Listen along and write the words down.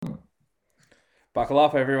Buckle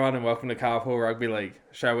up, everyone, and welcome to Carpool Rugby League,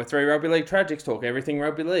 a show where three rugby league tragics talk everything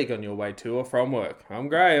rugby league on your way to or from work. I'm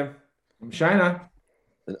Graham. I'm Shana.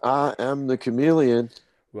 And I am the chameleon.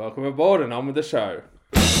 Welcome aboard and on with the show.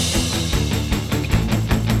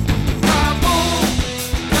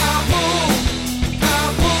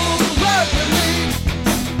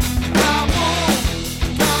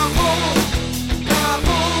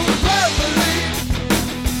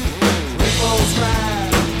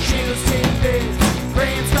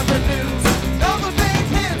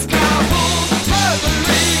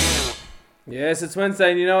 Yes, it's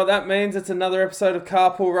Wednesday, and you know what that means? It's another episode of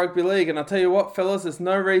Carpool Rugby League, and I'll tell you what, fellas, there's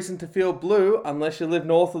no reason to feel blue unless you live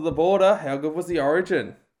north of the border. How good was the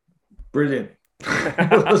Origin? Brilliant.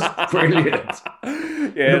 It was brilliant.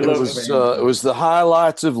 Yeah, It was the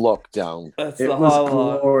highlight of lockdown. That's It the was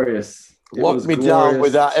highlight. glorious. Lock me down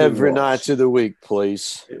with that every night of the week,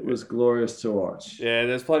 please. It was glorious to watch. Yeah,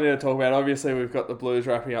 there's plenty to talk about. Obviously, we've got the Blues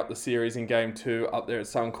wrapping up the series in Game 2 up there at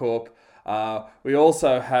Suncorp. We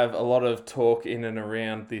also have a lot of talk in and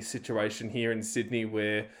around the situation here in Sydney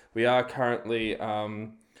where we are currently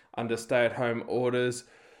under stay-at-home orders.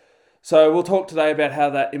 So we'll talk today about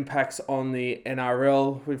how that impacts on the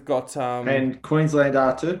NRL. We've got... and Queensland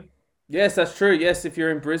are too. Yes, that's true. Yes, if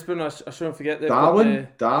you're in Brisbane, I shouldn't forget they've Darwin?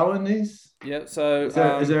 Darwin is? Yeah, so...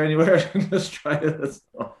 Is there anywhere in Australia that's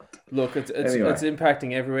not? Look, it's Anyway.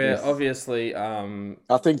 impacting everywhere. Yes. Obviously,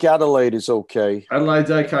 I think Adelaide is okay. Adelaide's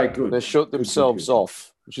okay, good. They shut themselves Good.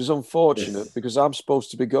 off, which is unfortunate Yes. because I'm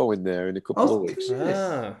supposed to be going there in a couple of weeks.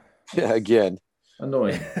 Yes. Yeah, again.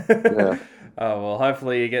 Annoying. Yeah. Oh, well,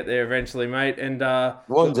 hopefully you get there eventually, mate. And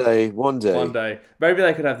One day. One day. Maybe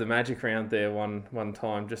they could have the magic round there one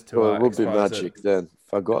time just to Well, it would be expose magic it. then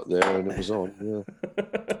if I got there and it was on. Yeah.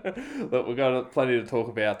 Look, we've got plenty to talk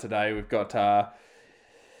about today. We've got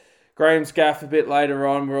Graham's gaff a bit later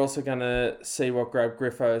on. We're also going to see what grabbed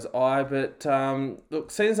Griffo's eye. But look,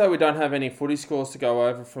 seems though we don't have any footy scores to go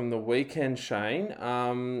over from the weekend, Shane.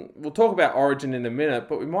 We'll talk about Origin in a minute,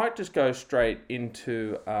 but we might just go straight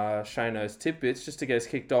into Shano's tidbits just to get us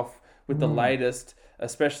kicked off with the latest,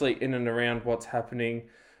 especially in and around what's happening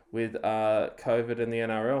with COVID and the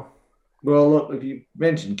NRL. Well, look, if you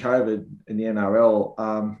mentioned COVID in the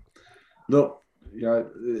NRL, look, you know,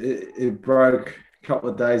 it broke a couple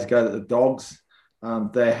of days ago that the Dogs,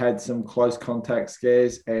 they had some close contact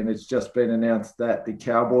scares, and it's just been announced that the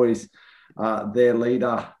Cowboys, their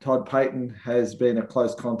leader, Todd Payton, has been a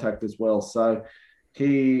close contact as well. So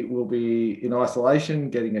he will be in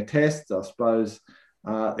isolation, getting a test. I suppose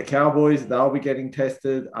the Cowboys, they'll be getting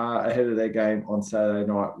tested ahead of their game on Saturday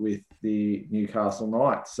night with the Newcastle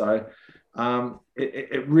Knights. So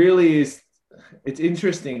it really is. It's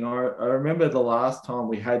interesting. I remember the last time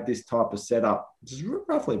we had this type of setup, which is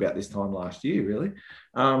roughly about this time last year, really.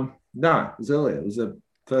 No, it was earlier. It was the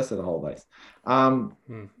first of the holidays. And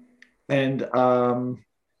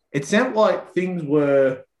it sounded like things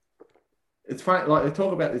were... It's funny, like they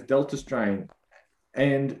talk about this Delta strain,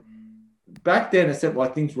 and back then it sounded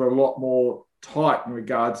like things were a lot more tight in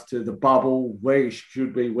regards to the bubble, where you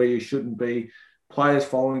should be, where you shouldn't be, players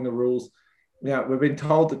following the rules. Now, we've been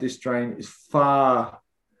told that this strain is far,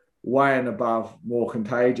 way and above more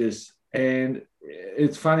contagious. And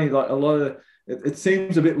it's funny, like a lot of it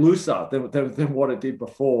seems a bit looser than what it did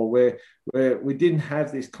before, where we didn't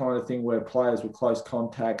have this kind of thing where players were close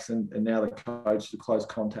contacts and now the coach is close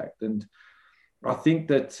contact. And I think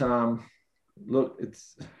that, look,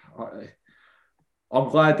 I'm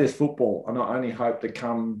glad there's football. And I only hope that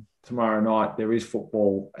come tomorrow night there is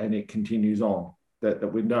football and it continues on.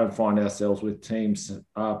 That we don't find ourselves with teams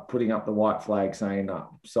putting up the white flag saying,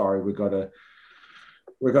 no, sorry, we've got to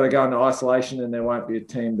go into isolation and there won't be a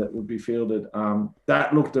team that would be fielded.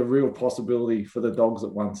 That looked a real possibility for the Dogs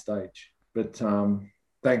at one stage. But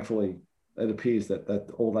thankfully, it appears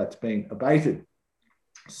that all that's been abated.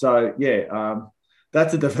 So, yeah,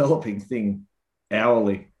 that's a developing thing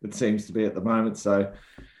hourly, it seems to be at the moment. So,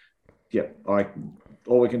 yeah,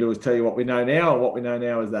 all we can do is tell you what we know now, and what we know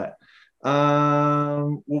now is that.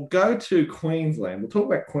 We'll go to Queensland. We'll talk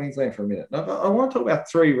about Queensland for a minute. Now, I want to talk about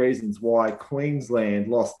three reasons why Queensland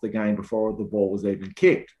lost the game before the ball was even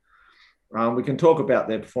kicked. We can talk about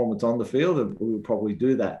their performance on the field, and we will probably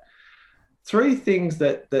do that. Three things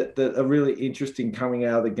that are really interesting coming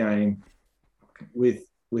out of the game with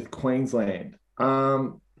Queensland.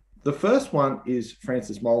 The first one is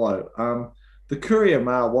Francis Molo. The Courier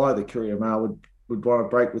Mail, why the Courier Mail would want to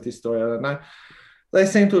break with this story, I don't know. They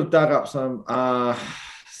seem to have dug up some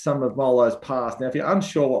of Molo's past. Now, if you're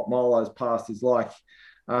unsure what Molo's past is like,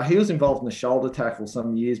 he was involved in a shoulder tackle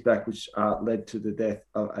some years back, which led to the death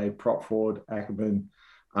of a prop forward, Ackerman,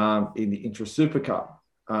 in the Intra-Super Cup.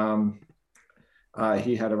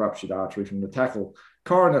 He had a ruptured artery from the tackle.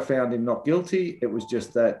 Coroner found him not guilty. It was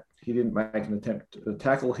just that he didn't make an attempt to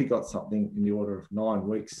tackle. He got something in the order of 9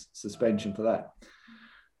 weeks suspension for that.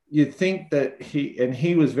 You'd think that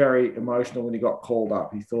he was very emotional when he got called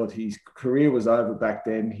up. He thought his career was over back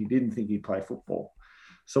then. He didn't think he'd play football.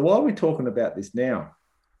 So why are we talking about this now?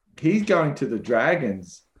 He's going to the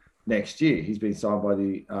Dragons next year. He's been signed by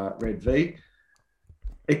the Red V.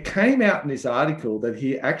 It came out in this article that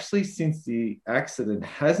he actually, since the accident,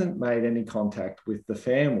 hasn't made any contact with the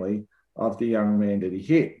family of the young man that he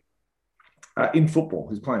hit in football.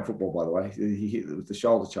 He's playing football, by the way. He hit it with the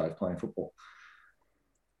shoulder charge playing football.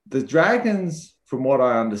 The Dragons, from what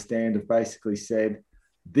I understand, have basically said,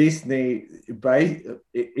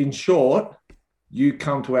 in short, you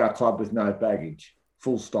come to our club with no baggage,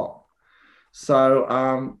 full stop.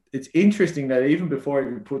 So it's interesting that even before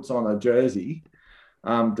he puts on a jersey,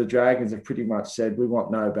 the Dragons have pretty much said, we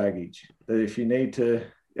want no baggage. That if you need to,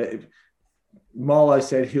 Molo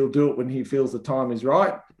said he'll do it when he feels the time is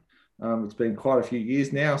right. It's been quite a few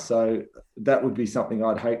years now, so that would be something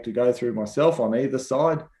I'd hate to go through myself on either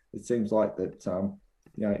side. It seems like that,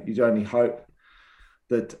 you'd only hope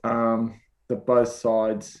that that both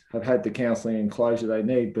sides have had the counselling and closure they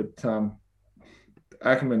need. But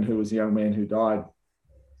Ackerman, who was a young man who died,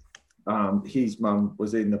 his mum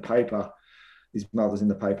was in the paper. His mother's in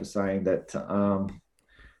the paper saying that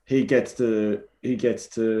he gets to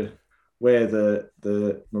wear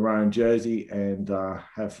the maroon jersey and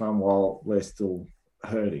have fun while we're still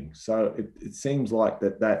hurting. So it seems like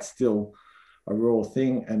that's still a raw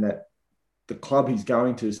thing, and that the club he's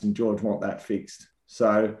going to, St George, want that fixed.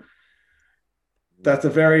 So that's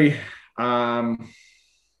a very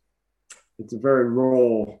it's a very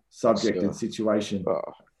raw subject and situation.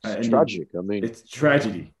 It's tragic. I mean, it's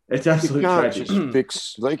tragedy. It's absolute tragedy.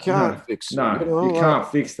 They can't fix it. No, you can't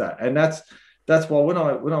fix that. And that's why when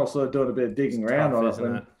I was sort of doing a bit of digging around on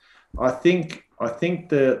it, I think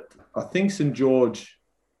St George,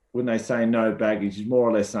 when they say no baggage, is more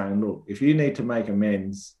or less saying, look, if you need to make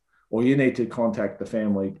amends or you need to contact the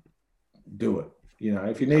family, do it.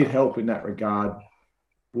 If you need help in that regard,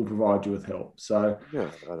 we'll provide you with help. So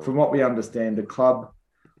from what we understand, the club,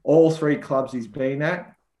 all 3 clubs he's been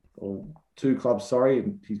at, or 2 clubs, sorry,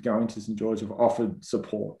 and he's going to St George, have offered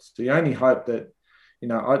support. So you only hope that,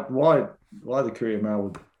 why the Courier Mail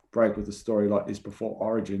would break with a story like this before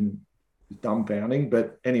Origin is dumbfounding.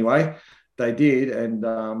 But anyway, they did, and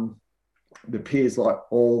it appears like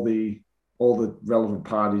all the relevant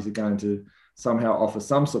parties are going to somehow offer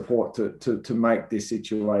some support to make this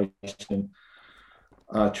situation,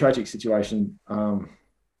 tragic situation,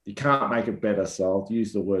 you can't make it better. So I'll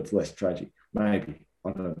use the words less tragic, maybe.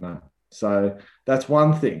 I don't know. So that's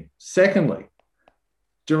one thing. Secondly,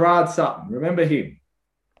 Gerard Sutton, remember him,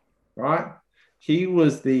 right? He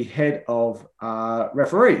was the head of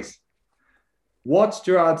referees. What's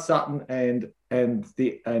Gerard Sutton and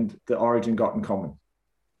the Origin got in common?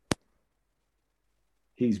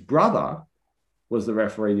 His brother was the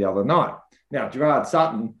referee the other night. Now, Gerard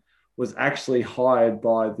Sutton was actually hired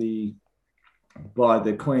by the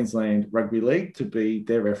Queensland Rugby League to be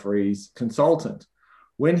their referee's consultant.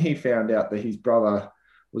 When he found out that his brother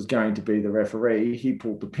was going to be the referee, he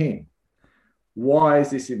pulled the pin. Why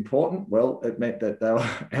is this important? Well, it meant that they were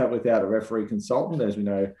out without a referee consultant. As we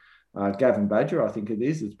know, Gavin Badger, I think it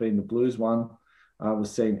is, it's been the Blues one,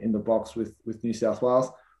 was seen in the box with New South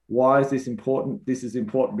Wales. Why is this important? This is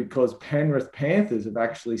important because Penrith Panthers have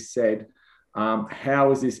actually said,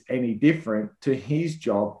 how is this any different to his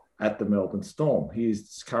job at the Melbourne Storm? He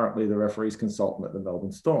is currently the referee's consultant at the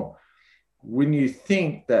Melbourne Storm. When you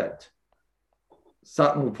think that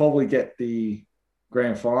Sutton will probably get the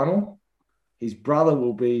grand final, his brother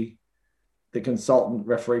will be the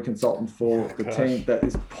referee consultant for the team that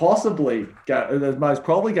is most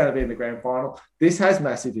probably going to be in the grand final. This has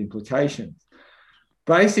massive implications.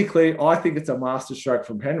 Basically, I think it's a masterstroke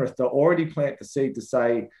from Penrith to already plant the seed to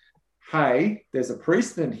say, hey, there's a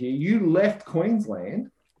precedent here. You left Queensland,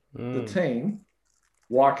 the team.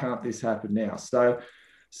 Why can't this happen now?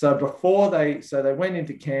 So before they went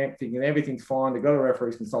into camp thinking everything's fine. They got a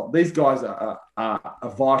referee's consultant. These guys are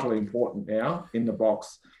vitally important now in the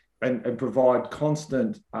box and provide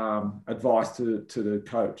constant advice to the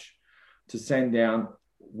coach to send down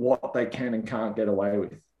what they can and can't get away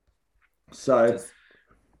with. So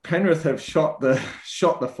Penrith have shot the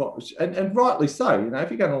foot, and rightly so. If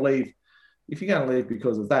you're going to leave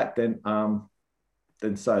because of that, then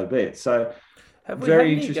so be it. So. Have we had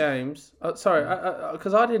any games? Oh, sorry,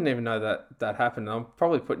 because I didn't even know that happened. I'm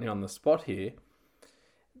probably putting you on the spot here.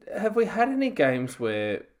 have we had any games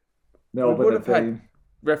where Melbourne we would have have had been.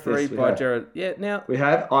 refereed Yes, we by have. Jared? Yeah, now We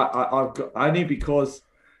have. I've got only because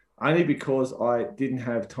I didn't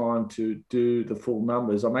have time to do the full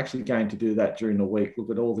numbers. I'm actually going to do that during the week.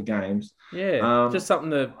 Look at all the games. just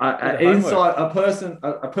something to bit of Inside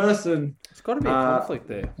homework. a person. It's got to be a conflict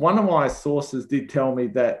there. One of my sources did tell me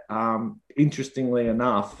that, interestingly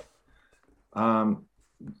enough, they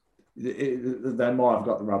might have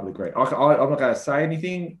got the rubber degree. I'm not going to say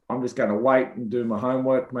anything. I'm just going to wait and do my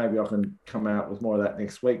homework. Maybe I can come out with more of that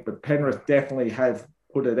next week. But Penrith definitely have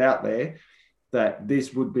put it out there that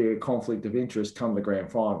this would be a conflict of interest come the grand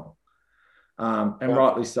final. And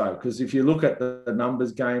rightly so, because if you look at the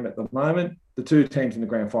numbers game at the moment, the two teams in the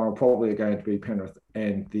grand final probably are going to be Penrith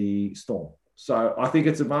and the Storm. So I think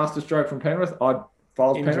it's a masterstroke from Penrith. If I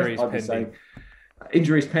was Penrith, I'd be saying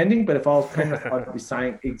injuries pending, but if I was Penrith, I'd be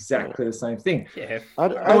saying exactly the same thing. Yeah, I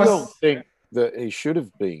don't think that he should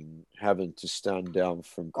have been having to stand down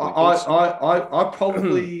from cricket. I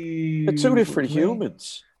probably... They're two different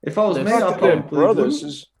humans. If I was me, I probably brothers.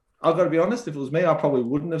 wouldn't. I've got to be honest, if it was me, I probably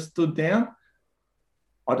wouldn't have stood down.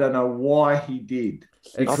 I don't know why he did.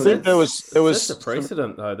 I think there was that's a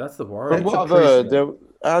precedent, though. That's the worry. From what I've heard,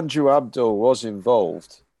 Andrew Abdul was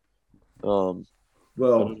involved. Well, I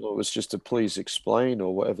don't know, it was just to please explain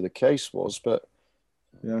or whatever the case was, but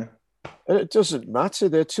yeah, it doesn't matter.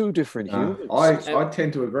 They're two different humans. I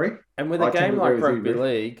tend to agree. And with a game like rugby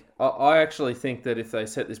league, I actually think that if they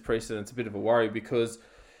set this precedent, it's a bit of a worry because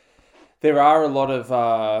there are a lot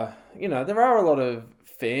of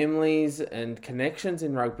families and connections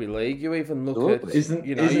in rugby league. You even look at,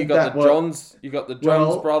 you got the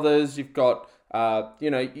Johns brothers. You've got,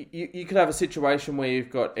 you could have a situation where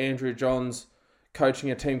you've got Andrew Johns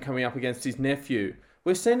coaching a team coming up against his nephew.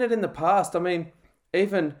 We've seen it in the past. I mean,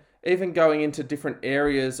 even going into different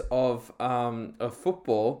areas of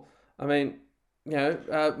football. I mean,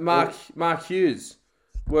 Mark Hughes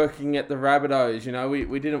working at the Rabbitohs.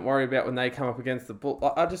 We didn't worry about when they come up against the Bull.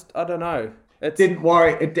 I don't know. Didn't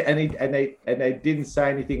worry, and they didn't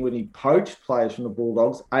say anything when he poached players from the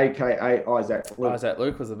Bulldogs, aka Isaac Luke. Isaac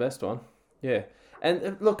Luke was the best one. Yeah,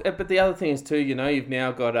 and look, but the other thing is too, you've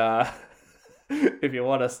now got if you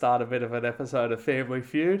want to start a bit of an episode of Family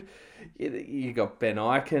Feud, you got Ben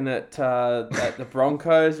Eichen at the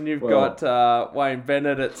Broncos, and you've got Wayne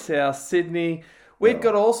Bennett at South Sydney. We've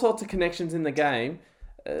got all sorts of connections in the game.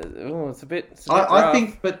 It's a bit. I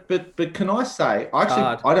think, but can I say?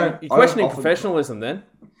 Actually, I don't. You're questioning professionalism, then.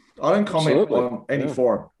 I don't comment on any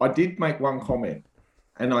forum. I did make one comment,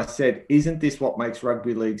 and I said, "Isn't this what makes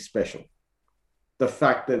rugby league special? The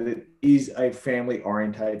fact that it is a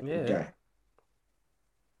family-orientated game.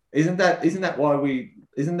 Isn't that why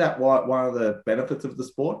one of the benefits of the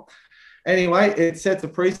sport? Anyway, it sets a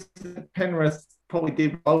precedent. Penrith probably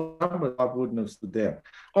did well, but I wouldn't have stood down.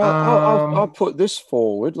 I'll put this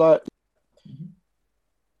forward. Like,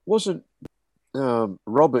 wasn't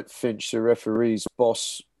Robert Finch the referee's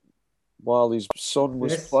boss while his son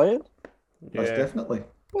was playing? Most definitely.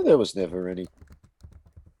 Well, there was never any,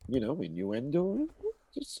 innuendo.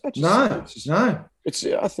 No.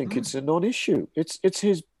 I think it's a non-issue. It's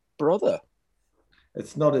his brother.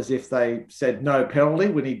 It's not as if they said no penalty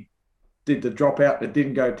when he did the dropout that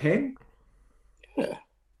didn't go 10. Yeah.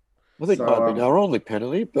 I think might have been our only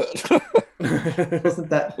penalty, but wasn't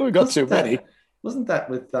that we got too many. Wasn't that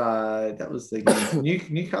with that was against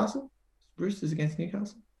Newcastle? Roosters against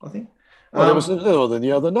Newcastle, I think. Well, there was another one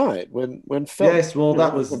the other night when Phelps. Yes, well,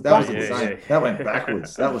 that was insane. Yeah. That went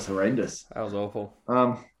backwards. That was horrendous. That was awful.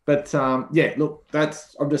 But look,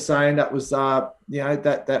 I'm just saying that was that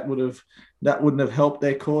wouldn't have helped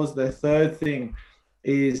their cause. Their third thing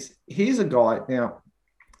is here's a guy now.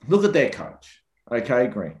 Look at their coach. Okay,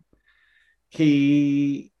 Green.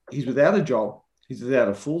 He's without a job. He's without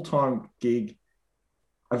a full-time gig.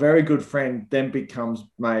 A very good friend then becomes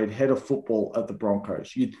made head of football at the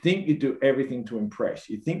Broncos. You'd think you'd do everything to impress.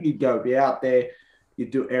 You'd think you'd be out there.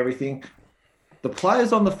 You'd do everything. The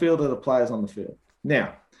players on the field are the players on the field.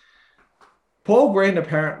 Now, Paul Green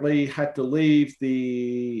apparently had to leave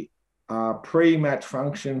the pre-match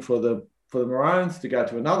function for the Maroons to go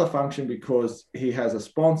to another function because he has a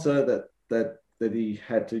sponsor that he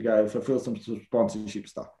had to go fulfill some sponsorship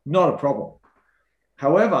stuff. Not a problem.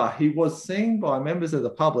 However, he was seen by members of the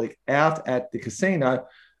public out at the casino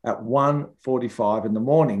at 1:45 in the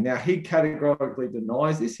morning. Now, he categorically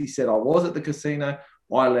denies this. He said, I was at the casino.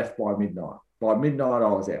 I left by midnight. By midnight, I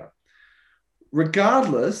was out.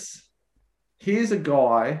 Regardless, here's a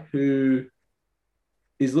guy who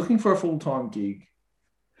is looking for a full-time gig,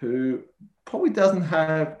 who probably doesn't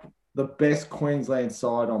have the best Queensland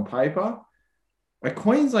side on paper, a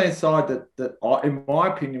Queensland side in my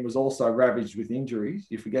opinion, was also ravaged with injuries.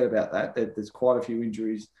 You forget about that. There's quite a few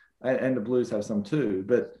injuries, and the Blues have some too.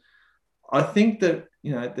 But I think that,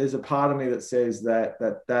 there's a part of me that says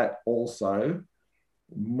that also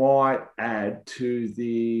might add to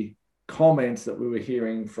the comments that we were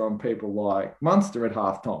hearing from people like Munster at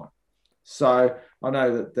halftime. So I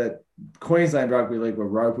know that Queensland Rugby League were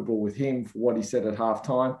ropeable with him for what he said at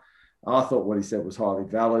halftime. I thought what he said was highly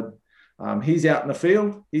valid. He's out in the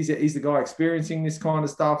field. He's the guy experiencing this kind of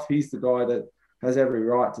stuff. He's the guy that has every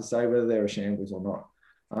right to say whether they're a shambles or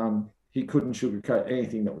not. He couldn't sugarcoat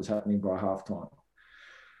anything that was happening by halftime.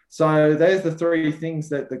 So there's the three things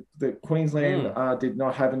that Queensland did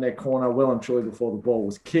not have in their corner well and truly before the ball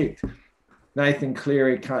was kicked. Nathan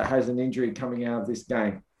Cleary has an injury coming out of this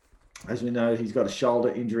game. As we know, he's got a shoulder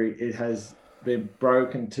injury. It has been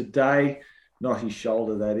broken today. Not his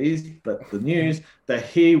shoulder, that is, but the news that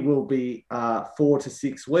he will be 4 to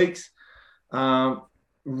 6 weeks.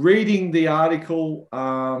 Reading the article,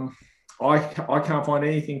 I can't find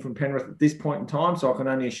anything from Penrith at this point in time, so I can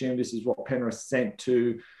only assume this is what Penrith sent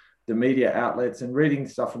to the media outlets. And reading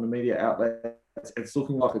stuff from the media outlets, it's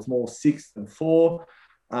looking like it's more 6 than 4.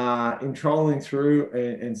 In trolling through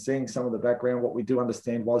and seeing some of the background, what we do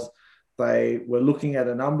understand was they were looking at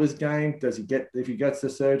a numbers game. If he gets the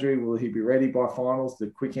surgery, will he be ready by finals? The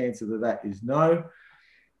quick answer to that is no.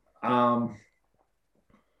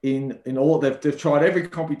 In all, they've tried every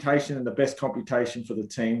computation, and the best computation for the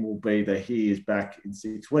team will be that he is back in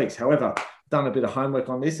 6 weeks. However, I've done a bit of homework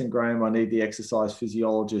on this, and Graham, I need the exercise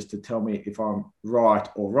physiologist to tell me if I'm right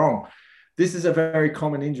or wrong. This is a very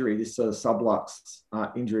common injury, this sort of sublux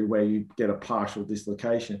injury where you get a partial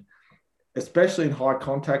dislocation, especially in high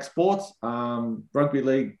contact sports. Rugby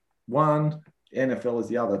League one, NFL is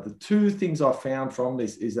the other. The two things I found from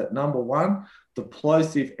this is that, number one, the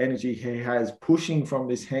plosive energy he has pushing from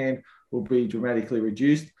this hand will be dramatically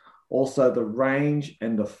reduced. Also, the range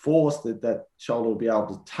and the force that shoulder will be able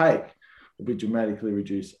to take will be dramatically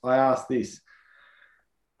reduced. I asked this.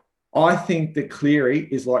 I think that Cleary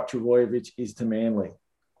is like Trbojevic is to Manly.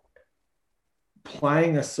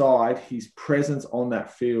 Playing aside, his presence on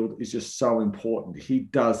that field is just so important. He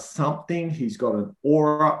does something. He's got an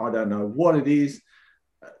aura. I don't know what it is.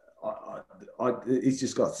 He's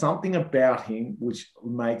just got something about him which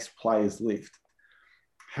makes players lift.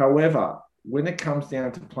 However, when it comes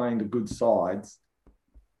down to playing the good sides,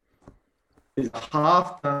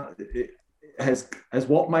 as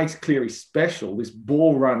what makes Cleary special, this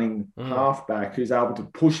ball-running halfback who's able to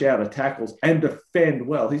push out of tackles and defend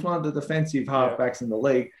well. He's one of the defensive halfbacks in the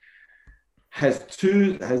league. Has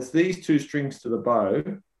these two strings to the bow.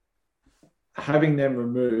 Having them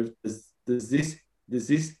removed, does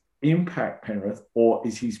this impact Penrith, or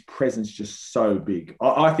is his presence just so big?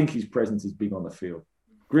 I think his presence is big on the field.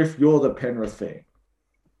 Griff, you're the Penrith fan.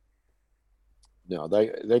 No,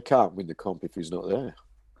 they can't win the comp if he's not there.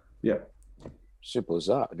 Yeah. Simple as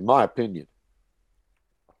that, in my opinion.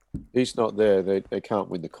 He's not there, they can't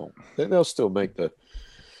win the comp. They'll still make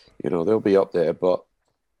they'll be up there, but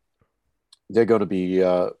they're going to be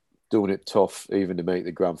doing it tough even to make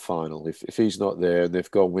the grand final. If he's not there, and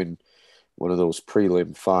they've got to win one of those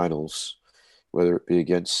prelim finals, whether it be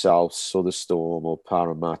against South, Storm, or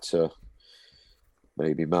Parramatta,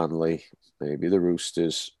 maybe Manly, maybe the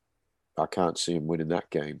Roosters, I can't see him winning that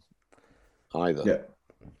game either.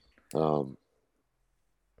 Yeah.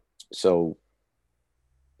 So,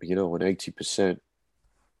 an 80%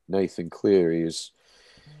 Nathan Cleary is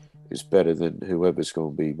better than whoever's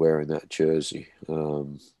going to be wearing that jersey.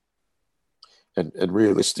 And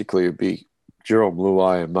realistically, it'd be Jerome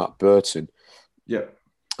Luai and Matt Burton. Yeah.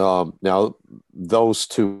 Now, those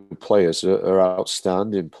two players are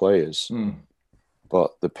outstanding players,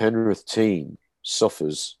 but the Penrith team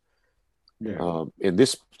suffers. Yeah. In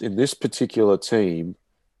this particular team,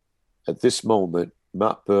 at this moment,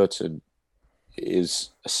 Matt Burton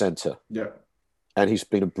is a centre. Yeah. And he's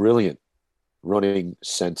been a brilliant running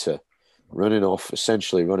centre, running off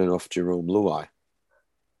Jerome Luai.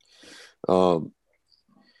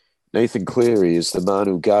 Nathan Cleary is the man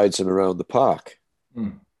who guides him around the park.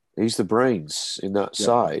 He's the brains in that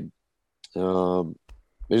side. He's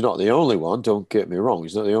not the only one, don't get me wrong.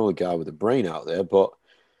 He's not the only guy with a brain out there, but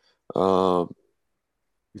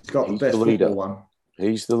he's got the best football one.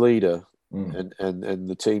 He's the leader. And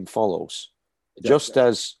the team follows. Just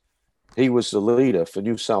as he was the leader for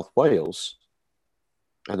New South Wales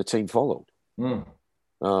and the team followed.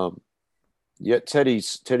 Yet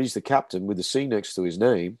Teddy's the captain with the C next to his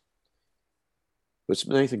name, but it's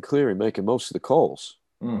Nathan Cleary making most of the calls.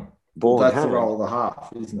 ball Well, in that's the hand. role of the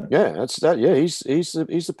half, isn't it? Yeah, that's that. Yeah, he's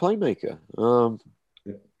the playmaker.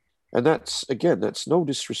 Yeah. And that's no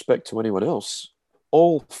disrespect to anyone else.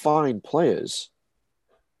 All fine players,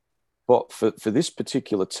 but for this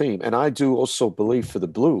particular team, and I do also believe for the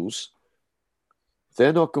Blues,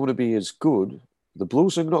 they're not going to be as good. The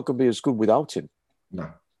Blues are not going to be as good without him.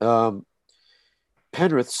 No.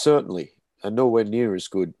 Penrith certainly are nowhere near as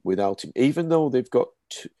good without him, even though they've got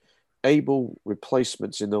able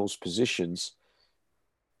replacements in those positions.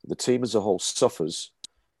 The team as a whole suffers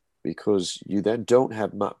because you then don't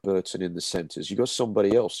have Matt Burton in the centres. You got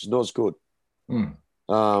somebody else who's not as good.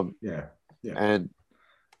 Yeah. And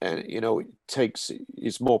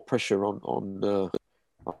it's more pressure on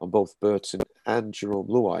both Burton and Jerome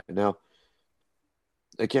Luai. Now,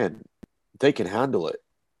 again, they can handle it,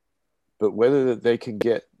 but whether they can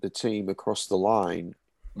get the team across the line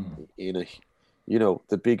in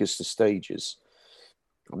the biggest of stages,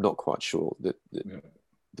 I'm not quite sure that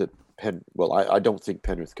I don't think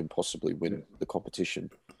Penrith can possibly win the competition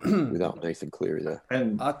without Nathan Cleary there.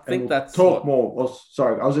 And I think we'll talk more. Well,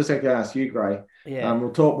 sorry, I was just going to ask you, Gray. Yeah.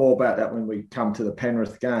 We'll talk more about that when we come to the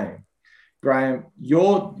Penrith game. Graham,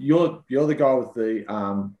 you're the guy with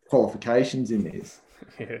the qualifications in this.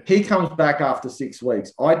 Yeah. He comes back after 6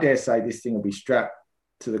 weeks. I dare say this thing will be strapped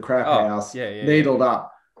to the crap house, needled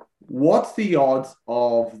up. What's the odds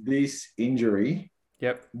of this injury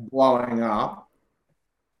blowing up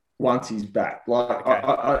once he's back? Like,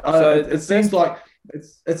 okay. It seems like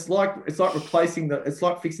it's like replacing it's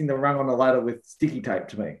like fixing the rung on the ladder with sticky tape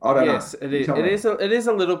to me. I don't know. Yes, it is. It is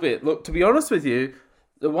a little bit. Look, to be honest with you,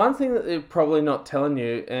 the one thing that they're probably not telling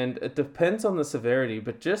you, and it depends on the severity,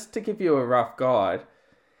 but just to give you a rough guide.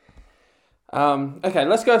 Okay,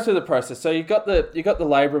 let's go through the process. So you got the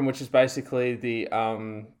labrum, which is basically the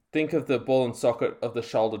think of the ball and socket of the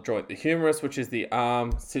shoulder joint. The humerus, which is the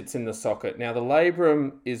arm, sits in the socket. Now the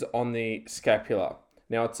labrum is on the scapula.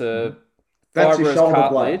 Now it's a fibrous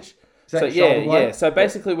cartilage. So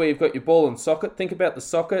basically where you've got your ball and socket, think about the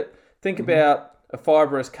socket, think about a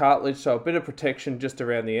fibrous cartilage, so a bit of protection just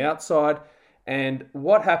around the outside. And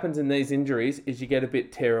what happens in these injuries is you get a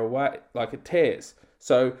bit tear away, like it tears.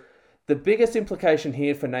 So the biggest implication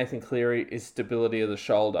here for Nathan Cleary is stability of the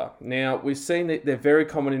shoulder. Now, we've seen that they're very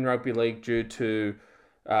common in rugby league due to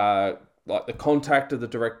like the contact of the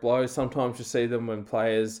direct blows. Sometimes you see them when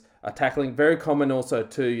players are tackling. Very common also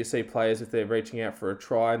too, you see players if they're reaching out for a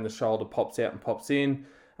try and the shoulder pops out and pops in.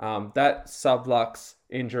 That sublux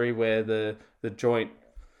injury where the joint,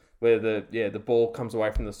 where the ball comes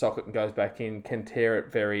away from the socket and goes back in, can tear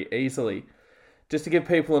it very easily. Just to give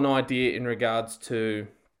people an idea in regards to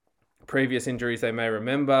previous injuries they may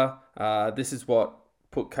remember, this is what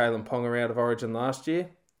put Kalen Ponga out of Origin last year.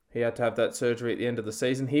 He had to have that surgery at the end of the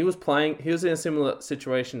season. He was in a similar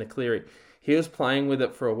situation to Cleary. He was playing with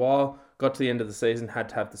it for a while, got to the end of the season, had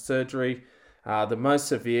to have the surgery. The most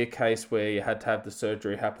severe case where you had to have the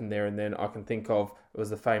surgery happen there and then I can think of was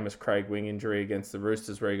the famous Craig Wing injury against the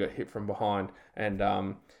Roosters where he got hit from behind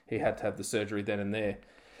and he had to have the surgery then and there.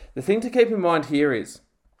 The thing to keep in mind here is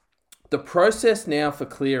the process now for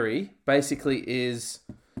Cleary basically is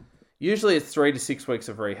usually it's 3 to 6 weeks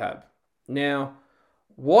of rehab. Now,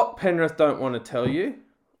 what Penrith don't want to tell you,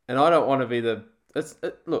 and I don't want to be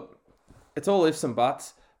look, it's all ifs and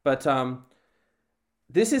buts, but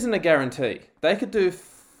this isn't a guarantee. They could do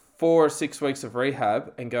 4 or 6 weeks of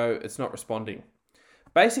rehab and go, it's not responding.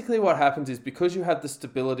 Basically what happens is because you have the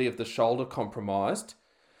stability of the shoulder compromised,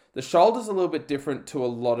 the shoulder's a little bit different to a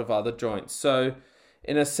lot of other joints. So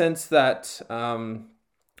in a sense that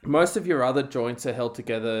most of your other joints are held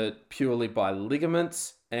together purely by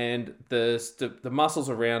ligaments and the muscles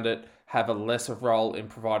around it have a lesser role in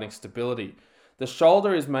providing stability. The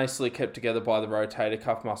shoulder is mostly kept together by the rotator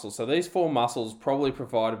cuff muscles. So these 4 muscles probably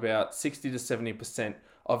provide about 60 to 70%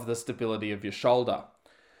 of the stability of your shoulder.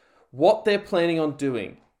 What they're planning on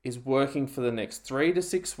doing is working for the next 3 to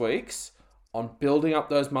 6 weeks on building up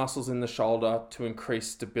those muscles in the shoulder to increase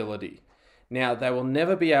stability. Now, they will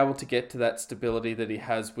never be able to get to that stability that he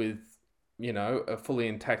has with, a fully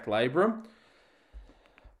intact labrum.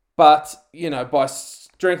 But, by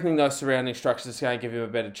strengthening those surrounding structures, it's going to give him a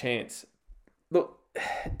better chance. Look,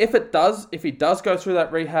 if he does go through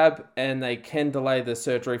that rehab and they can delay the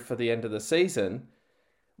surgery for the end of the season,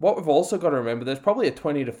 what we've also got to remember, there's probably a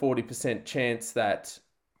 20 to 40% chance that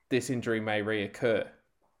this injury may reoccur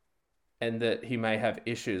and that he may have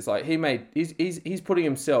issues. Like he's putting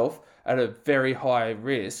himself at a very high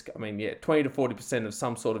risk. 20 to 40% of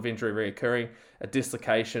some sort of injury reoccurring, a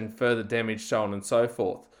dislocation, further damage, so on and so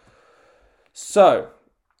forth. So,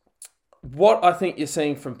 what I think you're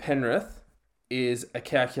seeing from Penrith is a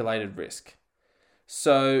calculated risk.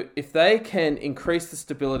 So if they can increase the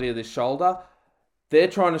stability of this shoulder, they're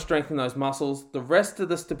trying to strengthen those muscles. The rest of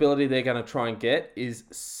the stability they're going to try and get is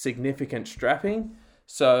significant strapping.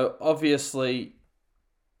 So obviously,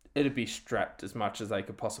 it'd be strapped as much as they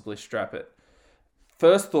could possibly strap it.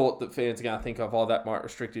 First thought that fans are going to think of, that might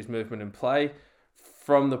restrict his movement and play.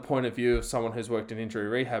 From the point of view of someone who's worked in injury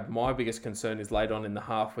rehab, my biggest concern is late on in the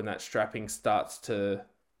half when that strapping starts to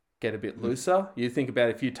get a bit looser. You think about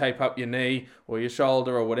if you tape up your knee or your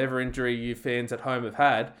shoulder or whatever injury you fans at home have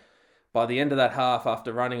had, by the end of that half,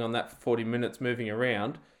 after running on that for 40 minutes, moving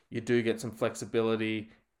around, you do get some flexibility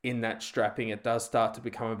in that strapping. It does start to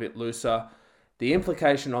become a bit looser. The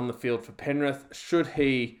implication on the field for Penrith, should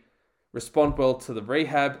he respond well to the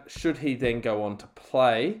rehab, should he then go on to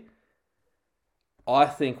play, I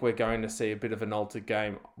think we're going to see a bit of an altered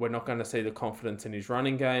game. We're not going to see the confidence in his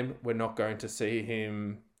running game. We're not going to see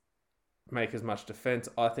him make as much defence.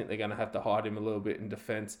 I think they're going to have to hide him a little bit in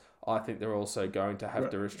defence. I think they're also going to have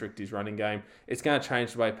to restrict his running game. It's going to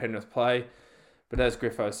change the way Penrith play. But as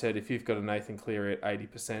Griffo said, if you've got a Nathan Cleary at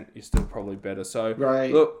 80%, you're still probably better. So,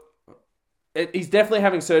 look, he's definitely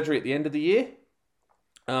having surgery at the end of the year.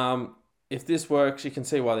 If this works, you can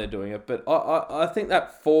see why they're doing it. But I think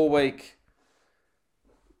that 4-week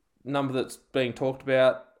number that's being talked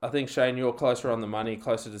about, I think, Shane, you're closer on the money,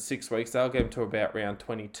 closer to 6 weeks. They'll get him to about round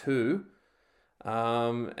 22.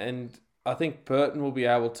 And I think Burton will be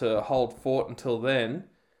able to hold fort until then.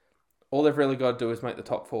 All they've really got to do is make the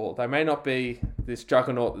top 4. They may not be this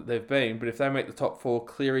juggernaut that they've been, but if they make the top 4,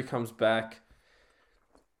 Cleary comes back,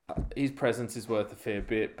 his presence is worth a fair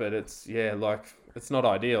bit, but it's not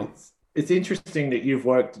ideal. It's interesting that you've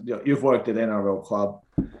worked at NRL club,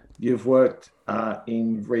 you've worked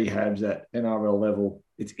in rehabs at NRL level.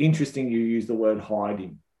 It's interesting you use the word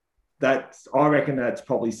hiding. I reckon that's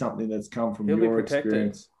probably something that's come from your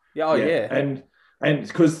experience. Yeah, and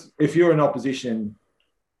because if you're an opposition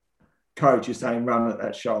coach, you're saying run at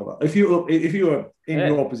that shoulder. If you were in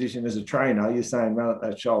your position as a trainer, you're saying run at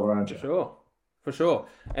that shoulder, aren't you? For sure.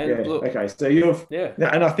 And look, okay, so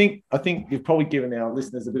and I think you've probably given our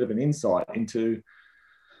listeners a bit of an insight into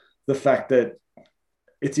the fact that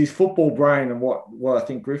it's his football brain, and what I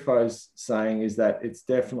think Griffo's saying is that it's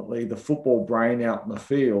definitely the football brain out in the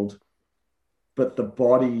field, but the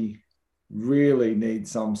body really needs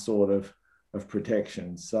some sort of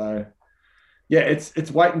protection. So yeah,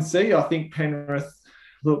 it's wait and see. I think Penrith,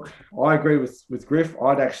 look, I agree with Griff.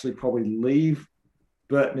 I'd actually probably leave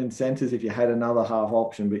Burton in centres if you had another half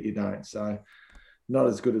option, but you don't. So not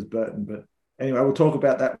as good as Burton. But anyway, we'll talk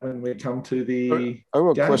about that when we come to the I have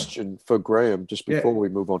a game. question for Graham just before we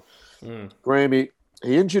move on. Graham, he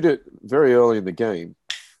injured it very early in the game.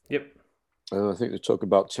 Yep. I think they took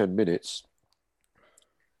about 10 minutes.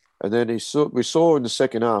 And then we saw in the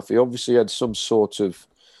second half, he obviously had some sort of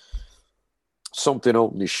something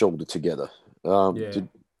holding his shoulder together. I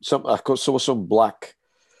saw some black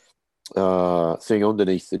thing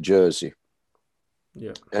underneath the jersey.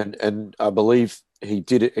 Yeah. And I believe he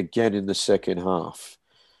did it again in the second half.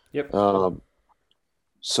 Yep.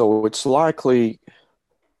 So it's likely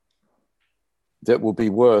that will be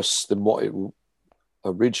worse than what it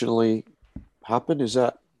originally happened. Is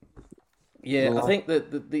that? Yeah, I think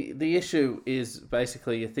that the issue is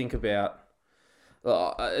basically you think about.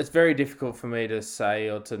 It's very difficult for me to say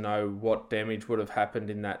or to know what damage would have happened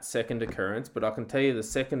in that second occurrence, but I can tell you the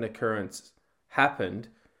second occurrence happened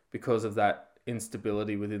because of that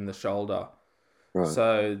instability within the shoulder. Right.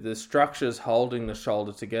 So the structures holding the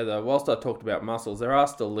shoulder together, whilst I talked about muscles, there are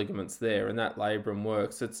still ligaments there, and that labrum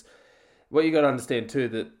works. It's what you got to understand too,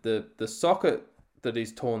 that the socket that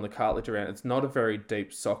he's torn the cartilage around, it's not a very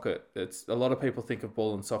deep socket. It's a lot of people think of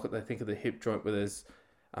ball and socket, they think of the hip joint where there's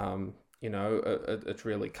it's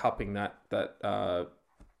really cupping that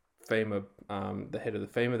femur, the head of the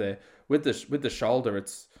femur there. With the shoulder,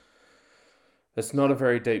 it's not a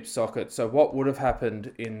very deep socket. So what would have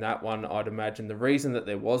happened in that one, I'd imagine, the reason that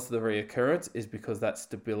there was the reoccurrence is because that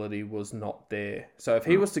stability was not there. So if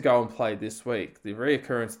he was to go and play this week, the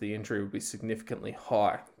reoccurrence of the injury would be significantly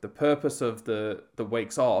high. The purpose of the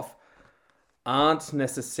weeks off aren't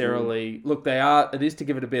necessarily... Look, it is to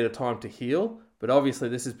give it a bit of time to heal, but obviously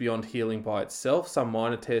this is beyond healing by itself. Some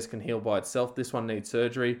minor tears can heal by itself. This one needs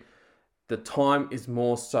surgery. The time is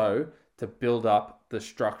more so to build up the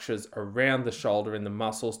structures around the shoulder and the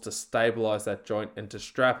muscles to stabilize that joint and to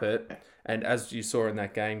strap it. And as you saw in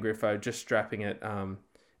that game, Griffo, just strapping it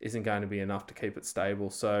isn't going to be enough to keep it stable.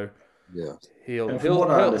 So yeah,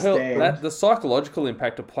 the psychological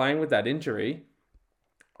impact of playing with that injury,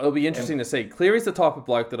 it'll be interesting to see. Cleary's the type of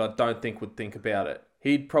bloke that I don't think would think about it.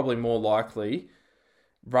 he'd probably more likely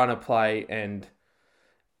run a play and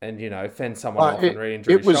fend someone off and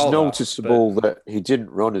re-injure his It was shoulder. noticeable that he didn't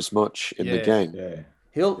run as much in the game. Yeah.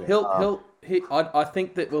 I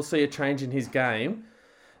think that we'll see a change in his game.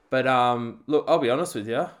 But look, I'll be honest with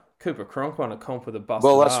you. Cooper Cronk won a comp with a busted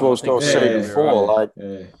arm. Well, that's what I was going to say before.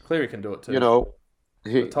 Cleary can do it too.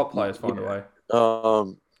 The top players find a way.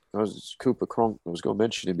 I was Cooper Cronk. I was going to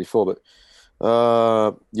mention him before, but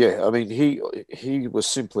I mean, he was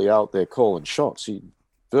simply out there calling shots. He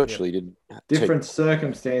virtually didn't. Different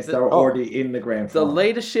circumstance. They were already in the grand final. The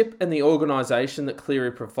leadership and the organisation that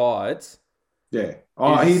Cleary provides. Yeah.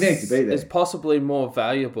 He needs to be there. Is possibly more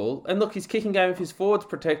valuable. And look, his kicking game, if his forwards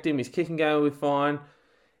protect him, his kicking game will be fine.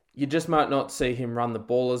 You just might not see him run the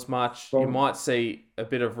ball as much. You might see a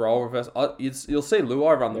bit of role reverse. You'll see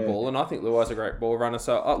Luai run the ball, and I think Luai's a great ball runner.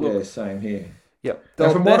 So same here. Yep.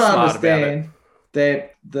 And from what I understand,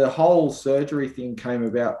 that the whole surgery thing came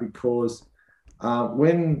about because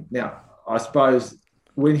when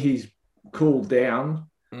he's cooled down,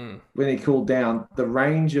 the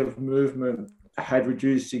range of movement had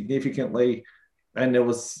reduced significantly, and there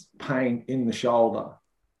was pain in the shoulder.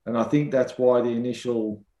 And I think that's why the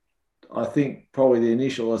initial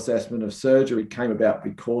assessment of surgery came about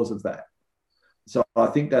because of that. So I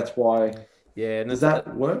think that's why. Yeah, does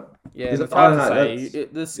that work? Yeah, it's hard to say.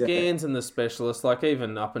 The scans and the specialists, like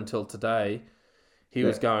even up until today, he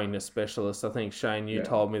was going to specialists. I think, Shane, you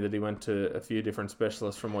told me that he went to a few different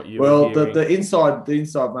specialists from what you were hearing. The inside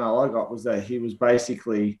mail I got was that he was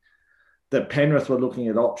basically that Penrith were looking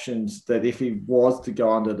at options that if he was to go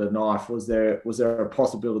under the knife, was there a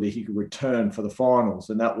possibility he could return for the finals?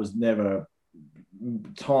 And that was never,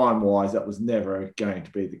 time-wise, that was never going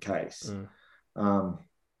to be the case.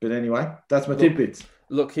 But anyway, that's my tidbits.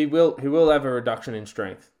 Look, he will have a reduction in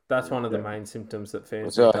strength. That's one of the main symptoms that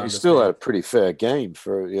fans he still had a pretty fair game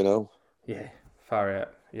for, Yeah, far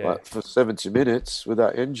out. Yeah. Like for 70 minutes with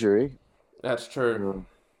that injury. That's true.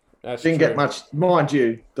 Didn't get much, mind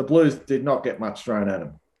you. The Blues did not get much thrown at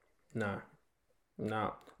him. No.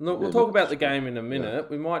 Look, we'll talk about the game in a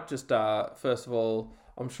minute. We might just first of all,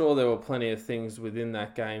 I'm sure there were plenty of things within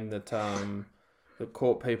that game that that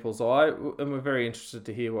caught people's eye, and we're very interested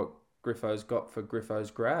to hear what Griffo's got for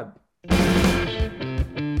Griffo's grab.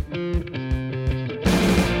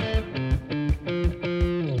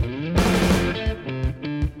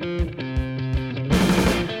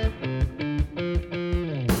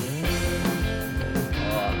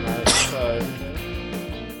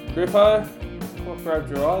 Griffo, what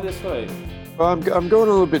grabbed your eye this week? I'm going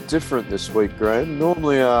a little bit different this week, Graham.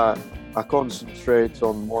 Normally I concentrate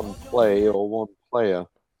on one play or one player.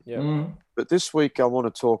 Yeah. But this week I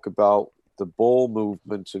want to talk about the ball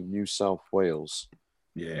movement of New South Wales.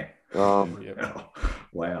 Yeah.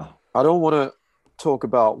 Wow. I don't want to talk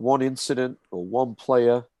about one incident or one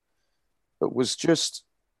player. It was just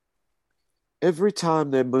every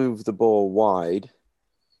time they moved the ball wide,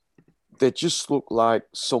 they just looked like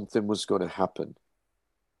something was going to happen.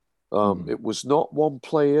 It was not one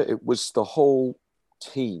player. It was the whole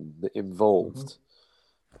team that involved.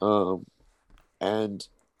 And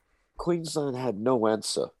Queensland had no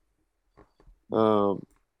answer. So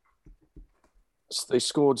they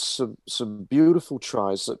scored some beautiful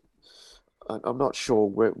tries. I'm not sure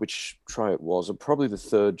which try it was. Probably the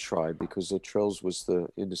third try because Latrell's was the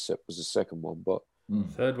intercept was the second one. But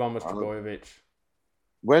third one was Trbojevic.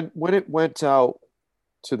 When it went out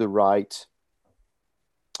to the right,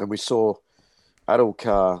 and we saw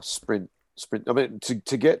Adokar sprint. I mean,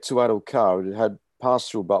 to get to Adokar, it had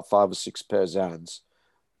passed through about 5 or 6 pairs of hands.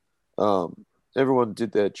 Everyone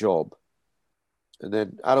did their job, and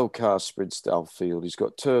then Adokar sprints downfield. He's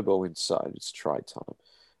got Turbo inside. It's try time.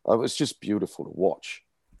 It was just beautiful to watch.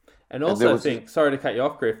 And also, sorry to cut you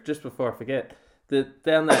off, Griff. Just before I forget,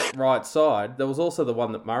 down that right side, there was also the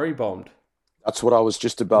one that Murray bombed. That's what I was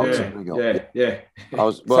just about to bring up. Yeah. I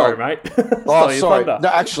was sorry, mate. Sorry. No,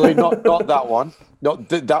 actually, not that one. No,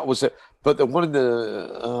 that was it. But the one in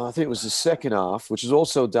the, I think it was the second half, which is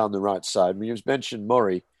also down the right side. When you mentioned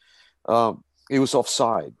Murray, he was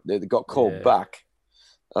offside. They got called back.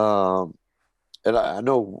 And I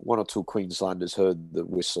know one or two Queenslanders heard the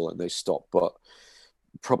whistle and they stopped, but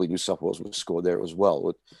probably New South Wales would score there as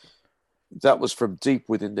well. That was from deep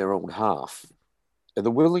within their own half. And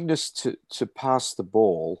the willingness to pass the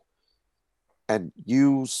ball and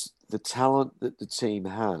use the talent that the team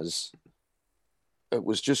has, it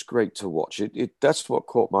was just great to watch. That's what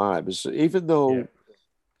caught my eye. Because even though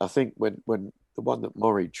I think when the one that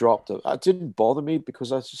Murray dropped, it didn't bother me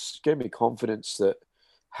because it just gave me confidence that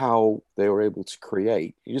how they were able to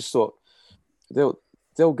create. You just thought they'll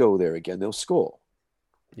go there again. They'll score.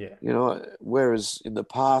 Yeah. You know, whereas in the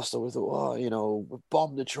past I would have thought, we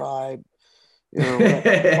bombed the tribe.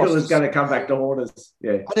 It was going to come back to haunt us.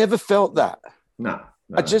 Yeah. I never felt that. No.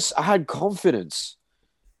 I had confidence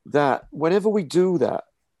that whenever we do that,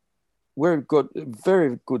 we've got a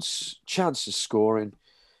very good chance of scoring,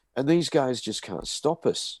 and these guys just can't stop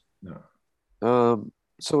us. No.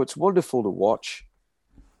 So it's wonderful to watch.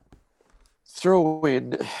 Throw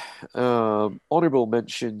in honourable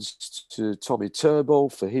mentions to Tommy Turbo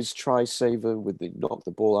for his try saver with the knock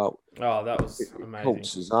the ball out. Oh, that was amazing.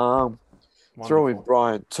 Helps his arm. Wonderful. Throw in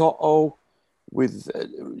Brian Toto with,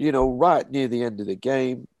 right near the end of the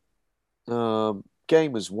game.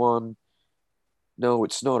 Game was won. No,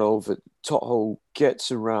 it's not over. Toto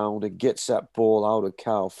gets around and gets that ball out of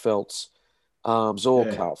Carl Felt's arms. All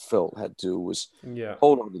Carl Felt had to do was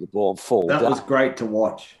hold on to the ball and fall down. That was great to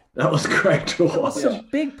watch. Some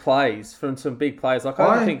big plays from some big players. Like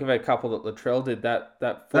I think of a couple that Latrell did. That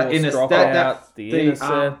forced dropout, the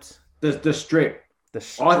intercept, the strip. I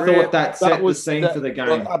thought that set the scene for the game.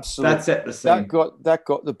 Well, absolutely. That set the scene. That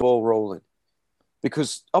got the ball rolling,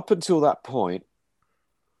 because up until that point,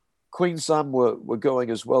 Queensland were going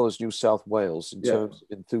as well as New South Wales in terms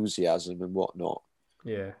of enthusiasm and whatnot.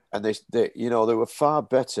 Yeah, and they were far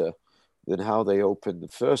better than how they opened the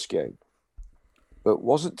first game. But it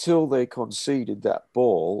wasn't till they conceded that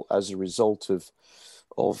ball as a result of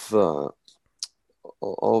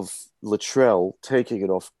Latrell taking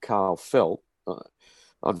it off Carl Felt.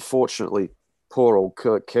 Unfortunately, poor old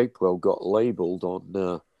Kurt Capewell got labelled on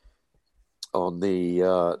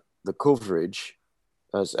the coverage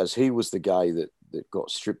as he was the guy that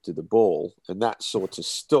got stripped of the ball, and that sort of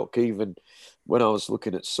stuck even when I was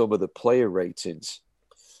looking at some of the player ratings.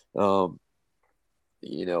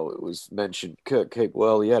 It was mentioned Kurt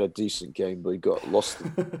Capewell, he had a decent game, but he got lost.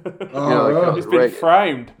 He's been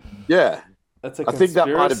framed. Yeah. That's a conspiracy. I think that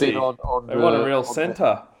might have been on they want a real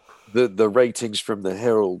centre. The ratings from the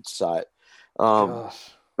Herald site.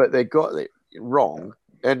 But they got it wrong.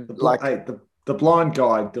 And the blind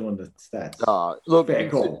guy doing the stats. Look, fair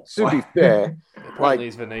call. To be fair, apparently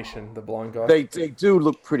he's Venetian, the blind guy. They do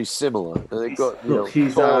look pretty similar. They got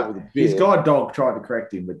his guide dog tried to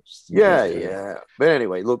correct him, but yeah. But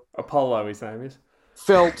anyway, look, Apollo, his name is.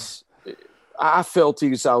 I felt he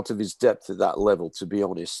was out of his depth at that level, to be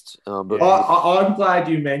honest. But I'm glad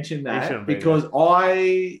you mentioned that, because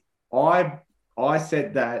I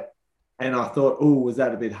said that. And I thought, was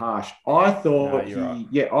that a bit harsh? I thought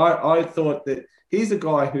I thought that he's a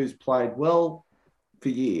guy who's played well for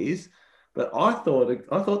years, but I thought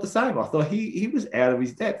the same. I thought he was out of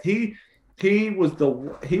his depth. He was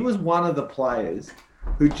one of the players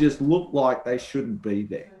who just looked like they shouldn't be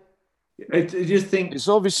there. I just think it's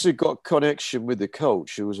obviously got connection with the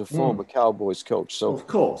coach, who was a former Cowboys coach. So of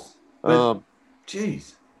course, but,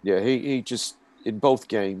 geez, yeah, he just in both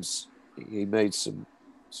games he made some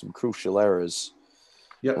crucial errors.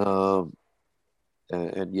 Yeah.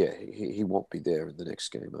 He won't be there in the next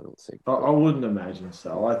game, I don't think. I wouldn't imagine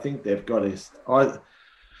so. I think they've got his. I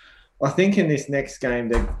think in this next game,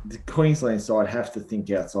 the Queensland side have to think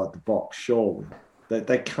outside the box. Surely that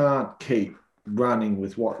they can't keep running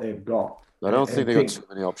with what they've got. I don't think they've got too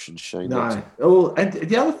many options, Shane. No. Oh, and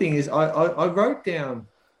the other thing is, I wrote down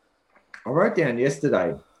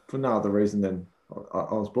yesterday for no other reason than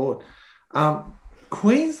I was bored.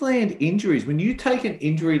 Queensland injuries. When you take an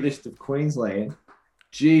injury list of Queensland,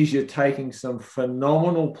 geez, you're taking some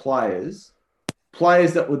phenomenal players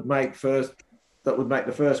that would make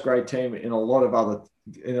the first grade team in a lot of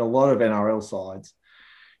NRL sides.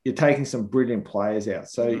 You're taking some brilliant players out.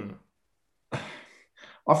 So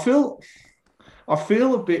I feel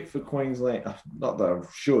a bit for Queensland. Not that I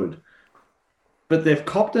should, but they've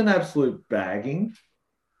copped an absolute bagging.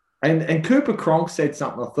 And Cooper Cronk said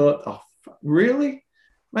something. I thought, really,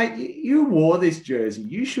 mate, you wore this jersey.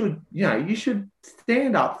 You should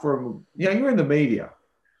stand up for them. You're in the media.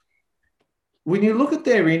 When you look at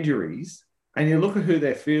their injuries and you look at who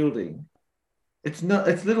they're fielding, it's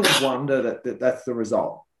little wonder that that's the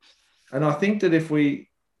result. And I think that if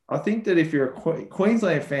you're a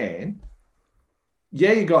Queensland fan,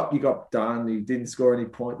 you got done. You didn't score any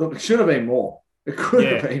points. Look, it should have been more. It could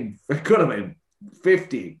have been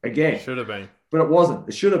 50 again. Should have been, but it wasn't.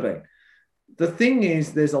 It should have been. The thing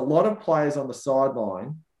is, there's a lot of players on the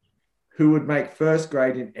sideline who would make first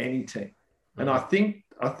grade in any team. And I think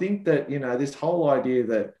that, this whole idea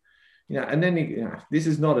that, and then, this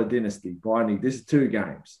is not a dynasty by any, this is 2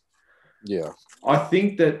 games. Yeah. I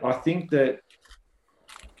think that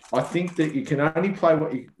you can only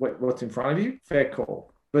play what's in front of you. Fair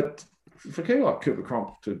call. But for a guy like Cooper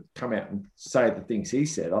Cronk to come out and say the things he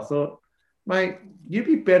said, I thought, mate, you'd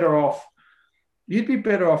be better off. You'd be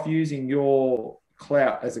better off using your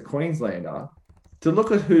clout as a Queenslander to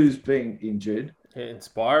look at who's being injured. Yeah,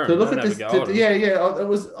 inspiring. To look Don't at have this, a go at him. yeah. It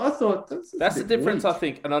was. I thought That's the difference, weak. I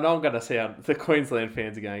think. And I know I'm going to sound the Queensland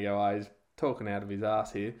fans are going to go, "Oh, he's talking out of his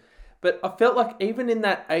ass here." But I felt like even in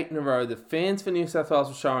that 8 in a row, the fans for New South Wales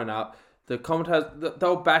were showing up. The commentators, they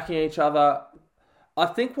were backing each other. I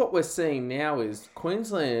think what we're seeing now is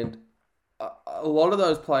Queensland, a lot of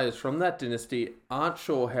those players from that dynasty aren't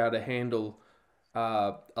sure how to handle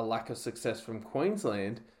a lack of success from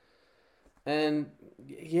Queensland. And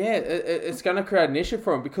yeah, it's going to create an issue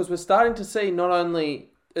for them because we're starting to see not only...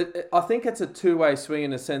 I think it's a two-way swing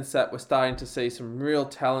in the sense that we're starting to see some real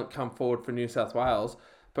talent come forward for New South Wales,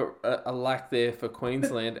 but a lack there for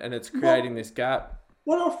Queensland, and it's creating this gap.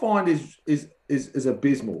 What I find is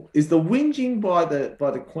abysmal is the whinging by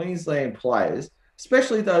the Queensland players,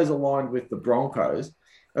 especially those aligned with the Broncos,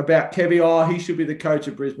 about Kevy. Oh, he should be the coach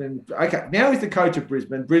of Brisbane. Okay, now he's the coach of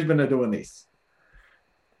Brisbane. Brisbane are doing this.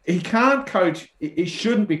 He can't coach. He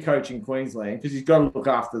shouldn't be coaching Queensland because he's got to look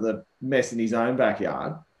after the mess in his own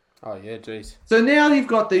backyard. Oh, yeah, geez. So now you've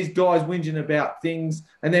got these guys whinging about things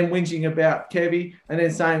and then whinging about Kevy and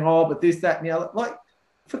then saying, oh, but this, that, and the other. Like,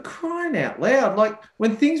 for crying out loud. Like,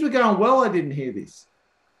 when things were going well, I didn't hear this.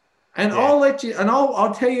 And I'll let you, and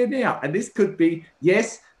I'll tell you now, and this could be,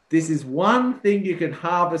 yes, this is one thing you can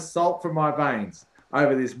harvest salt from my veins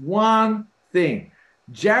over this one thing.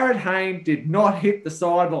 Jared Hayne did not hit the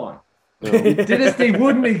sideline. No. Dynasty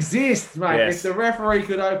wouldn't exist, mate, if the referee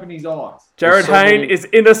could open his eyes. Jared Hayne is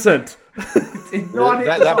innocent.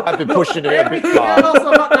 That might be pushing it a bit far. Else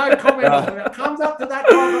I've got no comment on it. It comes up to that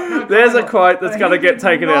time. There's a quote that's going to get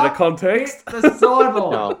taken out of context. Hit the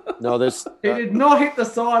sideline. No, there's. He did not hit the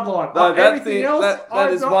sideline. No,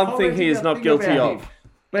 that is one thing he is not guilty of.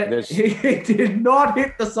 But he did not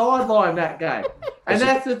hit the sideline that game, and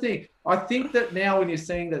that's the thing. I think that now when you're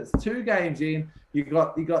seeing that it's 2 games in, you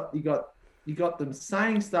got them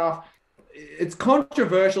saying stuff. It's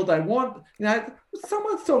controversial. They want,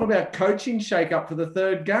 someone's talking about coaching shake-up for the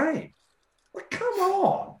 3rd game. Like, come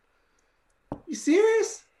on. You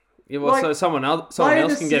serious? Yeah, well, so someone else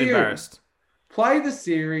can get embarrassed. Play the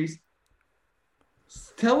series.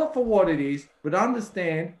 Tell it for what it is, but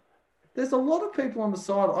understand there's a lot of people on the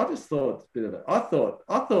side. I just thought it's a bit of it. I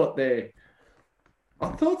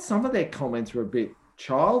thought some of their comments were a bit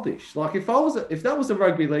childish. Like if that was a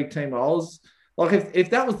rugby league team, I was like, if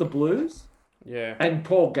that was the Blues, and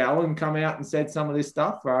Paul Gallen come out and said some of this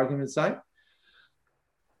stuff, for argument's sake,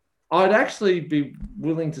 I'd actually be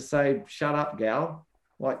willing to say, "Shut up, Gal."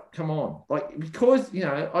 Like, come on, like because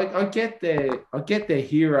I get their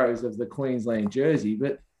heroes of the Queensland jersey,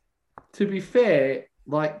 but to be fair,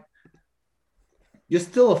 like you're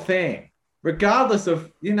still a fan. Regardless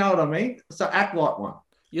of, you know what I mean? So act like one.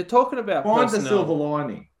 You're talking about find personnel. The silver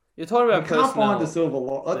lining. You're talking about personnel. You can't find the silver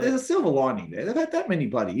lining. There's a silver lining there. They've had that many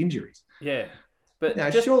bloody injuries. Yeah. But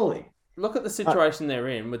surely. Look at the situation they're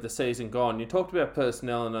in with the season gone. You talked about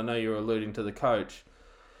personnel, and I know you're alluding to the coach.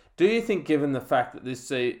 Do you think, given the fact that this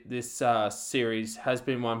series has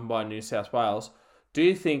been won by New South Wales, do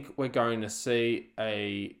you think we're going to see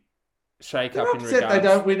a shake-up in regards... they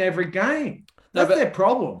don't win every game. That's their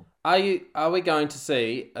problem. Are we going to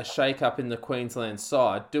see a shake-up in the Queensland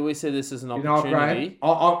side? Do we see this as an opportunity?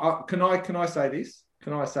 Can I say this?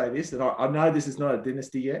 Can I say this? And I know this is not a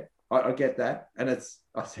dynasty yet. I get that. And I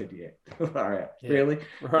said, really?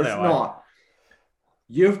 Right, it's not.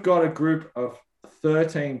 You've got a group of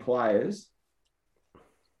 13 players.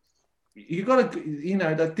 You've got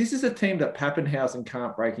to, that this is a team that Pappenhausen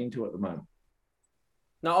can't break into at the moment.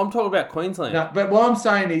 No, I'm talking about Queensland. No, but what I'm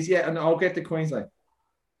saying is, and I'll get to Queensland.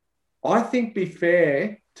 I think, be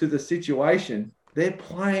fair to the situation,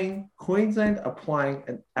 Queensland are playing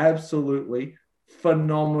an absolutely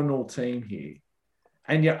phenomenal team here.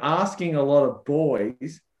 And you're asking a lot of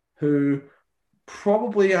boys who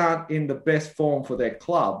probably aren't in the best form for their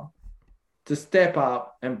club to step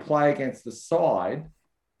up and play against the side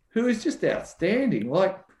who is just outstanding.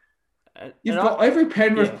 Like, you've got every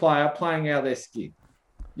Penrith player playing out of their skin.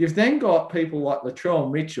 You've then got people like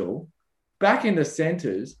Latrell Mitchell back in the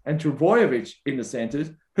centres and Trebojevic in the centres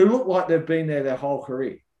who look like they've been there their whole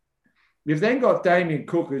career. You've then got Damien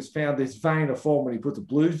Cook, who's found this vein of form when he puts a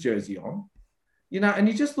Blues jersey on, and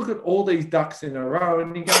you just look at all these ducks in a row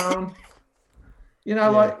and you're going,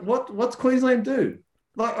 like, what's Queensland do?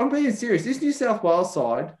 Like, I'm being serious. This New South Wales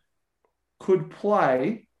side could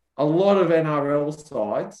play a lot of NRL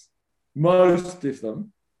sides, most of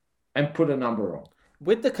them, and put a number on.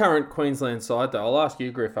 With the current Queensland side, though, I'll ask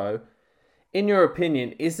you, Griffo, In your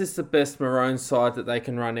opinion, is this the best Maroons side that they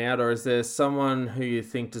can run out, or is there someone who you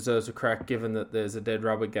think deserves a crack, given that there's a dead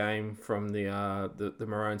rubber game from the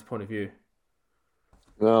Maroons' point of view?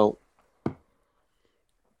 Well,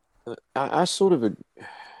 I sort of.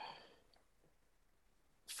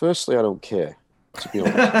 Firstly, I don't care, to be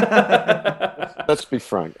honest. Let's be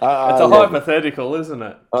frank. It's a hypothetical, isn't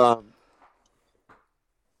it?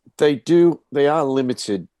 They are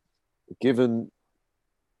limited, given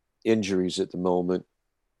injuries at the moment.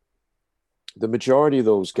 The majority of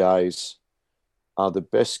those guys are the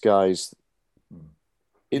best guys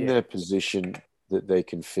in their position that they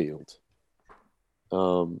can field.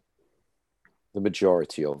 The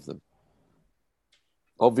majority of them.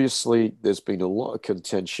 Obviously, there's been a lot of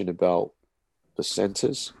contention about the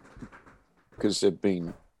centres because they've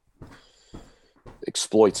been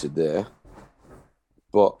exploited there.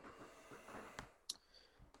 But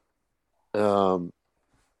in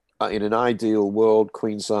an ideal world,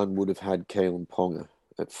 Queensland would have had Kalen Ponga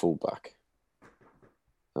at fullback.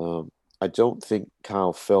 I don't think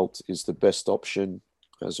Kyle Felt is the best option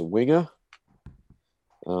as a winger.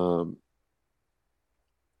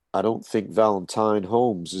 I don't think Valentine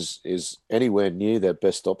Holmes is anywhere near their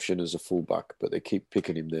best option as a fullback, but they keep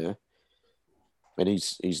picking him there, and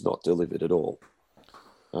he's not delivered at all.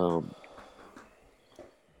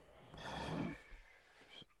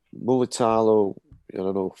 Mulitalo, I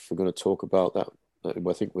don't know if we're going to talk about that.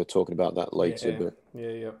 I think we're talking about that later. But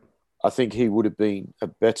I think he would have been a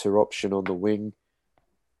better option on the wing.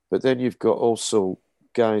 But then you've got also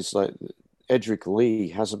guys like Edric Lee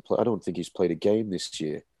hasn't played. I don't think he's played a game this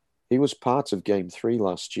year. He was part of Game 3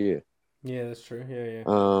 last year. Yeah, that's true. Yeah.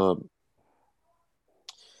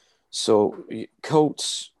 So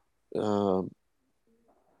Coates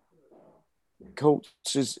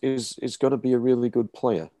is going to be a really good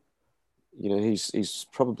player. You know, he's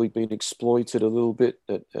probably been exploited a little bit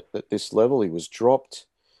at this level. He was dropped,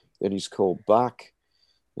 then he's called back.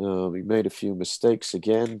 He made a few mistakes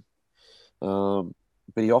again, but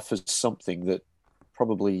he offers something that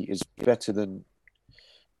probably is better than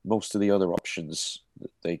most of the other options that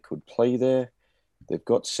they could play there. They've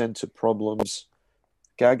got centre problems.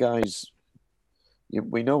 Gagai's,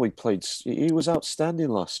 we know he was outstanding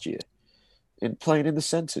last year in playing in the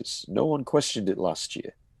centres. No one questioned it last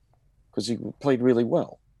year because he played really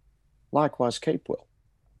well. Likewise, Capewell.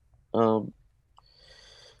 But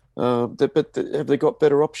have they got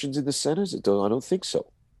better options in the centres? I don't think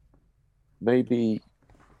so. Maybe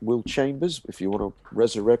Will Chambers, if you want to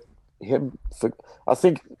resurrect him. I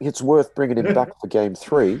think it's worth bringing him back for Game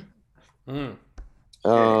 3. I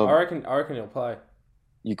reckon he'll play.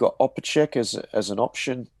 You got Opacek as an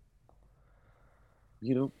option.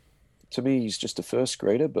 You know, to me, he's just a first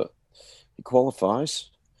grader, but he qualifies.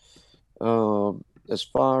 As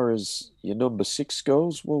far as your number 6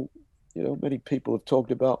 goes, well, you know, many people have talked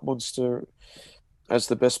about Munster as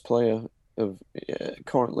the best player of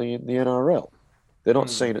currently in the NRL. They're not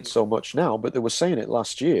saying it so much now, but they were saying it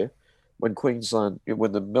last year when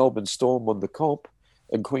the Melbourne Storm won the comp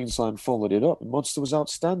and Queensland followed it up, and Munster was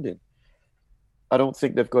outstanding. I don't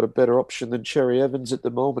think they've got a better option than Cherry Evans at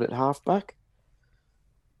the moment at halfback.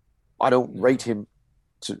 I don't rate him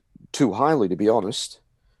too highly, to be honest.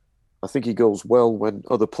 I think he goes well when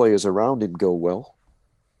other players around him go well.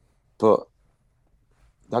 But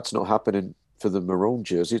that's not happening for the Maroon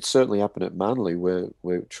jersey. It certainly happened at Manly where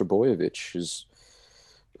Trebojevic is...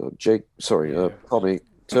 Tommy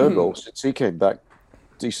Turbo, since he came back,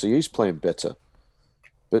 DCE's playing better.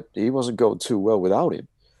 But he wasn't going too well without him.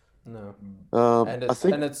 No. And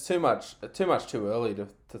it's too much too early to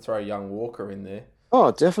throw young Walker in there.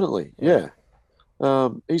 Oh, definitely. Yeah.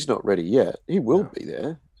 He's not ready yet. He will be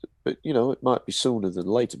there. But, you know, it might be sooner than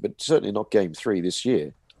later, but certainly not Game 3 this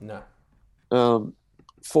year. No.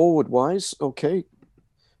 Forward-wise, okay.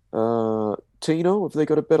 Tino, have they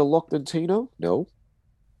got a better lock than Tino? No.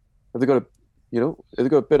 Have they got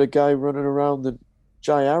a better guy running around than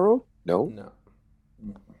Jai Arrow? No.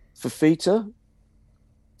 Fafita,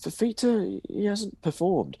 he hasn't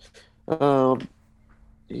performed.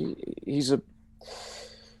 He's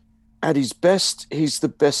at his best, he's the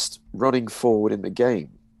best running forward in the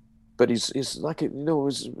game. But he's like,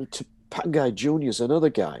 Pangai Jr. is another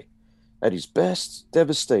guy. At his best,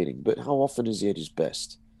 devastating. But how often is he at his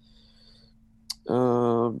best?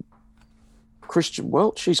 Christian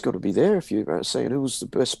Welch, he's got to be there. If you're saying who's the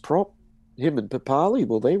best prop, him and Papali,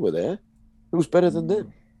 well, they were there. Who's better than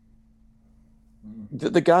them?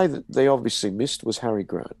 The guy that they obviously missed was Harry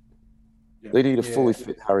Grant. Yeah. They need a fully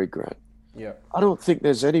fit Harry Grant. Yeah. I don't think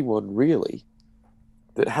there's anyone really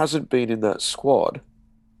that hasn't been in that squad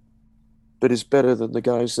but is better than the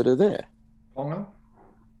guys that are there.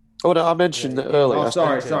 Oh, no, I mentioned that earlier.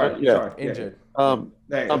 Sorry. Injured. I'm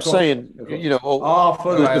saying,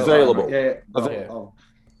 for available. Yeah.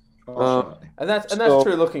 And that's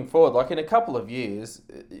true looking forward. Like in a couple of years,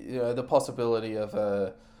 the possibility of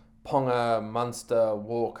a Ponga, Munster,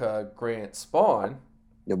 Walker, Grant, Spine.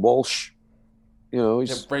 Yeah, Walsh.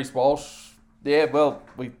 He's Reece Walsh. Yeah, well,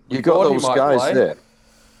 you got those guys there.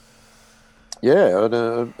 Yeah,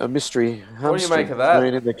 and a mystery hamstring. What do you make of that?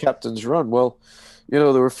 In the captain's run. Well, there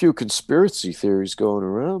were a few conspiracy theories going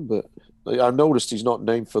around, but I noticed he's not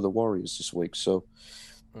named for the Warriors this week, so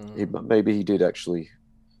maybe he did actually.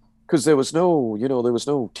 Because there was no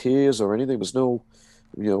tears or anything. There was no,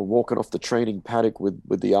 walking off the training paddock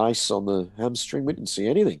with the ice on the hamstring. We didn't see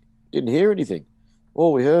anything. Didn't hear anything.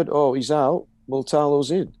 All we heard, he's out.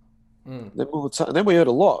 Mulatalo's in. And then we heard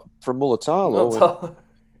a lot from Mulatalo.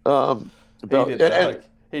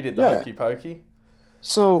 He did the hokey pokey.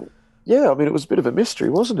 So, yeah, I mean, it was a bit of a mystery,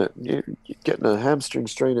 wasn't it? You're getting a hamstring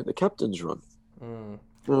strain at the captain's run.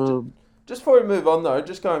 Just before we move on, though,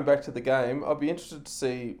 just going back to the game, I'd be interested to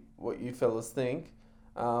see what you fellas think.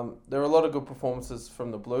 There are a lot of good performances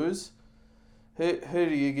from the Blues. Who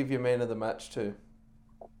do you give your man of the match to?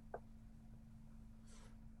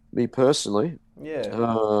 Me personally?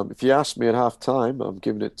 Yeah. If you ask me at half-time, I'm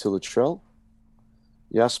giving it to Latrell.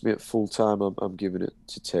 You ask me at full-time, I'm giving it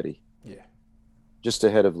to Teddy. Yeah. Just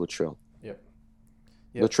ahead of Latrell. Yep.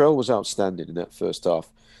 Latrell was outstanding in that first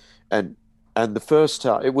half. And the first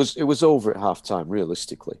half, it was over at half-time,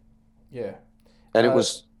 realistically. Yeah. And it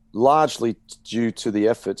was largely due to the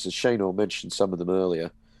efforts, as Shano mentioned some of them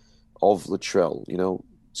earlier, of Latrell,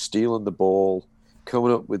 stealing the ball,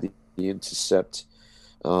 coming up with the intercept.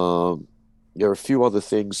 There are a few other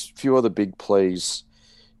things, a few other big plays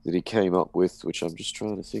that he came up with, which I'm just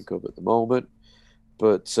trying to think of at the moment.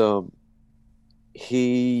 But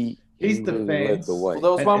he really led the way. Well,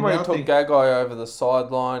 there was one where he took Gagai over the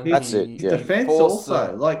sideline. That's it. Yeah. Defense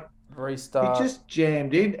also, restart. He just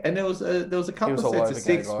jammed in, and there was a couple of sets of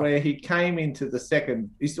six where he came into the second.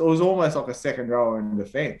 It was almost like a second rower in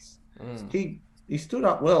defense. He stood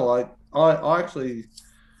up well. I actually.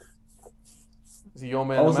 Is he your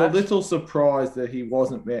man I was of the match? a little surprised that he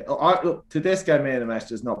wasn't man. Look, Tedesco man of the match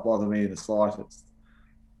does not bother me in the slightest.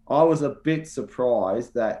 I was a bit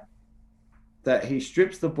surprised that he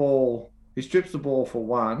strips the ball. He strips the ball for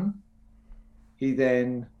one. He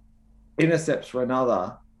then intercepts for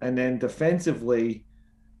another, and then defensively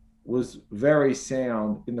was very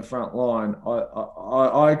sound in the front line.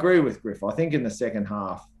 I agree with Griff. I think in the second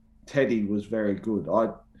half, Teddy was very good. I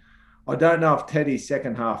don't know if Teddy's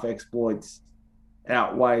second half exploits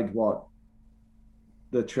outweighed what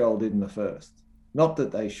the Trell did in the first. Not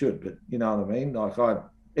that they should, but you know what I mean?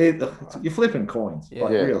 You're flipping coins. Yeah.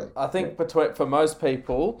 Really. I think for most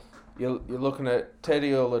people, you're looking at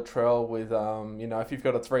Teddy or Latrell with, if you've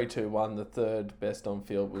got a 3-2-1, the third best on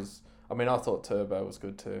field was... I mean, I thought Turbo was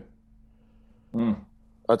good too.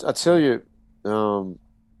 I tell you, I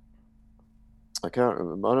can't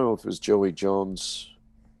remember. I don't know if it was Joey Johns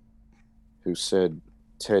who said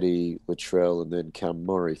Teddy, Latrell, and then Cam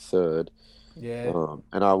Murray third. Yeah.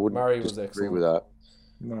 And I wouldn't Murray was disagree excellent. with that.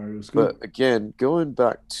 Murray was good. But again, going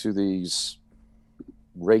back to these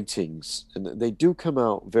ratings, and they do come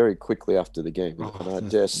out very quickly after the game, and I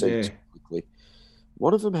dare say too quickly.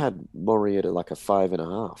 One of them had Murray at like a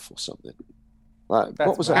 5.5 or something. Like,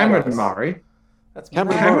 what was that? Cameron Murray. That's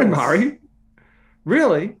Cameron Murray.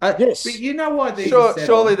 Really? Yes. But you know why these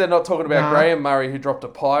surely they're not talking about Graham Murray who dropped a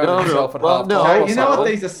pie on himself at half time. You know what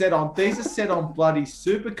these are set on? These are set on bloody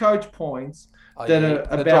super coach points that are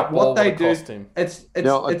about what they do. It's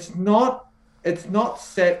not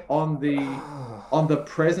set on the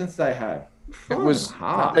presence they have. It was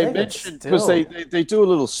they mentioned because they do a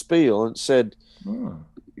little spiel and said,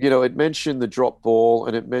 it mentioned the drop ball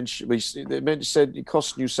and it said it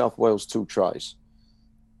cost New South Wales 2 tries.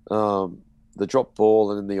 The drop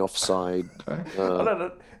ball and then the offside. I don't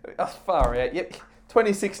know. Far out. Yep.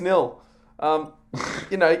 26-0.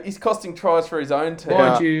 He's costing tries for his own team.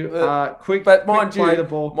 Mind you, quick play the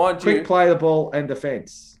ball and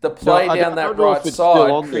defence. The play down that right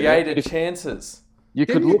side created chances. You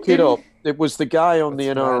could look it up. It was the guy on the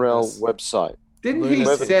NRL website.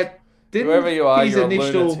 Whoever you are, you're a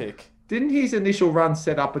lunatic. Didn't his initial run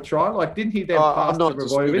set up a try? Didn't he then pass to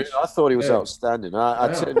Rabojevic? I thought he was outstanding. I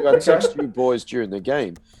texted you boys during the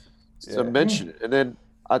game to mention it. And then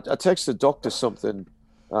I texted the doctor something,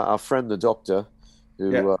 our friend the doctor,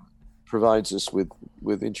 who provides us with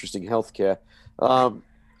interesting healthcare. I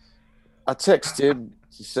texted him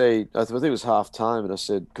to say, I think it was half time, and I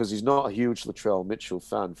said, because he's not a huge Latrell Mitchell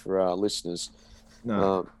fan for our listeners.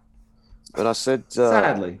 No. And I said,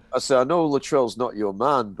 Sadly. I know Latrell's not your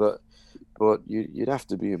man, but you'd have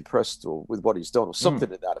to be impressed with what he's done, or something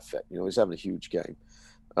to that effect. You know, he's having a huge game,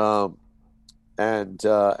 and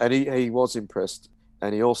he was impressed,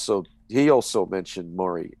 and he also mentioned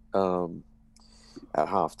Murray at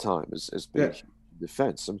halftime as being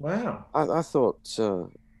defense. And wow, I thought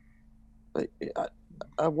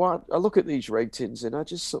I look at these ratings and I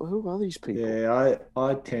just thought, who are these people? Yeah,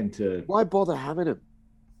 I tend to. Why bother having him?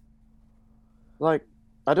 Like,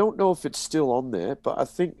 I don't know if it's still on there, but I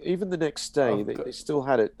think even the next day they still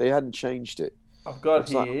had it. They hadn't changed it. I've got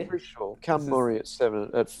it's here. Like, I'm pretty sure Cam Murray at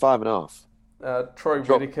 5.5. Troy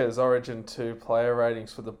Whittaker's Origin 2 player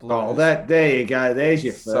ratings for the Blues. Oh, there you go. There's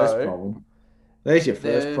your first problem. There's your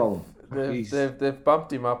first problem. They've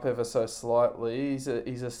bumped him up ever so slightly. He's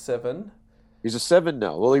a 7. He's a 7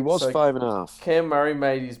 now. Well, he was 5.5. Cam Murray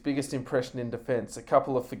made his biggest impression in defence. A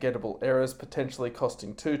couple of forgettable errors, potentially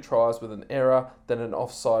costing 2 tries with an error, then an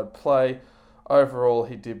offside play. Overall,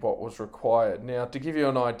 he did what was required. Now, to give you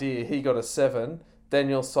an idea, he got a 7.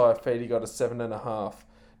 Daniel Saifidi got a 7.5.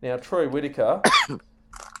 Now, Troy Whittaker, do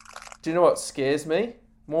you know what scares me?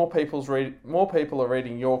 More people are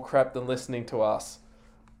reading your crap than listening to us.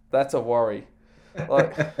 That's a worry.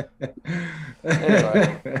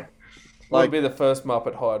 Anyway. Like, be the first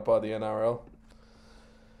Muppet hired by the NRL.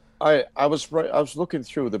 I was looking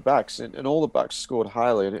through the backs, and all the backs scored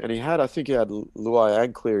highly, and I think he had Luai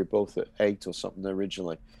and Cleary both at 8 or something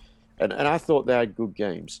originally, and I thought they had good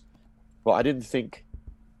games, but I didn't think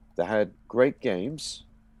they had great games.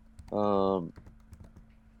 I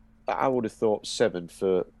would have thought 7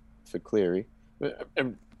 for Cleary,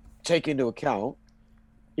 and take into account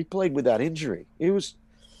he played with that injury. He was,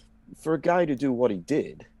 for a guy to do what he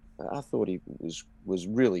did, I thought he was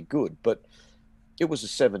really good, but it was a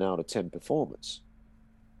 7 out of 10 performance.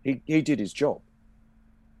 He did his job.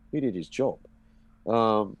 So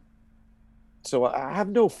I have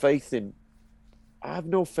no faith in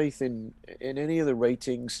any of the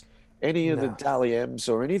ratings, any of the Dally M's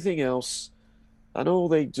or anything else. I know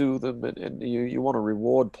they do them, and you want to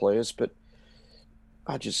reward players, but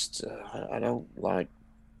I just I don't like.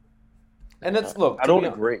 And I don't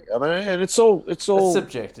agree. I mean, and it's all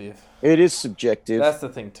subjective. It is subjective. That's the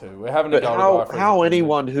thing too. We're having to go. How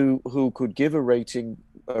anyone who could give a rating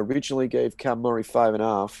originally gave Cam Murray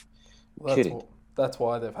 5.5. Kidding. That's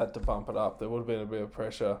why they've had to bump it up. There would have been a bit of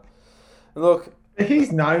pressure. And look,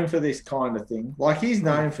 he's known for this kind of thing. Like, he's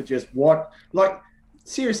known for just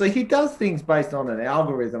seriously, he does things based on an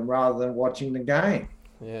algorithm rather than watching the game.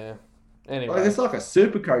 Yeah. Anyway, it's like a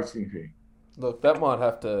super coaching thing. Look, that might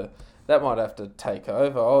have to take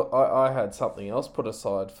over. I had something else put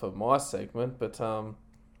aside for my segment, but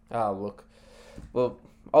look, well,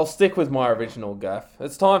 I'll stick with my original gaff.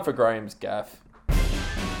 It's time for Graham's gaff.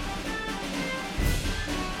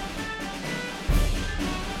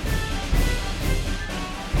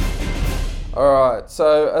 All right,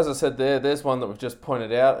 so as I said there's one that we've just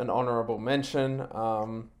pointed out, an honourable mention.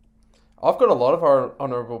 I've got a lot of our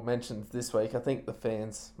honourable mentions this week. I think the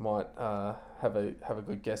fans might have a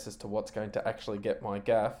good guess as to what's going to actually get my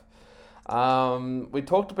gaff. We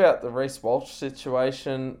talked about the Reece Walsh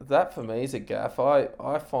situation. That for me is a gaff.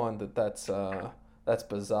 I find that's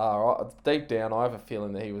bizarre. Deep down, I have a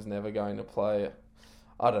feeling that he was never going to play.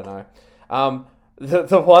 I don't know.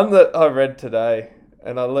 The one that I read today,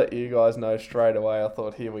 and I'll let you guys know straight away. I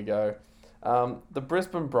thought, here we go. The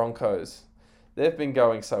Brisbane Broncos. They've been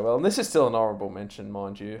going so well, and this is still an honourable mention,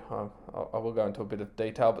 mind you. I will go into a bit of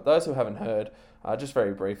detail, but those who haven't heard, just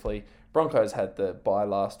very briefly, Broncos had the bye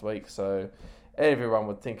last week, so everyone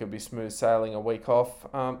would think it'd be smooth sailing a week off.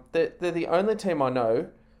 They're the only team I know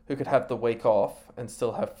who could have the week off and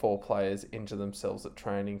still have 4 players injure themselves at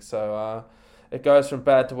training. So it goes from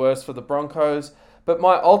bad to worse for the Broncos. But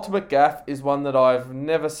my ultimate gaffe is one that I've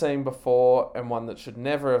never seen before and one that should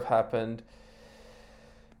never have happened.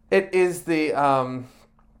 It is the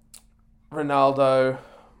Ronaldo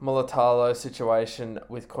Mulatalo situation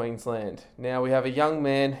with Queensland. Now, we have a young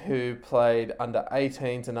man who played under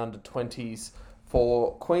 18s and under 20s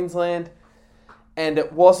for Queensland, and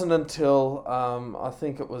it wasn't until I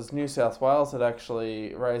think it was New South Wales that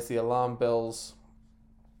actually raised the alarm bells.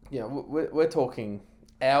 Yeah, we're talking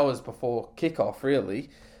hours before kickoff, really,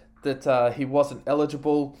 that he wasn't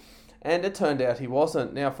eligible. And it turned out he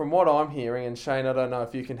wasn't. Now, from what I'm hearing, and Shane, I don't know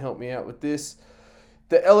if you can help me out with this,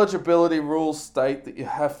 the eligibility rules state that you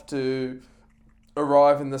have to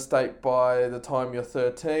arrive in the state by the time you're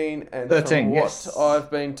 13. And 13, from what I've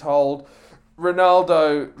been told,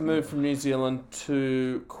 Ronaldo moved from New Zealand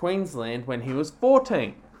to Queensland when he was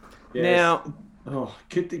 14. Yes. Now,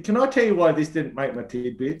 can I tell you why this didn't make my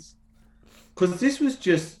tidbits? because this was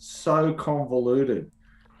just so convoluted.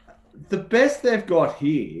 The best they've got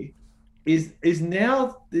here is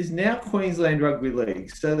now Queensland Rugby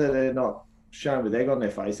League, so that they're not shown with egg on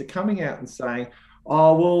their face. They're coming out and saying,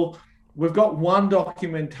 "Oh well, we've got one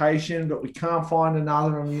documentation, but we can't find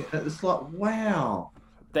another." And it's like, wow,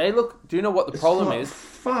 They look. Do you know what the it's problem like is?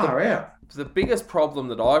 far out. The biggest problem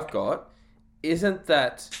that I've got isn't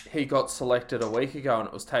that he got selected a week ago and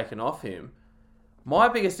it was taken off him. My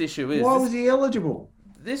biggest issue is Why was he eligible?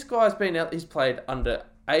 this guy's been out. He's played under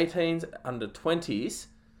 18s, under 20s,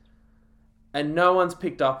 and no one's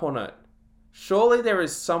picked up on it. Surely there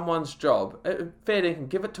is someone's job. Fair dinkum,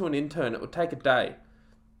 give it to an intern. It would take a day.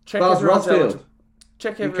 Check Buzz everyone's, Rothfield.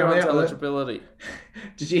 check You come everyone's out with it. eligibility.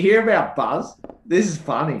 Did you hear about Buzz? This is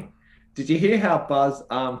funny. Did you hear how Buzz?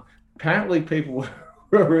 Apparently, people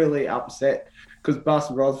were really upset because Buzz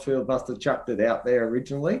Rothfield must have chucked it out there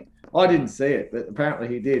originally. I didn't see it, but apparently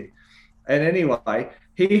he did. And anyway,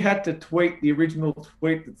 he had to tweet the original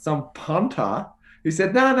tweet that some punter who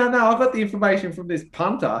said, "No, I got the information from this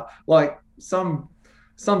punter," like some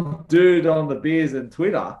dude on the beers and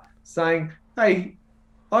Twitter saying, "Hey,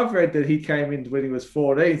 I've read that he came in when he was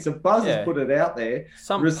 14." So Buzz has put it out there,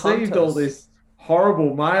 received all this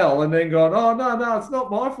horrible mail, and then gone, "Oh, no, it's not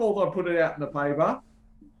my fault I put it out in the paper."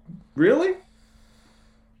 Really?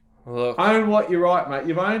 Look, Own what you write, mate.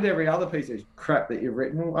 You've owned every other piece of crap that you've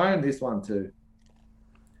written. Own this one too.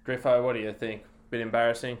 Griffo, what do you think? Bit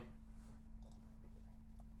embarrassing?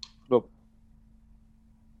 Look,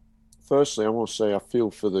 firstly, I want to say I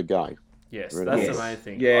feel for the guy. Yes, Really? that's Yes. the main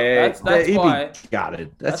thing. Yeah, that's he'd why. be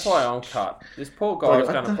gutted. That's why I'm cut. This poor guy was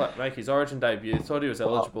Like, going to make his Origin debut. Thought he was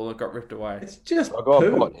eligible and got ripped away. It's just I got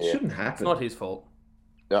poo. caught It here. shouldn't It's happen. not his fault.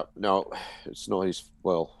 Yeah, no, it's not his.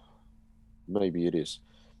 Well, maybe it is.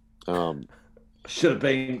 Should have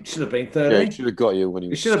been Yeah, 13. he should have got you when he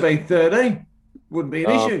It was. should have been 13. Wouldn't be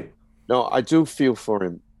an issue. No, I do feel for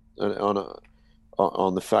him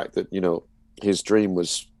on the fact that his dream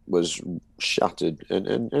was shattered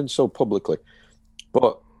and so publicly,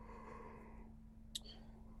 but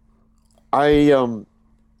I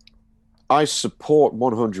support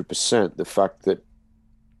 100% the fact that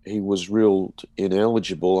he was ruled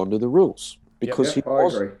ineligible under the rules because Yep, he I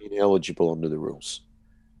wasn't ineligible under the rules.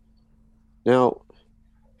 Now,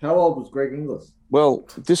 How old was Greg Inglis? well,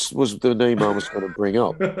 this was the name I was going to bring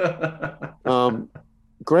up.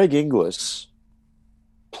 Greg Inglis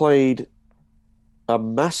played a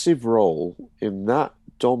massive role in that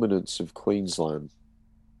dominance of Queensland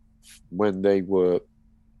when they were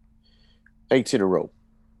 8 in a row.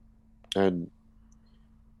 And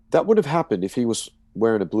that would have happened if he was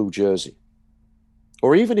wearing a blue jersey.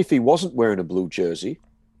 Or even if he wasn't wearing a blue jersey,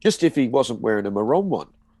 just if he wasn't wearing a maroon one.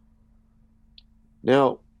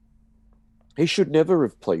 Now, he should never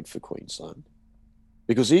have played for Queensland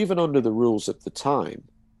because even under the rules at the time,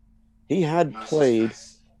 he had played,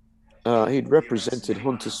 he'd represented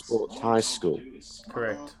Hunter Sports High School.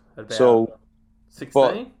 Correct. About So,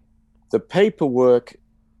 16? the paperwork,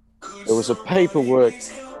 there was a paperwork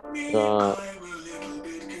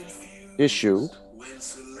issue.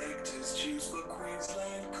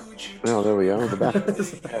 Oh, there we are, on the back.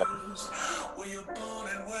 Yeah. Where you're born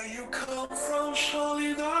and where you come from,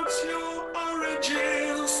 surely that's your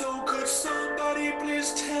origin. So could somebody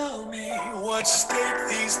please tell me what state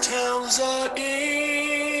these towns are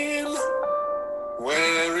in?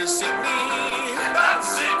 Where is Sydney?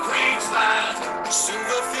 That's in Queensland.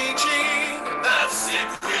 Suva, Fiji? That's in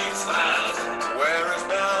Queensland. Where is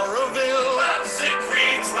Bowraville? That's in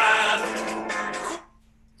Queensland.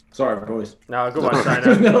 Sorry, boys. No, good one,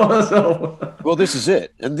 Shane. Well, this is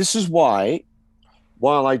it. And this is why,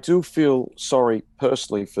 while I do feel sorry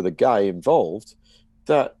personally for the guy involved,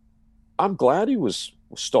 that I'm glad he was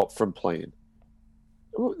stopped from playing.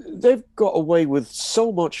 They've got away with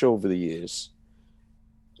so much over the years.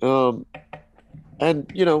 And,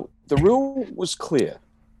 the rule was clear.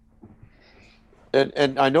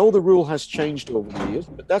 And I know the rule has changed over the years,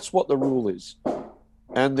 but that's what the rule is.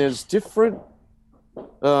 And there's different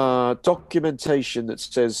documentation that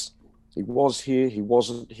says he was here, he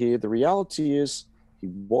wasn't here. The reality is he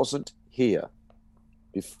wasn't here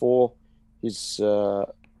before his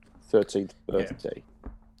 13th birthday.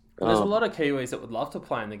 And there's a lot of Kiwis that would love to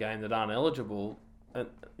play in the game that aren't eligible. And,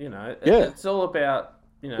 Yeah. it's all about,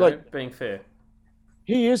 being fair.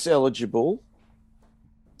 He is eligible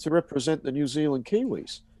to represent the New Zealand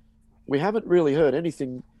Kiwis. We haven't really heard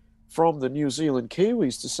anything from the New Zealand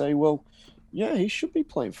Kiwis to say, well, yeah, he should be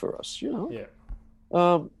playing for us, Yeah.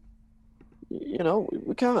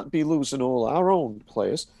 We can't be losing all our own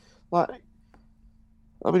players.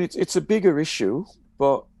 It's a bigger issue,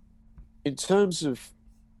 but in terms of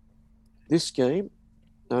this game,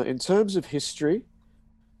 in terms of history,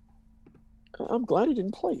 I'm glad he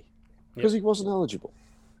didn't play because he wasn't eligible.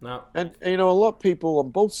 No. And a lot of people on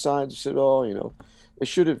both sides said, "Oh, they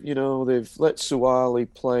should have, they've let Suwali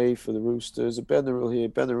play for the Roosters, bend the rule here,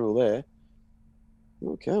 bend the rule there."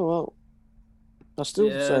 Okay, well, I still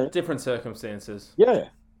say different circumstances. Yeah,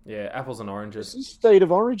 apples and oranges. This is state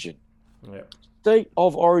of origin. Yeah, state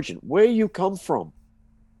of origin, where you come from,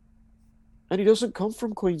 and he doesn't come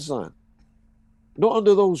from Queensland. Not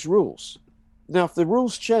under those rules. Now, if the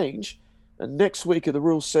rules change, and next week the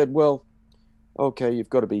rules said, well, okay, you've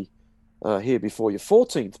got to be here before your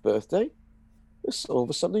 14th birthday, all of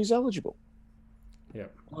a sudden he's eligible. Yeah.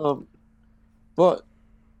 But,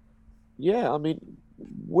 yeah, I mean,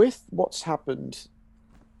 with what's happened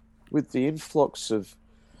with the influx of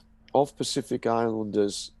Pacific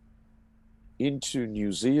Islanders into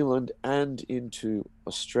New Zealand and into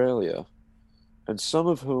Australia, and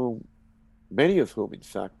many of whom, in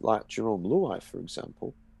fact, like Jerome Luai, for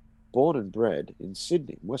example, born and bred in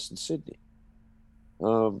Sydney, Western Sydney.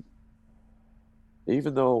 Even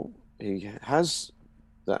though he has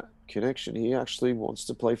that connection, he actually wants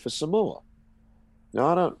to play for Samoa.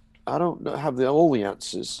 Now, I don't have all the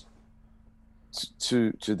answers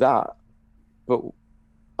to that, but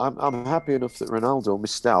I'm happy enough that Ronaldo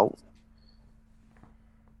missed out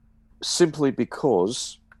simply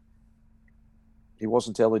because he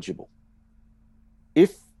wasn't eligible.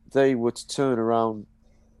 If they were to turn around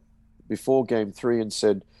before Game 3 and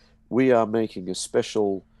said, we are making a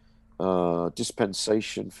special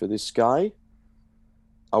dispensation for this guy,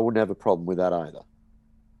 I wouldn't have a problem with that either.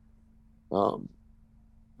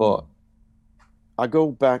 But I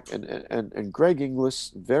go back and Greg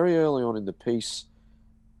Inglis, very early on in the piece,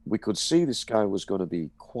 we could see this guy was going to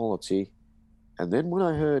be quality. And then when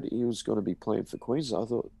I heard he was going to be playing for Queensland, I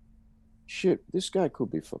thought, shit, this guy could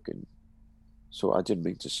be fucking... So I didn't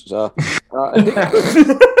mean to... No,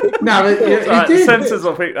 but the censors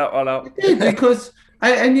will pick that one up. He did, because...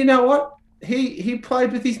 And you know what? He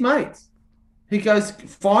played with his mates. He goes,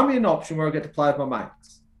 find me an option where I get to play with my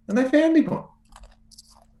mates. And they found him one.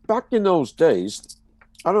 Back in those days,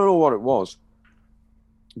 I don't know what it was,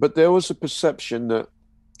 but there was a perception that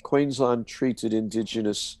Queensland treated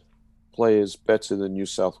Indigenous players better than New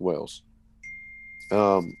South Wales.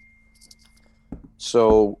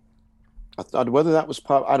 So whether that was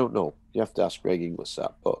part, I don't know. You have to ask Greg Inglis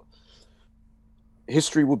that, but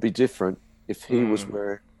history would be different if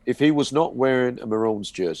he was not wearing a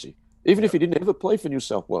Maroons jersey. Even if he didn't ever play for New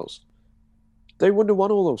South Wales, they wouldn't have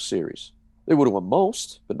won all those series. They would have won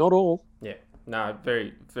most, but not all. Yeah, no,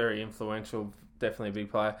 very, very influential, definitely a big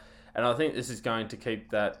player. And I think this is going to keep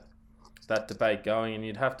that debate going. And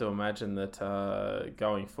you'd have to imagine that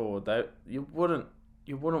going forward, you wouldn't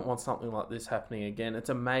want something like this happening again. It's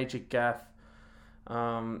a major gaffe.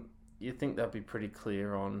 You think they'd be pretty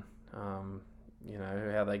clear on,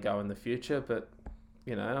 how they go in the future. But,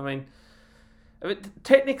 I mean,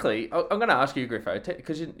 technically, I'm going to ask you, Griffo,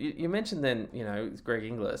 because you mentioned then, Greg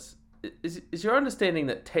Inglis. Is your understanding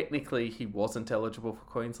that technically he wasn't eligible for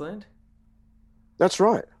Queensland? That's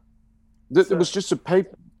right. There was just a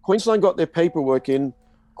paper. Queensland got their paperwork in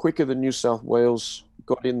quicker than New South Wales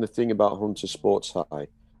got in the thing about Hunter Sports High.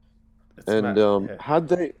 Had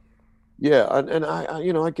they,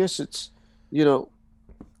 and I guess it's,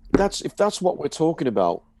 that's what we're talking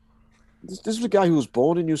about. This is a guy who was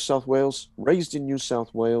born in New South Wales, raised in New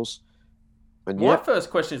South Wales, and my first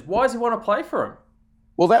question is, why does he want to play for him?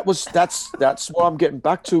 Well, that's what I'm getting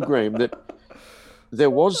back to, Graham. That there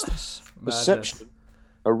was this perception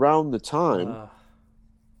around the time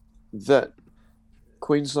that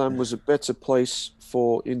Queensland was a better place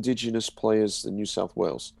for Indigenous players than New South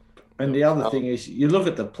Wales. And the other thing is, you look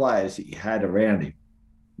at the players that you had around him.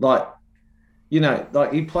 Like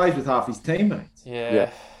he plays with half his teammates.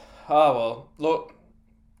 Yeah. Oh, well, look,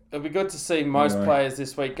 it'll be good to see most players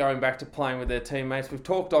this week going back to playing with their teammates. We've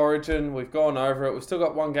talked Origin. We've gone over it. We've still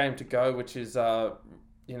got one game to go, which is,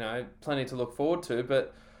 plenty to look forward to.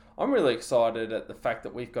 But I'm really excited at the fact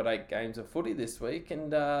that we've got 8 games of footy this week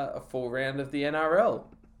and a full round of the NRL.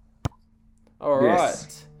 All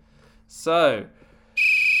right. So,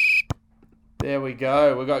 there we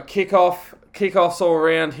go. We've got kickoffs all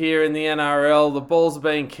around here in the NRL. The balls are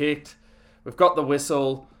being kicked. We've got the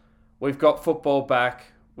whistle. We've got football back.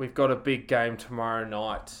 We've got a big game tomorrow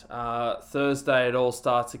night. Thursday it all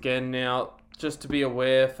starts again. Now, just to be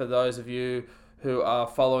aware for those of you who are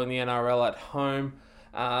following the NRL at home,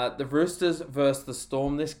 the Roosters versus the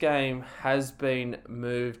Storm, this game has been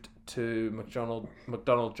moved to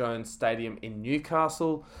McDonald Jones Stadium in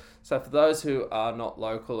Newcastle. So for those who are not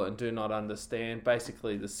local and do not understand,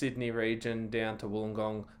 basically the Sydney region down to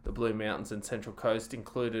Wollongong, the Blue Mountains and Central Coast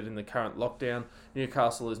included in the current lockdown.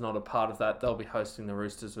 Newcastle is not a part of that. They'll be hosting the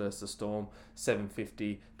Roosters versus the Storm,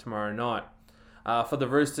 7:50 tomorrow night. For the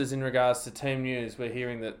Roosters, in regards to team news, we're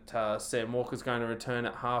hearing that Sam Walker's going to return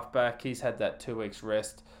at halfback. He's had that 2 weeks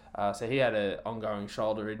rest. So he had an ongoing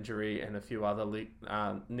shoulder injury and a few other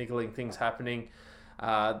niggling things happening.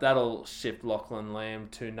 That'll shift Lachlan Lamb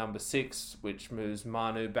to number 6, which moves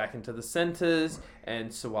Manu back into the centres and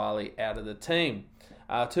Suwali out of the team.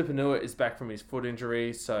 Tupanua is back from his foot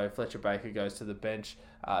injury, so Fletcher Baker goes to the bench.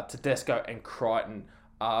 Tedesco and Crichton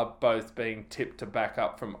are both being tipped to back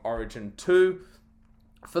up from Origin 2.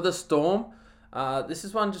 For the Storm, this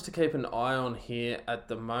is one just to keep an eye on here at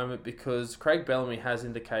the moment because Craig Bellamy has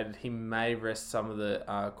indicated he may rest some of the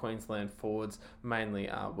Queensland forwards,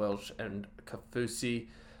 mainly Welsh and Kafusi.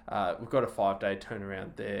 We've got a 5-day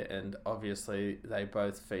turnaround there, and obviously they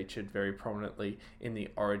both featured very prominently in the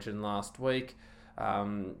Origin last week.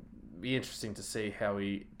 Be interesting to see how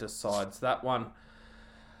he decides that one.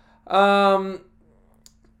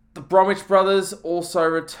 The Bromwich brothers also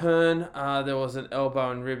return. There was an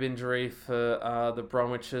elbow and rib injury for the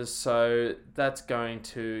Bromwiches, so that's going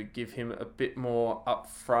to give him a bit more up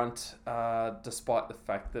front, despite the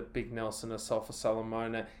fact that Big Nelson Asafa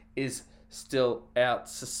Solomona is still out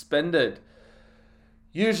suspended.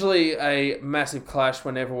 Usually a massive clash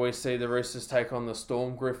whenever we see the Roosters take on the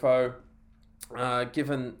Storm, Griffo.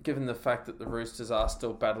 Given the fact that the Roosters are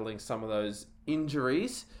still battling some of those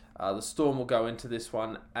injuries, the Storm will go into this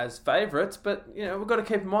one as favourites, but we've got to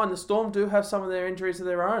keep in mind the Storm do have some of their injuries of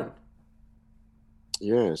their own.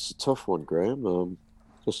 Yeah, it's a tough one, Graham.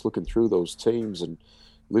 Just looking through those teams and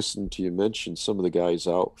listening to you mention some of the guys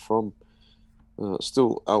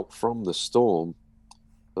still out from the Storm.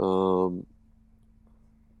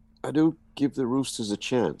 I do give the Roosters a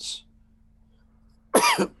chance.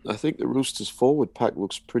 I think the Roosters forward pack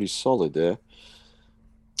looks pretty solid there.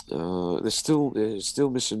 They're still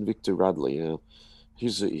missing Victor Radley.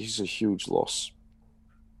 He's a huge loss.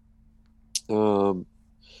 The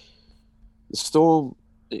Storm,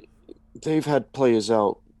 they've had players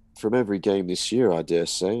out from every game this year, I dare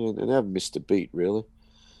say, and they haven't missed a beat really.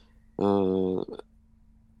 I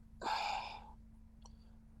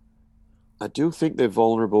do think they're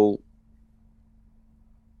vulnerable,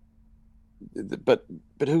 but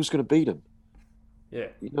who's going to beat them? Yeah.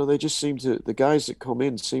 They just the guys that come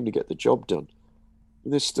in seem to get the job done.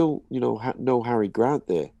 And there's still, no Harry Grant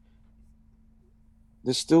there.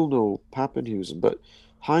 There's still no Pappenhuisen, but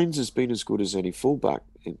Hines has been as good as any fullback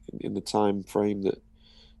in the time frame that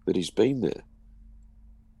he's been there.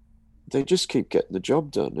 They just keep getting the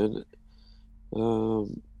job done.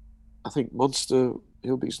 And I think Munster,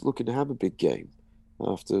 he'll be looking to have a big game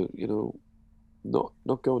after,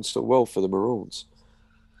 not going so well for the Maroons.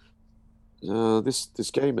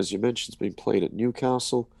 This game, as you mentioned, has been played at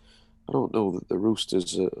Newcastle. I don't know that the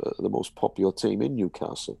Roosters are the most popular team in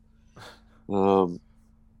Newcastle.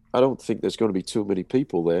 I don't think there's going to be too many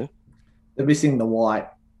people there. They're missing the white.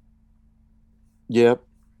 Yeah.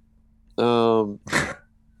 That's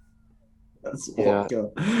yeah.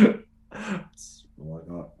 Oh my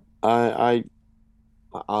God.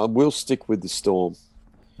 I will stick with the Storm.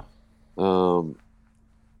 I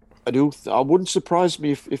wouldn't surprise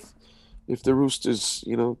me if the Roosters,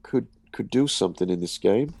 could do something in this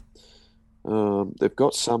game. They've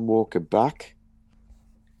got Sam Walker back.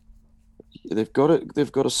 They've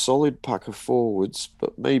got a solid pack of forwards,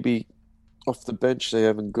 but maybe off the bench they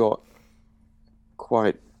haven't got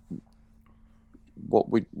quite what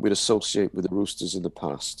we'd associate with the Roosters in the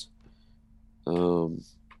past. I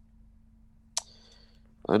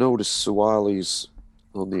noticed Suwali's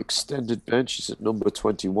on the extended bench. He's at number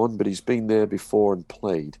 21, but he's been there before and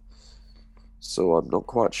played. So I'm not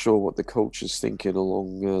quite sure what the coach is thinking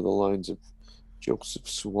along the lines of Joseph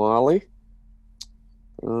Suwali.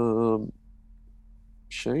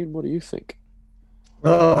 Shane, what do you think?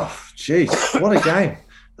 Oh, jeez, what a game!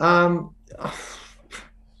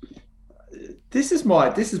 This is my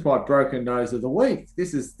broken nose of the week.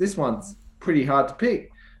 This one's pretty hard to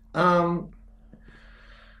pick.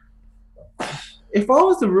 If I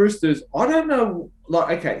was the Roosters, I don't know.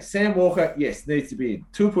 Sam Walker, yes, needs to be in.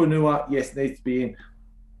 Tupanua, yes, needs to be in.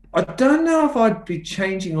 I don't know if I'd be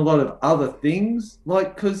changing a lot of other things,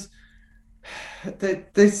 because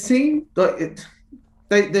they seem like it.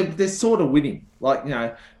 They're sort of winning,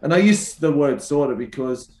 and I use the word sort of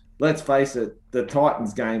because let's face it, the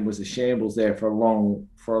Titans game was a shambles there for a long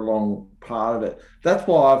part of it. That's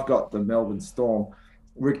why I've got the Melbourne Storm,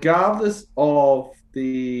 regardless of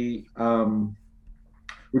the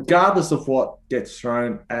regardless of what gets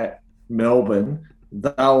thrown at Melbourne,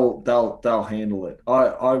 they'll handle it.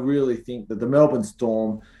 I really think that the Melbourne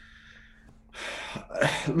Storm.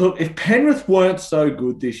 Look, if Penrith weren't so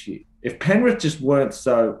good this year, if Penrith just weren't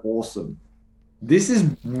so awesome, this is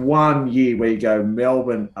one year where you go,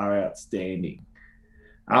 Melbourne are outstanding.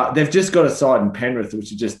 They've just got a side in Penrith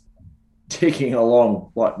which is just ticking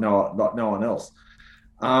along like no one else.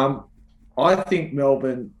 I think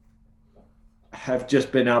Melbourne have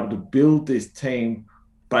just been able to build this team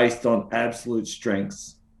based on absolute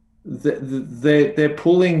strengths. They're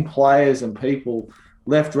pulling players and people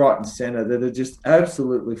left, right, and centre that are just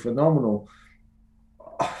absolutely phenomenal.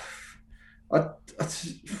 I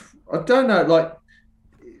don't know, like,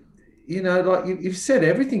 like you've said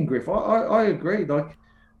everything, Griff. I agree. Like,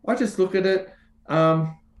 I just look at it.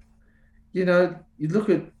 You look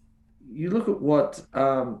at what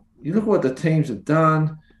the teams have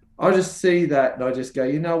done. I just see that and I just go,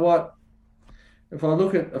 you know what? If I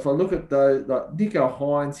look at those, like Nico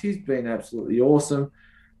Hines, he's been absolutely awesome.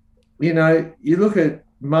 You look at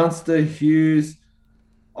Munster, Hughes.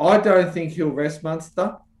 I don't think he'll rest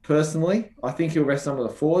Munster personally. I think he'll rest some of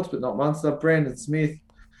the forwards, but not Munster. Brandon Smith.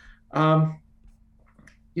 I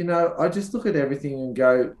just look at everything and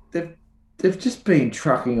go, they've just been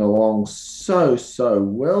trucking along so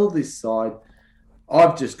well this side.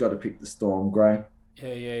 I've just got to pick the Storm, Graham.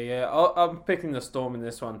 Yeah. I'm picking the Storm in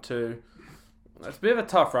this one too. It's a bit of a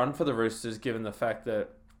tough run for the Roosters, given the fact that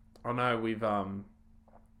I know we've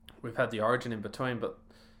had the Origin in between, but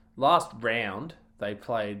last round they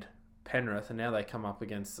played Penrith, and now they come up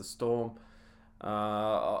against the Storm.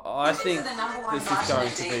 I think this is going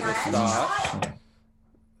to be the start.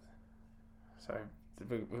 So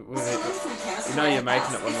you know you're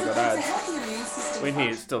making it when we've got ads.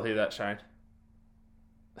 We still hear that, Shane.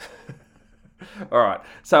 All right.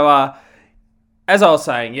 So as I was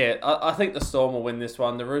saying, I think the Storm will win this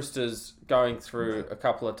one. The Roosters going through a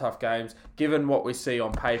couple of tough games. Given what we see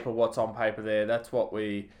on paper, what's on paper there, that's what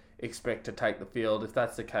we expect to take the field. If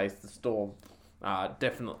that's the case, the Storm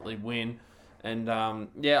definitely win. And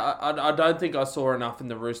I don't think I saw enough in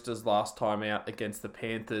the Roosters last time out against the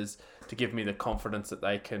Panthers to give me the confidence that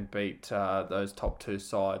they can beat those top two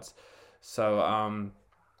sides. So,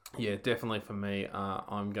 definitely for me,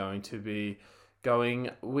 I'm going to be going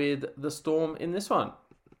with the Storm in this one.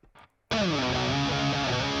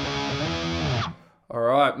 All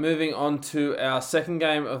right, moving on to our second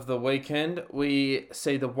game of the weekend. We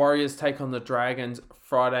see the Warriors take on the Dragons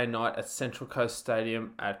Friday night at Central Coast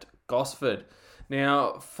Stadium at Gosford.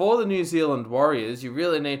 Now, for the New Zealand Warriors, you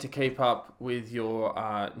really need to keep up with your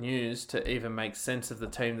news to even make sense of the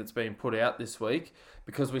team that's been put out this week,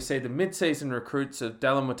 because we see the mid-season recruits of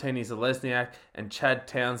Dallin Watene-Zelezniak and Chad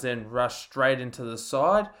Townsend rush straight into the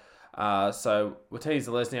side. So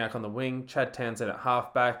Watene-Zelezniak on the wing, Chad Townsend at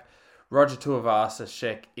halfback. Roger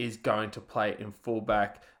Tuivasa-Sheck is going to play in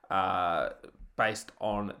fullback based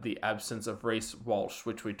on the absence of Reece Walsh,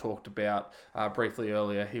 which we talked about briefly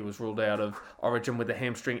earlier. He was ruled out of Origin with a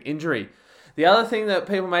hamstring injury. The other thing that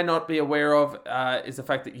people may not be aware of is the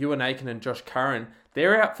fact that Ewan Aiken and Josh Curran,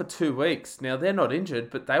 they're out for 2 weeks. Now, they're not injured,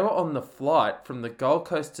 but they were on the flight from the Gold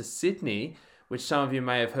Coast to Sydney, which some of you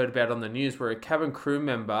may have heard about on the news, where a cabin crew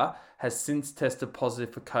member has since tested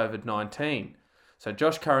positive for COVID-19. So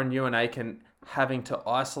Josh Curran, Ewan Aiken having to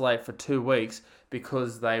isolate for 2 weeks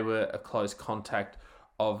because they were a close contact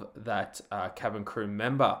of that cabin crew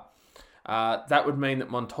member. That would mean that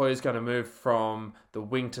Montoya is going to move from the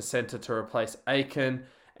wing to centre to replace Aiken,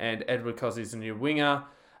 and Edward Cosy is a new winger.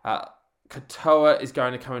 Katoa is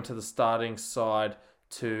going to come into the starting side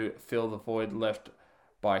to fill the void left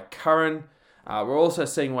by Curran. We're also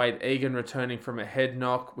seeing Wade Egan returning from a head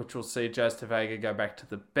knock, which will see Jazz Tavega go back to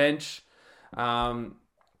the bench. Bailey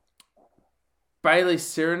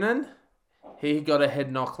Sirinen, he got a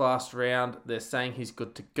head knock last round. They're saying he's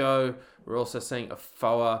good to go. We're also seeing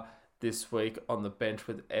Afoa this week on the bench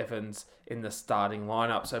with Evans in the starting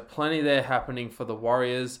lineup. So plenty there happening for the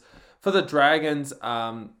Warriors. For the Dragons,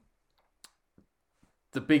 the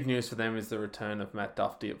big news for them is the return of Matt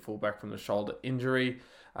Duffy at fullback from the shoulder injury.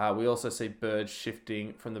 We also see Bird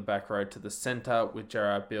shifting from the back row to the centre, with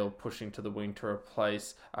Gerard Beale pushing to the wing to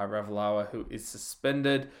replace Ravalawa, who is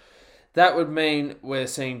suspended. That would mean we're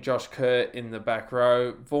seeing Josh Kerr in the back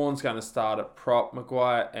row. Vaughan's going to start at prop.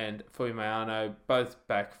 Maguire and Fuimeano both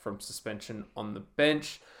back from suspension on the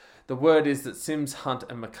bench. The word is that Sims, Hunt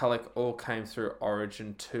and McCulloch all came through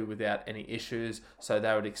Origin 2 without any issues, so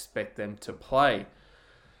they would expect them to play.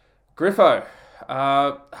 Griffo,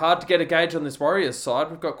 hard to get a gauge on this Warriors side.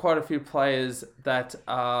 We've got quite a few players that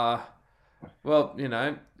are,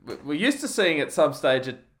 we're used to seeing at some stage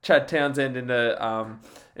a Chad Townsend in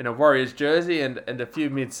a Warriors jersey and a few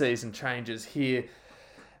mid-season changes here.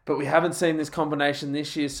 But we haven't seen this combination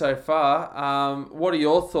this year so far. What are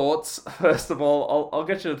your thoughts? First of all, I'll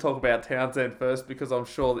get you to talk about Townsend first because I'm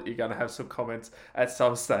sure that you're going to have some comments at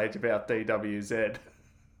some stage about DWZ.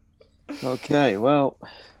 Okay, well,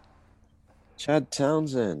 Chad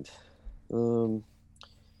Townsend.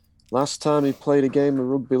 Last time he played a game of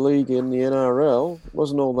rugby league in the NRL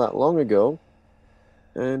wasn't all that long ago,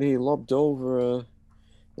 and he lobbed over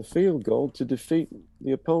a field goal to defeat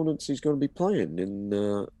the opponents he's going to be playing in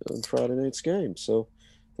on Friday night's game. So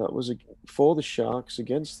that was for the Sharks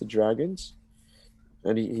against the Dragons,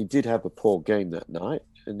 and he did have a poor game that night,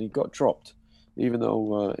 and he got dropped, even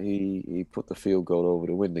though he put the field goal over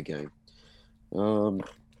to win the game.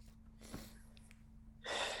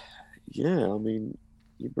 Yeah, I mean,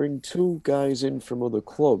 you bring two guys in from other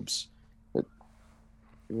clubs that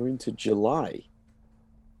we're into July.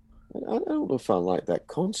 I don't know if I like that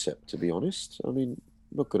concept, to be honest. I mean,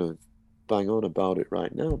 I'm not going to bang on about it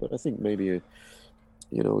right now, but I think maybe,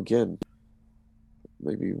 again,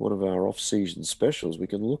 maybe one of our off-season specials, we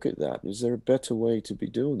can look at that. Is there a better way to be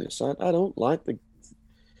doing this? I don't like the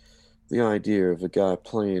idea of a guy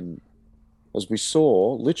playing, as we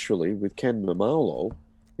saw, literally, with Ken Mamalo.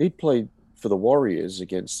 He played for the Warriors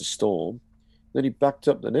against the Storm. Then he backed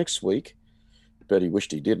up the next week. Bet he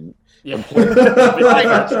wished he didn't. Yeah. And played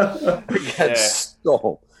against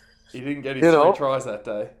Storm. He didn't get his 3 tries that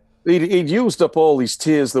day. He'd used up all his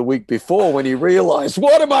tears the week before when he realised,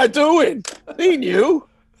 what am I doing? He knew.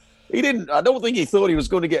 He didn't. I don't think he thought he was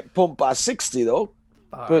going to get pumped by 60, though.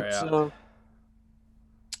 But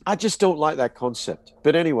I just don't like that concept.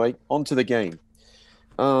 But anyway, on to the game.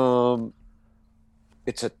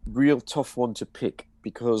 It's a real tough one to pick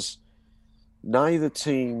because neither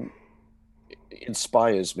team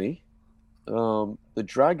inspires me. The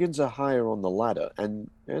Dragons are higher on the ladder, and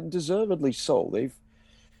deservedly so.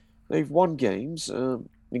 They've won games,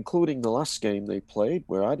 including the last game they played,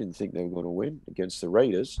 where I didn't think they were going to win against the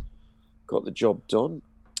Raiders. Got the job done.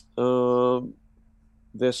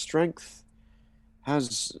 Their strength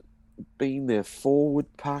has been their forward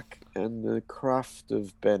pack and the craft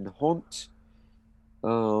of Ben Hunt.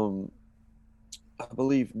 I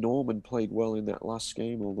believe Norman played well in that last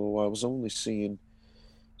game, although I was only seeing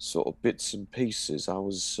sort of bits and pieces. That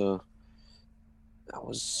was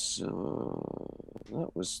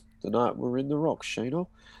the night we were in the Rocks, Shano.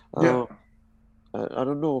 Yeah. I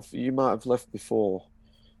don't know if you might have left before.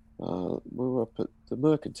 We were up at the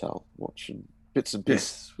Mercantile watching bits and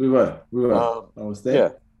pieces. Yes, we were. I was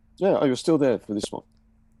there. Yeah. Oh, you were still there for this one.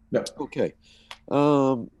 Yep. Okay.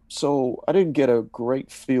 So I didn't get a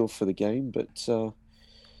great feel for the game, but it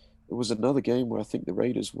was another game where I think the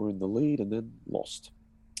Raiders were in the lead and then lost.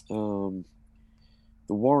 The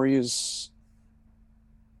Warriors,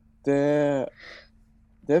 they've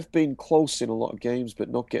been close in a lot of games, but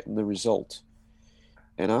not getting the result.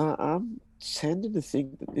 And I'm tending to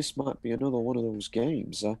think that this might be another one of those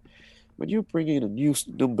games. When you bring in a new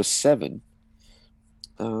number 7,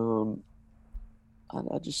 I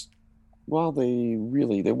just, while they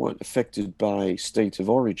weren't affected by state of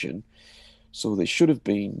origin, so they should have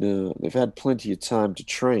been, they've had plenty of time to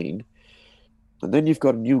train. And then you've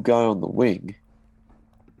got a new guy on the wing.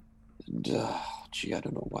 And, I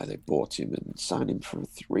don't know why they bought him and signed him for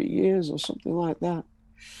 3 years or something like that.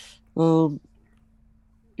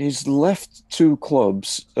 He's left 2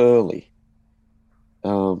 clubs early,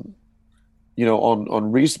 on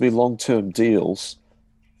reasonably long-term deals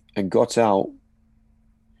and got out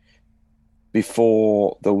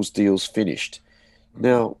before those deals finished.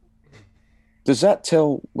 Now, does that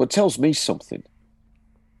tells me something.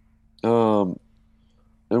 And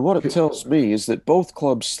what it tells me is that both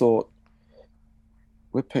clubs thought,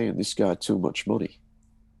 we're paying this guy too much money.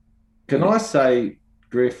 Can I say,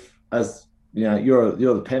 Griff, as you know, you're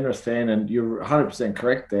the Penrith fan and you're 100%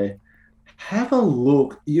 correct there. Have a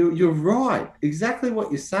look. You're right. Exactly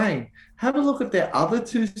what you're saying. Have a look at their other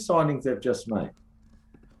 2 signings they've just made.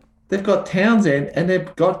 They've got Townsend and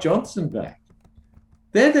they've got Johnson back.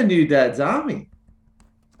 They're the new dad's army.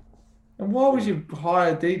 And why would you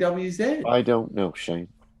hire DWZ? I don't know, Shane.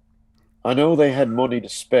 I know they had money to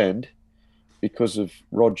spend because of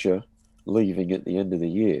Roger leaving at the end of the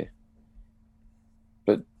year.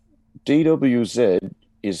 But DWZ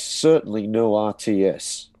is certainly no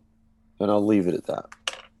RTS. And I'll leave it at that.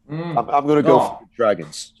 I'm going to go for the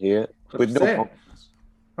Dragons here. 100%. With no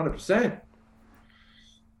 100%.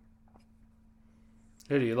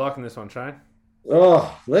 Who do you like in this one, Shane?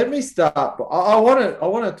 Oh, let me start. I want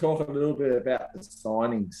to talk a little bit about the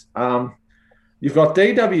signings. You've got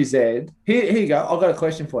DWZ. Here you go. I've got a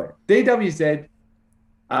question for you. DWZ,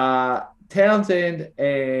 Townsend,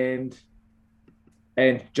 and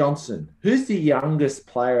Johnson. Who's the youngest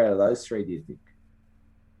player out of those three, do you think?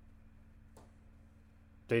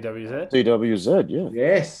 DWZ? DWZ, yeah.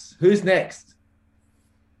 Yes. Who's next?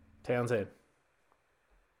 Townsend.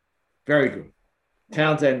 Very good.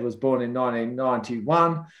 Townsend was born in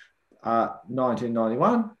 1991.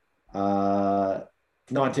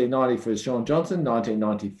 1990 for Sean Johnson,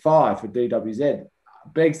 1995 for DWZ.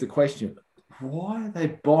 Begs the question, why are they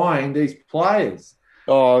buying these players?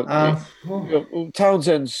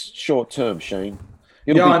 Townsend's short term, Shane.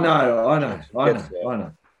 I know.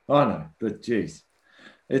 But geez,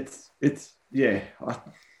 it's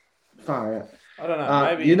far out. I don't know.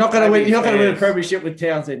 Maybe you're not going to win. You're not going to win a premiership with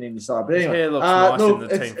Townsend in your side. But anyway, hair looks nice in the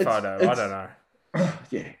team photo. I don't know.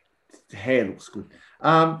 Yeah, the hair looks good.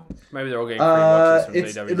 Maybe they're all getting free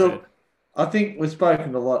watches from DWZ. Look, I think we've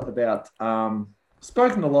spoken a lot about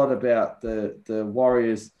the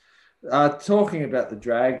Warriors. Talking about the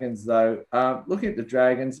Dragons, though, looking at the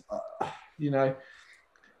Dragons, I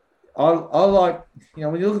like,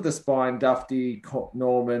 when you look at the spine, Dufty,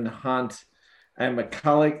 Norman, Hunt, and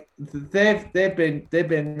McCulloch, they've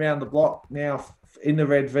been around the block now in the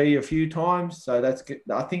Red V a few times. So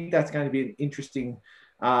I think that's going to be an interesting.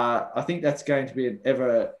 I think that's going to be an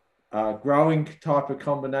ever growing type of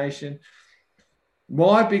combination.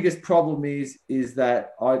 My biggest problem is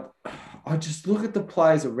that I just look at the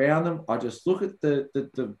players around them. I just look at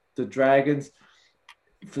the Dragons.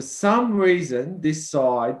 For some reason, this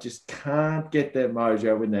side just can't get their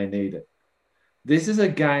mojo when they need it. This is a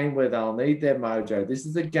game where they'll need their mojo. This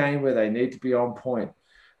is a game where they need to be on point.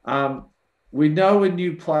 We know when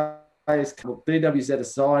new players come up, DWZ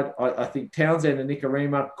aside, I think Townsend and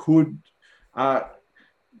Nikorima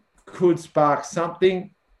could spark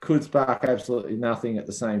something, could spark absolutely nothing at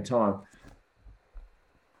the same time.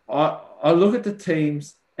 I look at the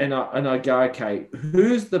teams and I go, okay,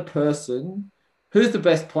 who's the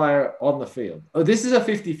best player on the field? Oh, this is a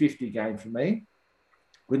 50-50 game for me.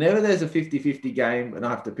 Whenever there's a 50-50 game and I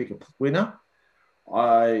have to pick a winner,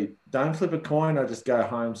 I don't flip a coin, I just go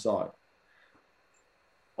home side.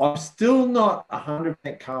 I'm still not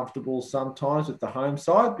 100% comfortable sometimes with the home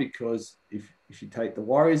side because if you take the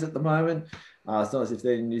Warriors at the moment, it's not as if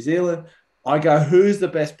they're in New Zealand. I go, who's the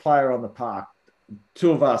best player on the park?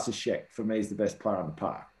 Tuivasa-Sheck, for me, is the best player on the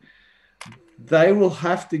park. They will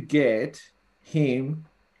have to get him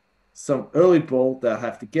some early ball. They'll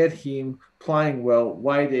have to get him playing well.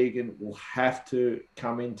 Wade Egan will have to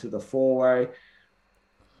come into the four-way.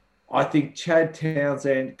 I think Chad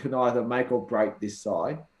Townsend can either make or break this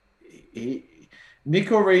side.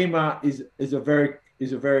 Nikorima is a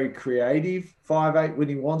very creative 5'8" when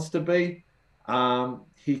he wants to be.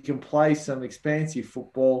 He can play some expansive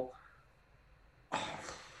football.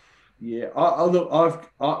 Yeah, I've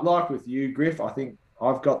like with you, Griff. I think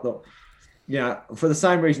I've got for the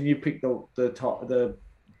same reason you picked the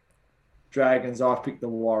Dragons, I've picked the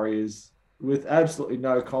Warriors with absolutely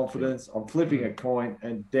no confidence. I'm flipping a coin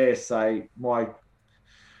and dare say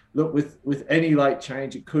with any late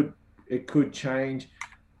change, it could change.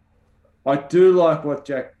 I do like what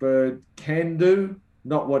Jack Bird can do,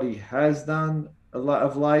 not what he has done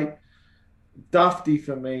of late. Dufty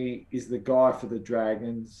for me is the guy for the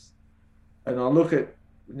Dragons, and I look at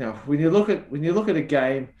when you look at a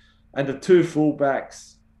game and the two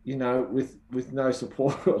fullbacks, with no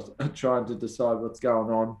support are trying to decide what's going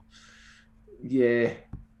on. Yeah,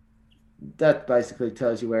 that basically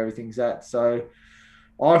tells you where everything's at. So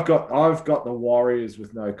I've got the Warriors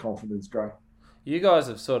with no confidence, Gray. You guys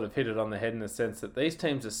have sort of hit it on the head in the sense that these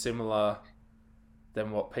teams are similar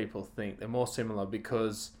than what people think. They're more similar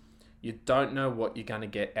because you don't know what you're going to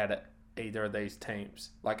get out of either of these teams.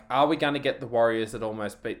 Like, are we going to get the Warriors that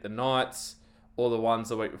almost beat the Knights, or the ones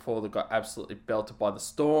the week before that got absolutely belted by the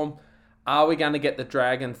Storm? Are we going to get the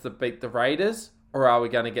Dragons that beat the Raiders, or are we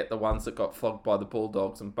going to get the ones that got flogged by the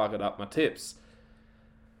Bulldogs and buggered up my tips?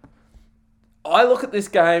 I look at this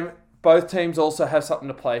game, both teams also have something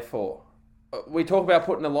to play for. We talk about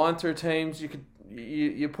putting a line through teams.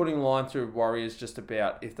 You're putting a line through Warriors just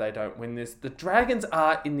about if they don't win this. The Dragons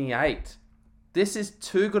are in the 8. This is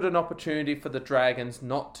too good an opportunity for the Dragons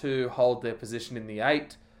not to hold their position in the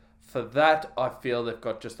 8. For that, I feel they've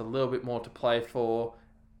got just a little bit more to play for,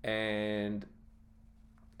 and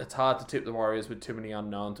it's hard to tip the Warriors with too many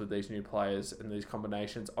unknowns with these new players and these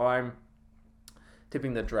combinations. I'm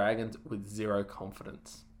tipping the Dragons with zero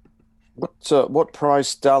confidence. What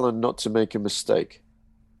price Dallin not to make a mistake?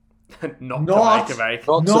 Not to make a mistake.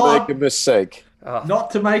 Not to make a mistake. Not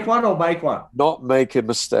to make one or make one? Not make a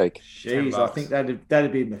mistake. Jeez, I think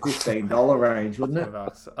that'd be in the $15 range, wouldn't it?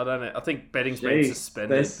 $10. I don't know. I think betting's been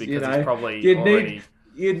suspended because it's probably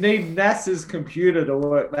You'd need NASA's computer to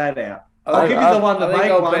work that out. I'll give you the one to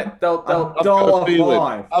make one.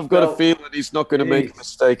 $1.05. I've got a feeling he's not going to make a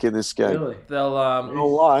mistake in this game.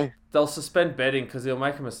 Really? They'll suspend betting because he'll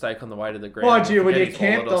make a mistake on the way to the ground. Mind you, when you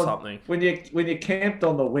camped on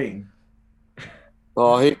the wing.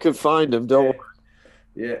 Oh, he could find him. Don't worry.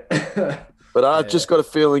 Yeah. But I've just got a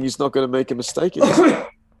feeling he's not going to make a mistake in this.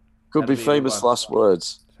 Could be famous last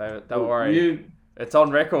words. Don't worry. It's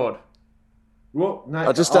on record. Well, no,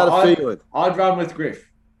 I just had a feeling. I'd run with Griff.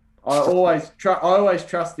 I always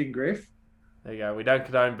trust in Griff. There you go. We don't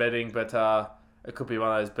condone betting, but it could be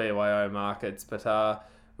one of those BYO markets. But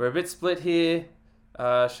we're a bit split here.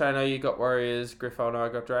 Shano, you got Warriors. Griffo and I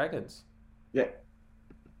got Dragons. Yeah.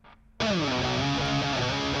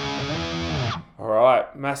 All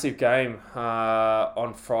right, massive game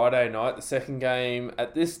on Friday night. The second game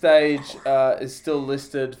at this stage is still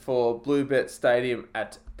listed for Bluebet Stadium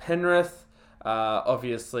at Penrith.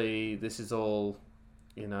 Obviously, this is all,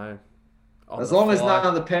 as long as none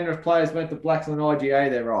of the Penrith players went to Blackstone IGA,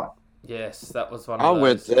 they're right. Yes, that was one of those. I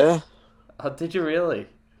went there. Oh, did you really?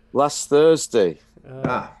 Last Thursday.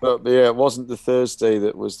 But yeah, it wasn't the Thursday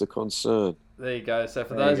that was the concern. There you go. So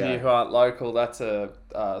for those of you who aren't local, that's a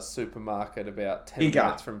supermarket about 10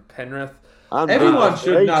 minutes from Penrith. Everyone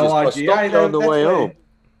should know IGA.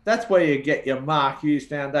 That's where you get your Mark Hughes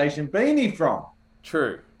Foundation beanie from.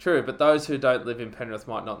 True. But those who don't live in Penrith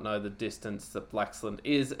might not know the distance that Blaxland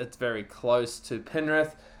is. It's very close to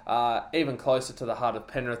Penrith. Even closer to the heart of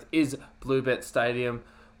Penrith is Bluebet Stadium,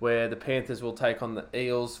 where the Panthers will take on the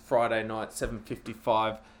Eels Friday night,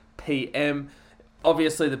 7:55 p.m.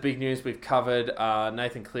 Obviously, the big news we've covered,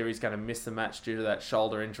 Nathan Cleary is going to miss the match due to that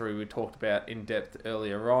shoulder injury we talked about in depth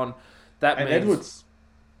earlier on. Edwards.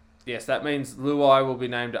 Yes, that means Luai will be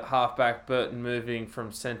named at halfback, Burton moving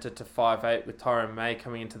from centre to 5'8", with Tyrone May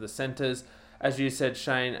coming into the centres. As you said,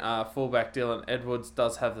 Shane, fullback Dylan Edwards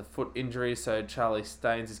does have the foot injury, so Charlie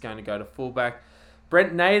Staines is going to go to fullback.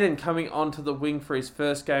 Brent Naden coming onto the wing for his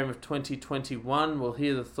first game of 2021. We'll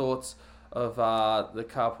hear the thoughts of the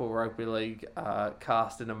Carpool Rugby League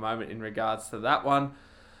cast in a moment in regards to that one.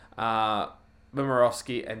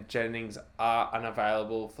 Mimarowski and Jennings are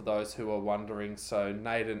unavailable for those who are wondering, so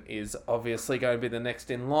Naden is obviously going to be the next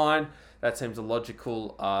in line. That seems a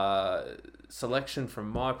logical selection from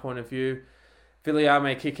my point of view.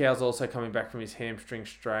 Viliame Kikau's also coming back from his hamstring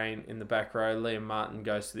strain in the back row. Liam Martin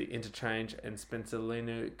goes to the interchange and Spencer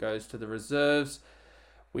Linu goes to the reserves.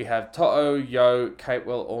 We have To'o, Yo,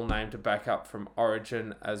 Catewell all named to back up from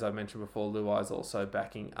Origin. As I mentioned before, Luai's also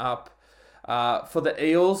backing up. For the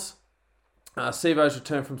Eels, Sivo's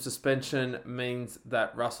return from suspension means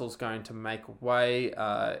that Russell's going to make way.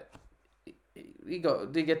 Did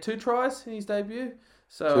he get 2 tries in his debut?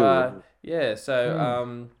 So,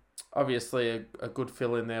 obviously a good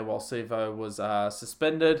fill in there while Sivo was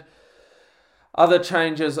suspended. Other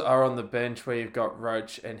changes are on the bench where you've got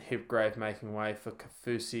Roach and Hipgrave making way for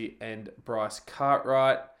Kafusi and Bryce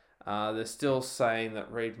Cartwright. They're still saying that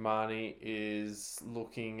Reid Marnie is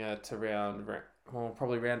looking at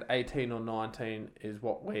probably around 18 or 19 is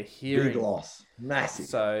what we're hearing. Big loss. Massive.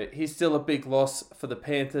 So he's still a big loss for the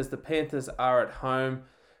Panthers. The Panthers are at home.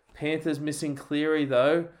 Panthers missing Cleary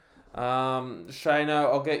though. Shano,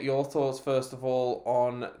 I'll get your thoughts first of all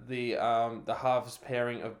on the harvest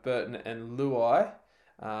pairing of Burton and Luai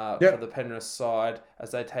for the Penrith side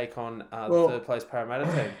as they take on the third place Parramatta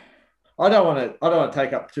team. I don't want to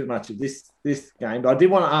take up too much of this game, but I did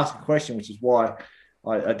want to ask a question, which is why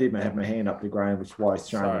I did have my hand up to Graham, which is why he's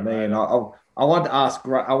showing to me. Mate. And I wanted to ask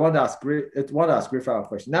Griffo a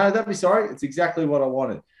question. No, don't be sorry. It's exactly what I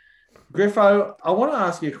wanted. Griffo, I want to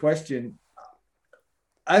ask you a question.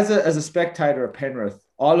 As a spectator of Penrith,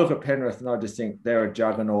 I look at Penrith and I just think they're a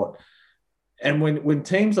juggernaut. And when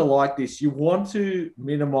teams are like this, you want to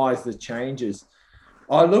minimise the changes.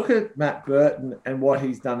 I look at Matt Burton and what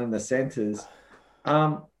he's done in the centres.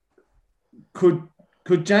 Could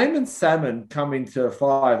Jamin Salmon come into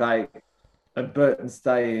 5'8" and Burton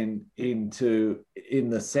stay in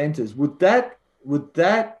the centres? Would that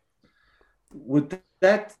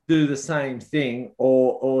do the same thing,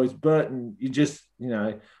 or is Burton is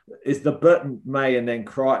the Burton, May and then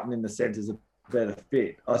Crichton in the centres a better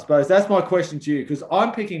fit? I suppose that's my question to you, because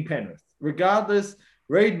I'm picking Penrith. Regardless,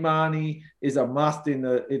 Reid Marnie is a must in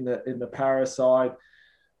the Para side.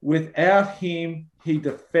 Without him, he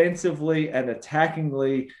defensively and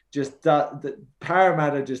attackingly the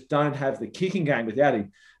Parramatta just don't have the kicking game without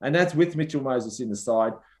him. And that's with Mitchell Moses in the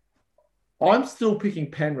side. I'm still picking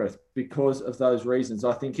Penrith because of those reasons.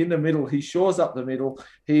 I think in the middle, he shores up the middle.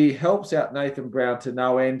 He helps out Nathan Brown to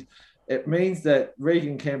no end. It means that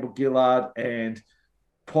Regan Campbell-Gillard and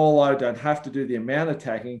Paulo don't have to do the amount of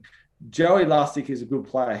tagging. Joey Lustig is a good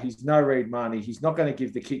player. He's no Reed Marnie. He's not going to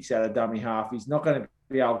give the kicks out of dummy half. He's not going to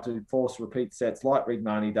be able to force repeat sets like Reed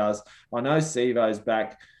Marnie does. I know Sivo's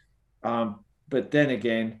back, but then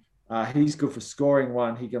again, he's good for scoring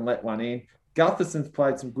one. He can let one in. Gutherson's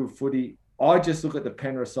played some good footy. I just look at the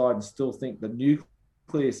Penrith side and still think the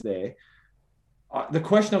nucleus there. The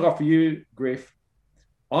question I got for you, Griff,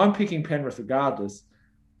 I'm picking Penrith regardless.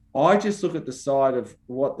 I just look at the side of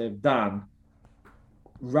what they've done.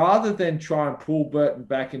 Rather than try and pull Burton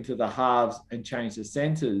back into the halves and change the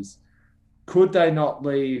centres, could they not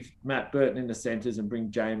leave Matt Burton in the centres and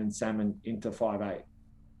bring Jamin Salmon into 5'8"?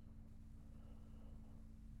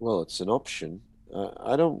 Well, it's an option.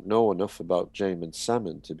 I don't know enough about Jamin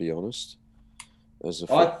Salmon, to be honest, as a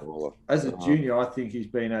footballer. As a junior, I think he's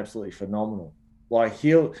been absolutely phenomenal. Like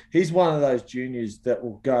he's one of those juniors that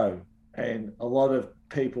will go, and a lot of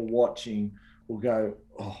people watching will go,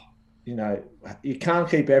 oh, you know, you can't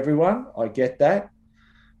keep everyone. I get that.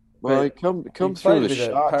 Well, he come through the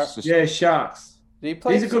Sharks. Yeah, Sharks. Did he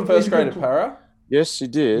play for first grade at Para? Yes, he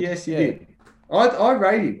did. Yes, he did. I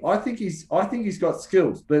rate him. I think he's got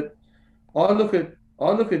skills, but I look at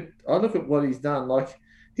what he's done. Like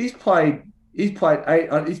he's played eight.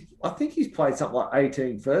 I think he's played something like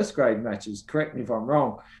 18 first grade matches. Correct me if I'm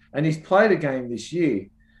wrong. And he's played a game this year.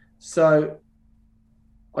 So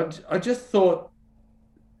I just thought,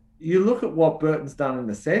 you look at what Burton's done in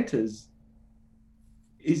the centres.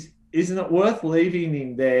 Isn't it worth leaving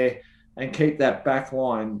him there and keep that back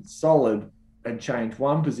line solid and change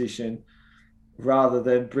one position rather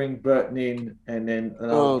than bring Burton in and then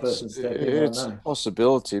another person step in? It's a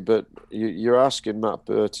possibility, but you're asking Matt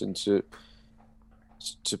Burton to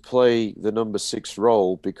play the number 6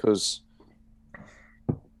 role because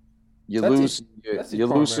you're losing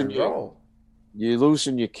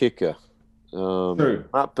your kicker. True.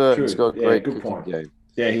 Matt Burton's got a great kicking game.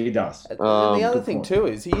 Yeah, he does. And the other thing too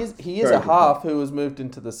is he is a half who was moved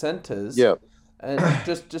into the centres. Yeah. And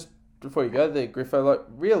just before you go there, Griffo, like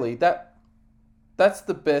really that's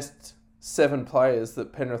the best 7 players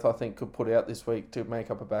that Penrith I think could put out this week to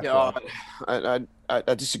make up a back line.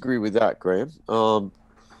 I disagree with that, Graham. Who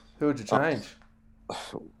would you change?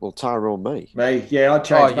 Well, Tyrone May. I'd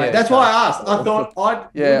change May. That's why I asked. I thought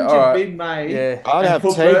I'd bid May. Yeah, I'd have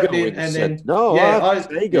Tago in and then no. I just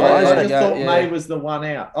thought May was the one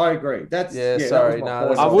out. I agree. Sorry,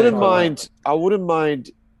 no. I wouldn't mind. I wouldn't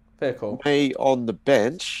mind. Fair call. May on the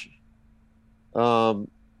bench.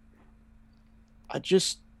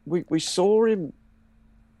 We saw him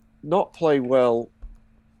not play well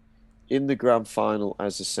in the grand final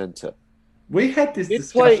as a centre. We had this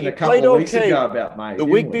discussion a couple of weeks ago about May. The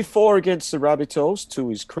week before against the Rabbitohs, to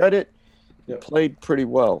his credit, he played pretty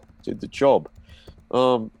well, did the job.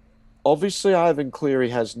 Obviously, Ivan Cleary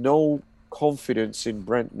has no confidence in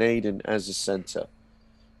Brent Naden as a centre.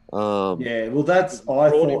 I thought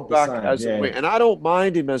the same. A winger, and I don't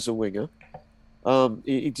mind him as a winger.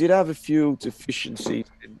 He did have a few deficiencies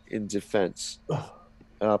in defence,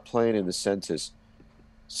 playing in the centres.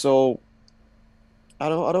 So I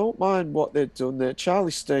don't mind what they've done there. Charlie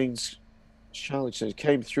Staines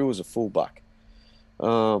came through as a fullback,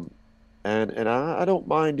 and I don't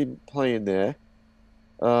mind him playing there,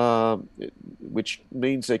 which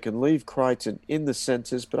means they can leave Crichton in the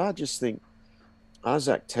centres. But I just think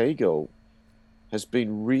Isaac Tago has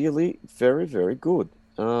been really very, very good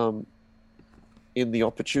in the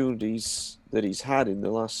opportunities that he's had in the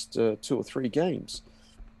last 2 or 3 games,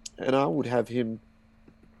 and I would have him.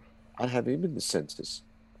 I'd have him in the centres.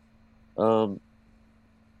 Liam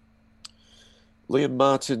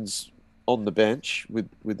Martin's on the bench with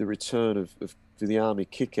the return of the Army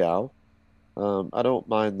kick-out. I don't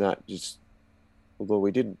mind that, just although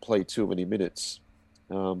we didn't play too many minutes.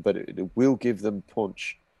 But it will give them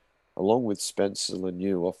punch, along with Spencer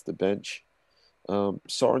Laniu off the bench.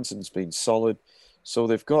 Sorensen's been solid. So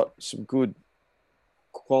they've got some good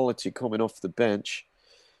quality coming off the bench.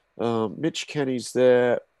 Mitch Kenny's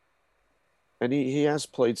there. And he has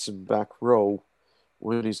played some back row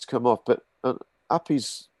when he's come off. But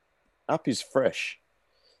Appy's fresh.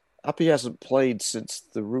 Appy hasn't played since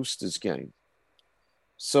the Roosters game.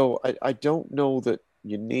 So I don't know that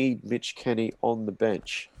you need Mitch Kenny on the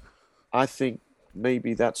bench. I think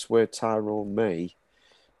maybe that's where Tyrone May,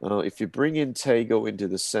 if you bring in Tago into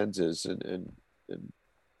the centres and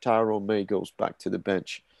Tyrone May goes back to the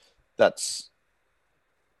bench, that's,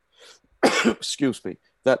 excuse me,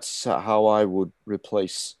 that's how I would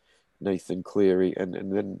replace Nathan Cleary, and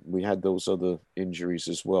then we had those other injuries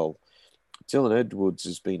as well. Dylan Edwards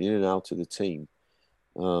has been in and out of the team,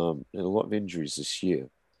 and a lot of injuries this year.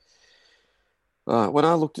 When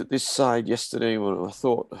I looked at this side yesterday, when I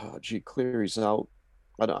thought, oh, gee, Cleary's out,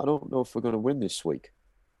 I don't know if we're going to win this week.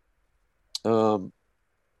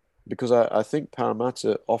 Because I think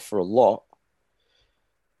Parramatta offer a lot,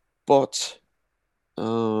 but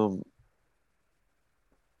and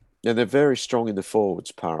they're very strong in the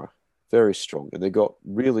forwards, Para. Very strong. And they got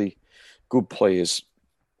really good players.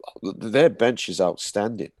 Their bench is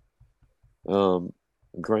outstanding. Graham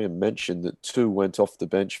mentioned that 2 went off the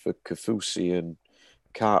bench for Kafusi and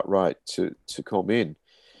Cartwright to come in.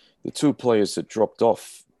 The 2 players that dropped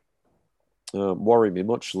off worry me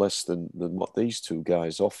much less than what these 2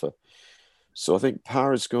 guys offer. So I think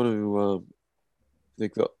Para's going to...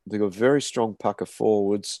 they've got a very strong pack of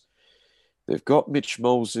forwards. They've got Mitch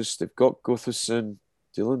Moses. They've got Gutherson,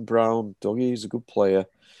 Dylan Brown. Doggy is a good player.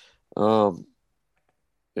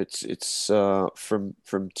 It's from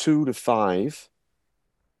 2 to 5,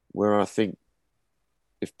 where I think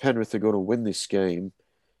if Penrith are going to win this game,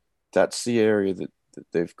 that's the area that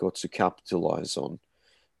they've got to capitalise on.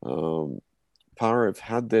 Para have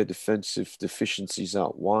had their defensive deficiencies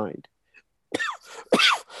out wide.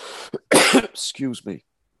 Excuse me.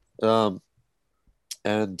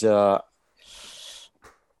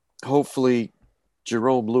 Hopefully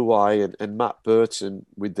Jerome Luai and Matt Burton,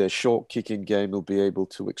 with their short kicking game, will be able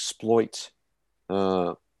to exploit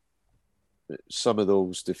some of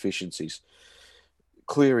those deficiencies.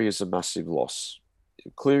 Cleary is a massive loss.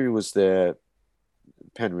 Cleary was there,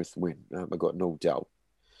 Penrith win. I got no doubt.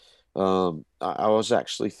 I was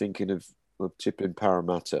actually thinking of tipping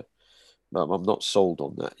Parramatta. I'm not sold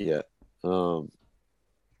on that yet.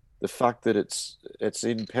 The fact that it's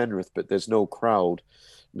in Penrith, but there's no crowd,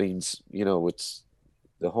 means it's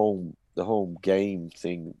the home game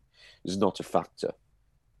thing is not a factor.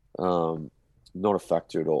 Not a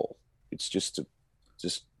factor at all. It's just a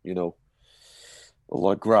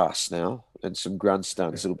lot of grass now and some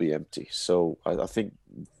grandstands that'll be empty. So I think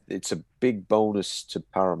it's a big bonus to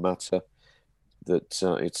Parramatta that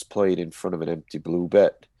it's played in front of an empty blue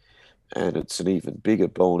bet. And it's an even bigger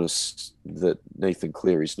bonus that Nathan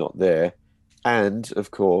Cleary's not there. And,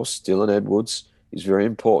 of course, Dylan Edwards is very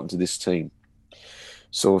important to this team.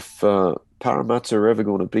 So if Parramatta are ever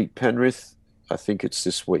going to beat Penrith, I think it's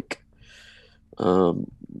this week.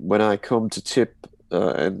 When I come to tip,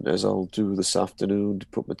 and as I'll do this afternoon to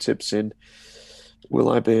put my tips in, will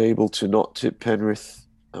I be able to not tip Penrith?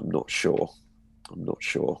 I'm not sure.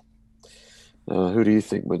 Who do you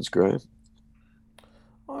think wins, Graham?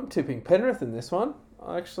 I'm tipping Penrith in this one.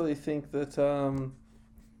 I actually think that,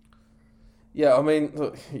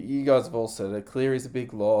 look, you guys have all said it. Cleary's a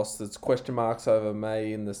big loss. There's question marks over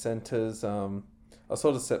May in the centres. I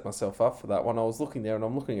sort of set myself up for that one. I was looking there and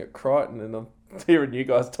I'm looking at Crichton and I'm hearing you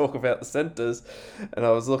guys talk about the centres and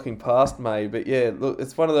I was looking past May. But yeah, look,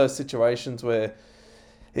 it's one of those situations where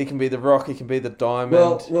he can be the rock, he can be the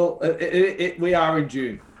diamond. Well, we are in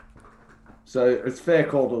June. So it's fair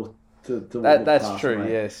call to that's past, true.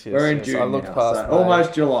 mate. Yes. We're in June. I looked now, past so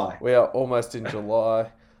almost July. We are almost in July.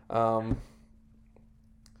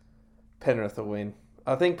 Penrith will win.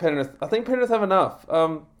 I think Penrith have enough.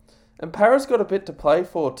 And Para's got a bit to play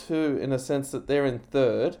for too, in a sense that they're in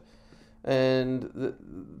third, and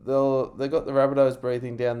they got the Rabbitohs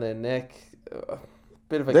breathing down their neck.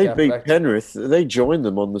 Bit of a they gap beat back. Penrith. They joined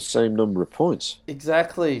them on the same number of points.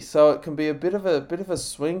 Exactly. So it can be a bit of a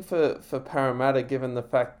swing for Parramatta, given the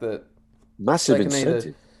fact that Massive they can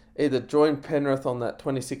incentive. either join Penrith on that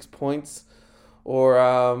 26 points,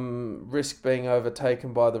 or risk being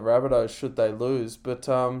overtaken by the Rabbitohs should they lose. But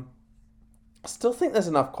I still think there's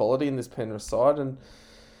enough quality in this Penrith side, and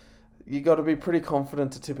you got to be pretty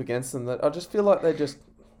confident to tip against them. That I just feel like they just.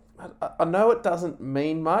 I know it doesn't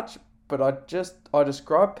mean much, but I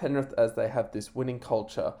describe Penrith as they have this winning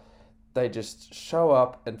culture. They just show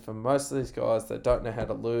up, and for most of these guys, they don't know how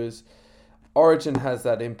to lose. Origin has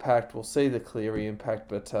that impact. We'll see the Cleary impact,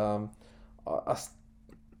 but I'm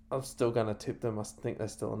still going to tip them. I think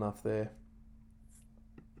there's still enough there.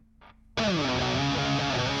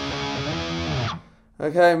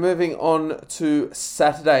 Okay, moving on to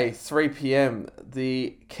Saturday, 3 p.m.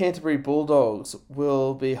 The Canterbury Bulldogs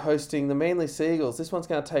will be hosting the Manly Seagulls. This one's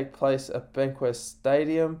going to take place at Bankwest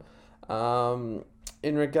Stadium.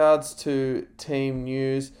 In regards to team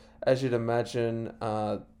news, as you'd imagine,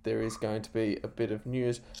 there is going to be a bit of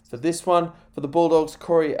news for this one. For the Bulldogs,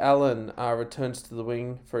 Corey Allen returns to the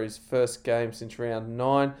wing for his first game since round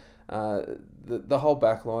 9. The whole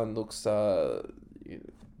back line looks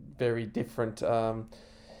very different.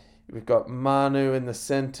 We've got Manu in the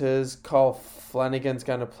centres. Cole Flanagan's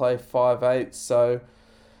going to play 5'8". So,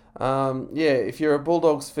 if you're a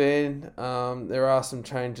Bulldogs fan, there are some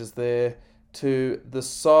changes there to the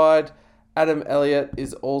side. Adam Elliott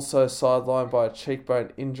is also sidelined by a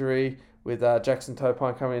cheekbone injury, with Jackson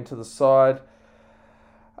Topine coming into the side.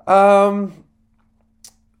 Dylan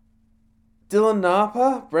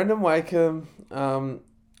Napa, Brendan Wakeham, Aaron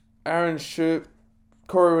Shoup,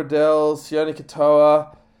 Corey Waddell, Sione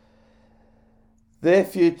Katoa.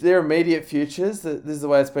 Their immediate futures, this is the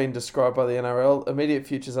way it's been described by the NRL, immediate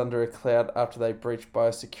futures under a cloud after they breached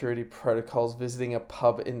biosecurity protocols visiting a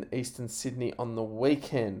pub in eastern Sydney on the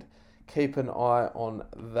weekend. Keep an eye on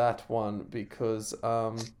that one because,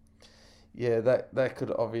 that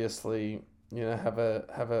could obviously, have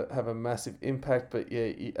a massive impact. But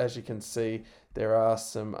as you can see, there are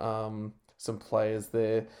some players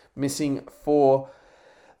there missing for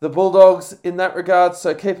the Bulldogs in that regard,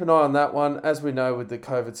 so keep an eye on that one. As we know with the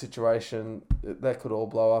COVID situation, that could all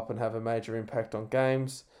blow up and have a major impact on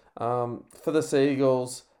games. For the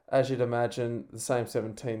Seagulls, as you'd imagine, the same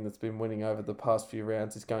 17 that's been winning over the past few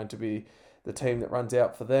rounds is going to be the team that runs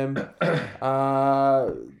out for them.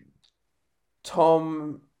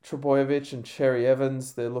 Tom Trebojevic and Cherry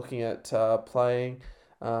Evans, they're looking at playing.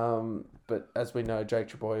 But as we know, Jake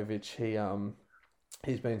Trebojevic,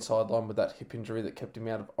 he's been sidelined with that hip injury that kept him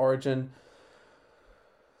out of Origin.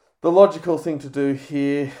 The logical thing to do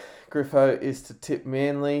here, Griffo, is to tip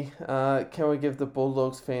Manly. Can we give the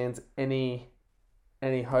Bulldogs fans any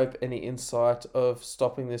hope, any insight of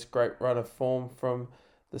stopping this great run of form from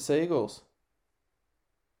the Seagulls?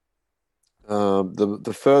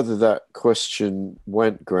 The further that question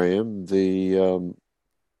went, Graham, the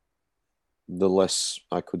less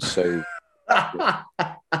I could say.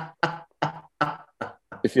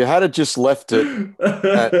 If you had just left it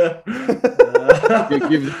at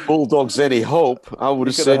give the Bulldogs any hope, I would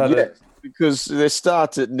have said yes. Because they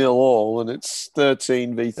start at 0-0 and it's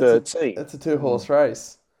 13 v 13. That's a two-horse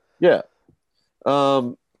race. Yeah.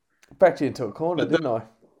 Backed you into a corner, didn't I?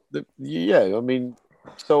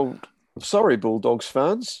 So sorry, Bulldogs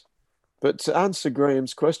fans, but to answer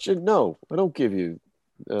Graham's question, no, I don't give you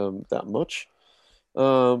that much.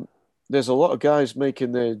 There's a lot of guys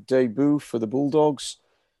making their debut for the Bulldogs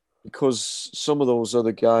because some of those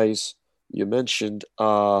other guys you mentioned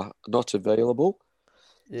are not available.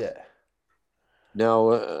 Yeah.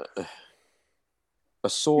 Now, a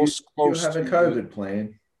source close you have a COVID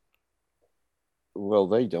plan. Well,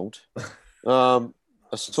 they don't. A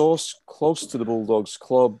source close to the Bulldogs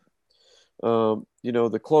club,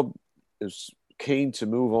 the club is keen to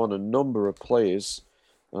move on a number of players.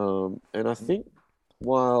 And I think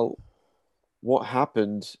while what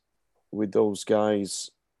happened with those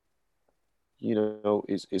guys,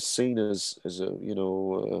 is seen as a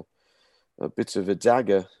bit of a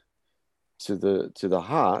dagger to the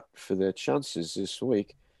heart for their chances this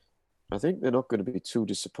week, I think they're not going to be too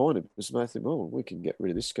disappointed because they think, we can get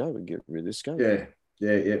rid of this guy, we can get rid of this guy. Yeah.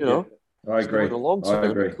 I agree. In the long term, I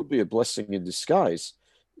agree. It could be a blessing in disguise.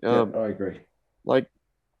 I agree. Like,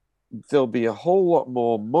 there'll be a whole lot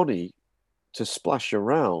more money to splash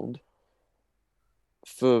around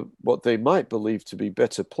for what they might believe to be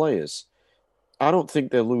better players. I don't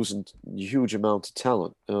think they're losing a huge amount of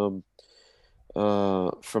talent from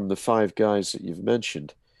the five guys that you've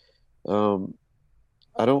mentioned.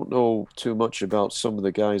 I don't know too much about some of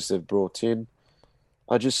the guys they've brought in.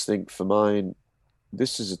 I just think for mine,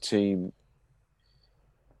 this is a team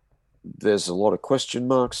there's a lot of question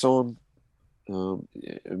marks on.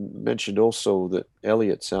 Mentioned also that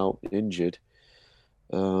Elliott's out injured.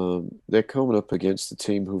 They're coming up against a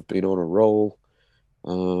team who've been on a roll.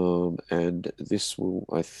 And this will,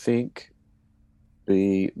 I think,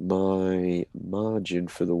 be my margin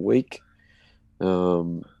for the week.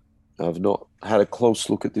 I've not had a close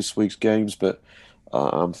look at this week's games, but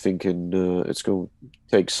I'm thinking it's going to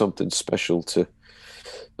take something special to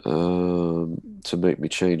make me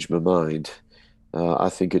change my mind. I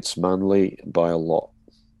think it's Manly by a lot.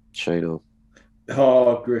 Shano.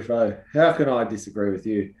 Oh, Griffo, how can I disagree with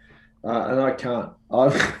you? And I can't.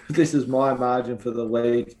 This is my margin for the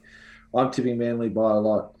week. I'm tipping Manly by a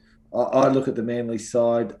lot. I look at the Manly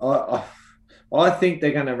side. I think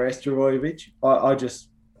they're going to rest Trbojevic. I just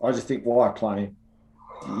think, why play him?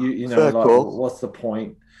 Cool. What's the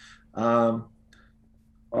point? I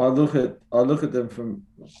look at them from.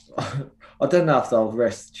 I don't know if they'll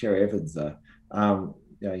rest Cherry Evans though.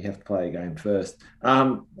 You have to play a game first.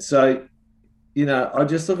 So, I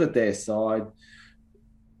just look at their side.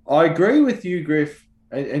 I agree with you, Griff,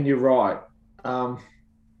 and you're right.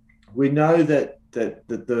 We know that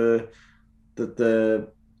the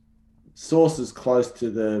sources close to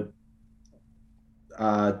the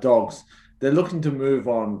Dogs, they're looking to move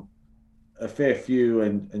on a fair few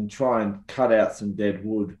and try and cut out some dead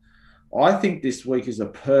wood. I think this week is a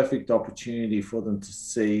perfect opportunity for them to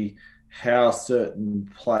see how certain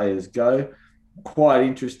players go. Quite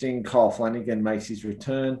interesting. Kyle Flanagan makes his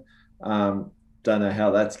return. Don't know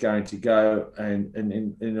how that's going to go. And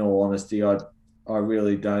in all honesty, I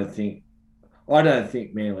really don't think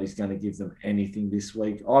Manly's going to give them anything this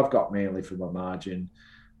week. I've got Manly for my margin.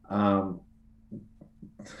 Um,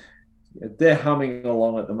 they're humming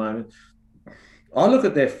along at the moment. I look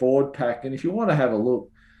at their forward pack, and if you want to have a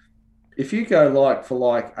look, if you go like for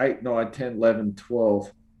like 8, 9, 10, 11,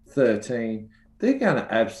 12, 13, they're going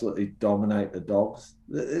to absolutely dominate the Dogs.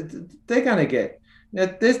 They're going to get,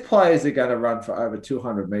 there's players that are going to run for over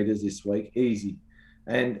 200 meters this week, easy.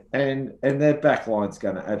 And their back line's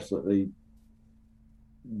going to absolutely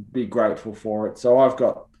be grateful for it. So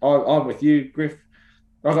I'm with you, Griff.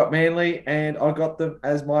 I got Manly, and I got them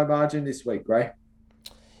as my margin this week, Gray.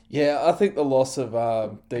 Yeah, I think the loss of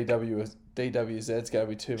DWZ is going to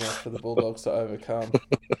be too much for the Bulldogs to overcome.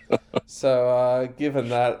 So, given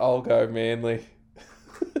that, I'll go Manly.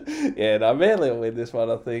 Yeah, no, Manly will win this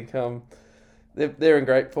one, I think. They're in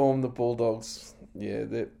great form, the Bulldogs. Yeah,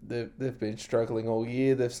 they've been struggling all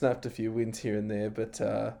year. They've snapped a few wins here and there, but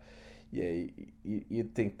yeah,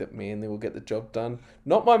 you'd think that Manly will get the job done.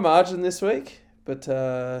 Not my margin this week, but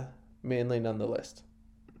Manly nonetheless.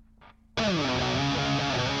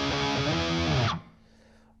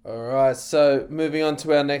 Alright, so moving on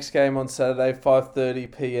to our next game on Saturday,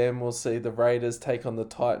 5:30 PM, we'll see the Raiders take on the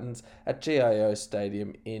Titans at GIO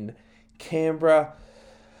Stadium in Canberra.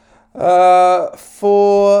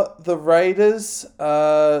 For the Raiders,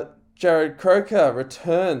 Jared Croker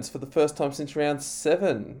returns for the first time since round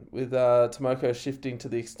 7, with Tomoko shifting to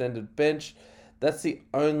the extended bench. That's the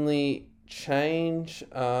only change.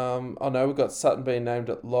 I know we've got Sutton being named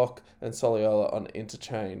at lock and Soliola on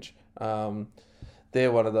interchange.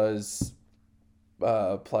 They're one of those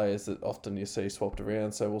players that often you see swapped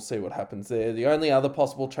around, so we'll see what happens there. The only other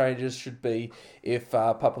possible changes should be if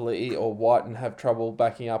Papali'i or Whiten have trouble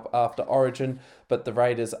backing up after Origin, but the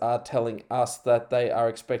Raiders are telling us that they are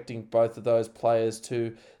expecting both of those players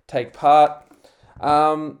to take part.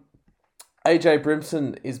 AJ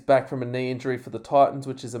Brimson is back from a knee injury for the Titans,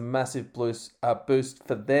 which is a massive boost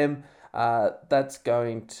for them. That's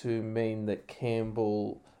going to mean that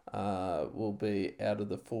Campbell will be out of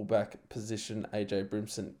the fullback position, AJ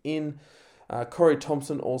Brimson in. Corey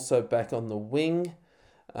Thompson also back on the wing.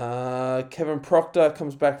 Kevin Proctor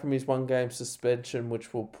comes back from his one-game suspension,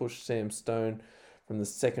 which will push Sam Stone from the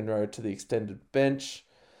second row to the extended bench.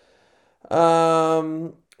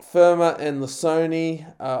 Firma and Lasoni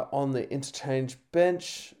on the interchange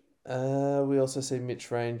bench. We also see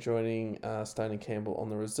Mitch Rain joining Stone and Campbell on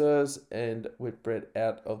the reserves, and Whitbread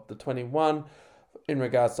out of the 21. In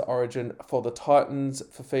regards to Origin, for the Titans,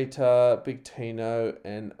 Fafita, Big Tino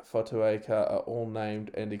and Fotuaika are all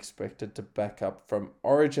named and expected to back up from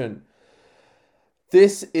Origin.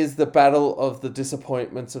 This is the battle of the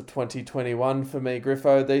disappointments of 2021 for me,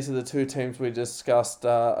 Griffo. These are the two teams we discussed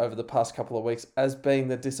over the past couple of weeks as being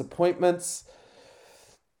the disappointments.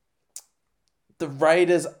 The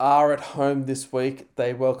Raiders are at home this week.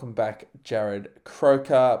 They welcome back Jared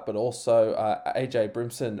Croker, but also AJ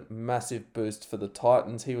Brimson, massive boost for the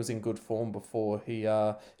Titans. He was in good form before he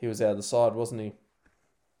was out of the side, wasn't he?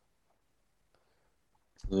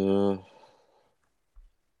 Yeah,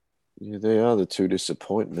 they are the two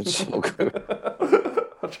disappointments. I'll try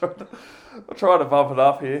to bump it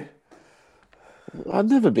up here. I've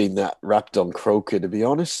never been that wrapped on Croker, to be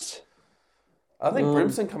honest. I think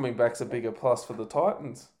Brimson coming back's a bigger plus for the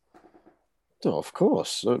Titans. No, of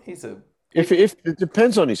course. If it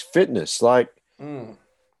depends on his fitness, like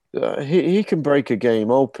he can break a game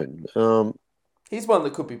open. He's one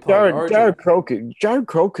that could be playing Origin. Jared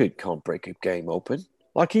Croker can't break a game open.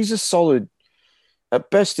 Like at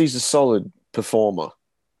best, he's a solid performer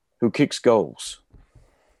who kicks goals.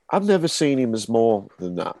 I've never seen him as more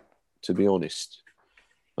than that, to be honest.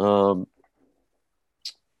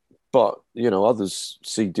 But, others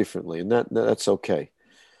see differently, and that's okay.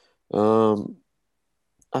 I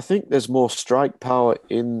think there's more strike power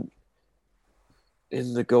in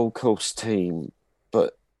the Gold Coast team,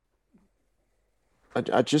 but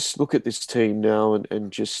I just look at this team now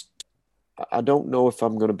and just I don't know if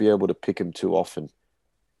I'm going to be able to pick them too often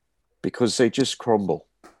because they just crumble.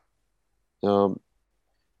 They've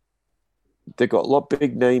got a lot of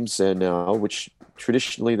big names there now, which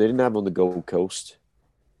traditionally they didn't have on the Gold Coast.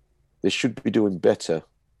 They should be doing better.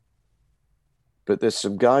 but there's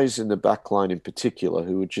some guys in the back line in particular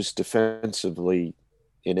who are just defensively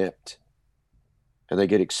inept, and they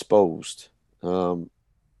get exposed. To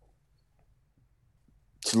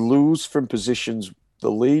lose from positions,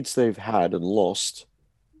 the leads they've had and lost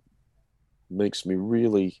makes me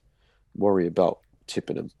really worry about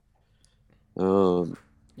tipping them.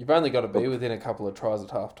 You've only got to be within a couple of tries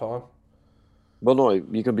at half time. Well, no,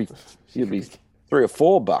 you can be 3 or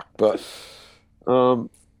 4 back, but I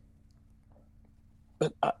don't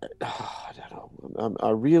know. I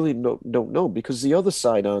really don't know because the other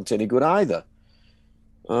side aren't any good either.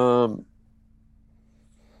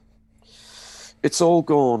 It's all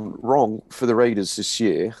gone wrong for the Raiders this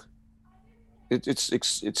year. It's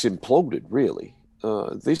imploded really.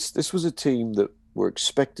 This was a team that were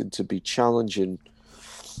expected to be challenging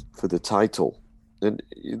for the title, and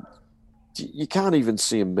you can't even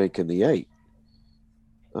see them making the 8.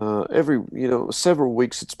 Several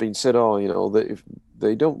weeks it's been said, that if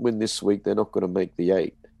they don't win this week, they're not going to make the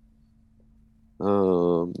 8.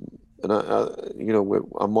 And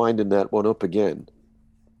I'm winding that one up again.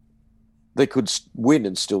 They could win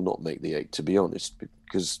and still not make the 8, to be honest,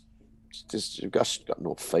 because you've got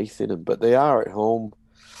no faith in them. But they are at home,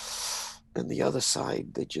 and the other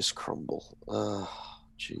side, they just crumble.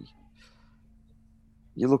 Gee.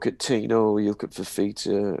 You look at Tino, you look at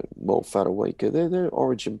Fafita, Mo Fatawaka, they're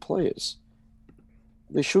Origin players.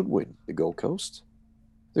 They should win the Gold Coast.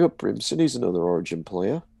 They got Brimson, he's another Origin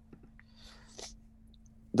player.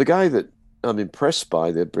 The guy that I'm impressed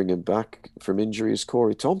by they're bringing back from injury is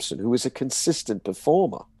Corey Thompson, who is a consistent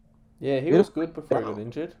performer. Yeah, he was good before he got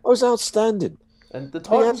injured. I was outstanding. And the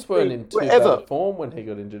Titans weren't in too bad form when he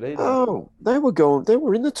got injured either. Oh, they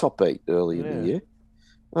were in the top 8 early in the year.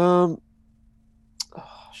 I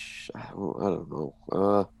don't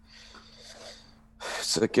know.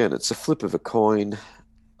 It's a flip of a coin.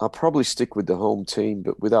 I'll probably stick with the home team,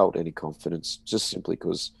 but without any confidence, just simply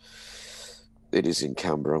because it is in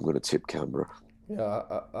Canberra. I'm going to tip Canberra.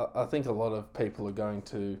 Yeah, I think a lot of people are going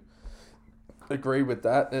to agree with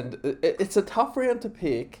that. And it's a tough round to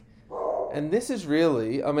pick. And this is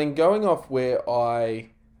really, going off where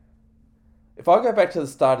if I go back to the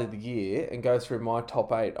start of the year and go through my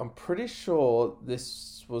top 8, I'm pretty sure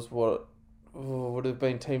this was what would have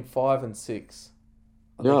been team 5 and 6.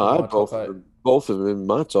 I had both of them in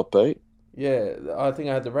my top 8. Yeah, I think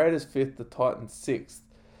I had the Raiders 5th, the Titans 6th.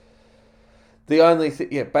 The only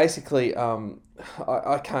thing, basically,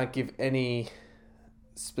 I can't give any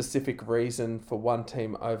specific reason for one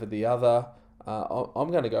team over the other.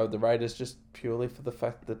 I'm going to go with the Raiders just purely for the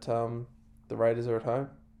fact that the Raiders are at home.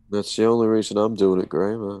 That's the only reason I'm doing it,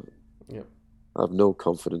 Graham. Yep. I have no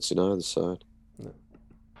confidence in either side. No.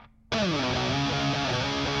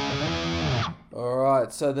 All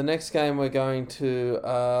right, so the next game we're going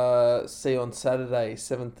to see on Saturday,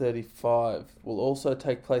 7:35, will also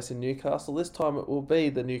take place in Newcastle. This time it will be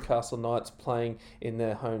the Newcastle Knights playing in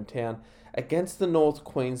their hometown against the North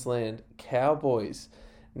Queensland Cowboys.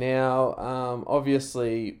 Now,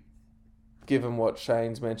 obviously, given what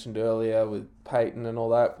Shane's mentioned earlier with Peyton and all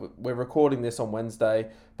that, we're recording this on Wednesday.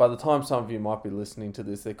 By the time some of you might be listening to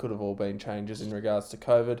this, there could have all been changes in regards to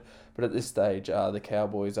COVID. But at this stage, the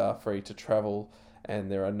Cowboys are free to travel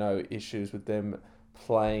and there are no issues with them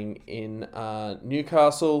playing in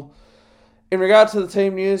Newcastle. In regard to the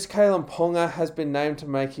team news, Kalen Ponga has been named to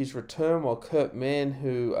make his return, while Kurt Mann,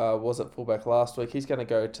 who was at fullback last week, he's going to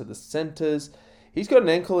go to the centres. He's got an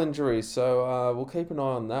ankle injury, so we'll keep an eye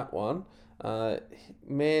on that one.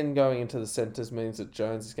 Mann going into the centres means that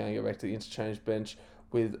Jones is going to go back to the interchange bench,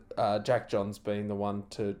 with Jack Johns being the one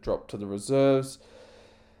to drop to the reserves.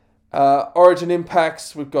 Origin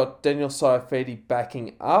impacts, we've got Daniel Saifiti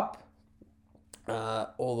backing up.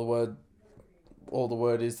 All the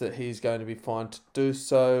word is that he's going to be fine to do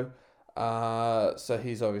so. So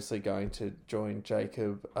he's obviously going to join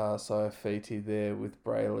Jacob Saifiti there with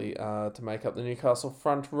Brayley to make up the Newcastle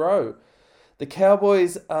front row. The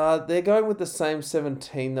Cowboys, they're going with the same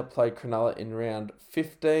 17 that played Cronulla in round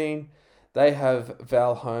 15. They have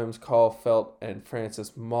Val Holmes, Kyle Felt, and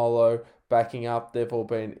Francis Molo backing up. They've all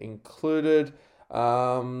been included.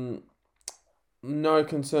 No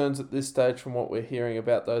concerns at this stage from what we're hearing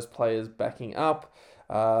about those players backing up.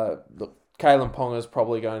 Look, Kalen Ponga is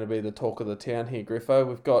probably going to be the talk of the town here, Griffo.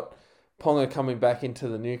 We've got Ponga coming back into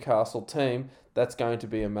the Newcastle team. That's going to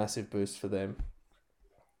be a massive boost for them.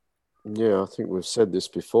 Yeah, I think we've said this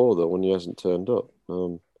before, though, when he hasn't turned up.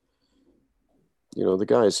 The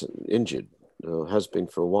guy's injured, has been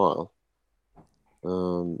for a while.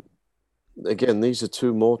 Again, these are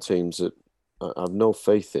 2 more teams that I have no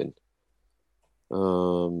faith in.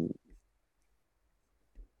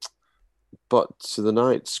 But to the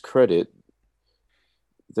Knights' credit,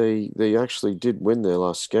 they actually did win their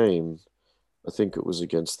last game. I think it was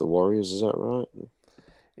against the Warriors. Is that right?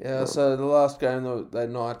 Yeah, so the last game that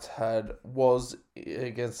Knights had was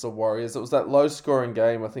against the Warriors. It was that low-scoring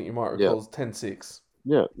game, I think you might recall, 10-6.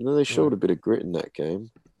 Yeah, no, they showed a bit of grit in that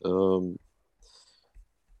game.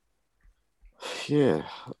 Yeah,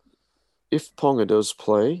 if Ponga does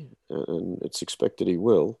play, and it's expected he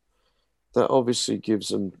will, that obviously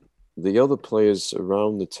gives him the other players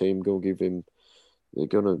around the team they're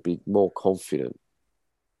going to be more confident.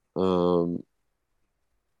 I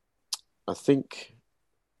think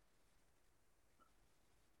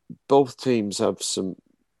both teams have some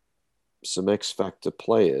X factor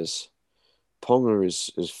players. Ponga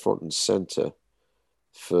is front and center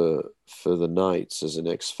for the Knights as an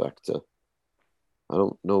X factor. I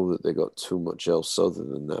don't know that they got too much else other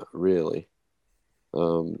than that, really.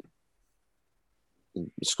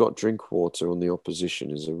 Scott Drinkwater on the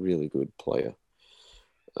opposition is a really good player,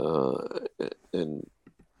 and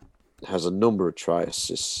has a number of try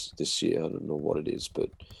assists this year. I don't know what it is, but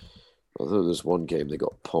I thought there's one game they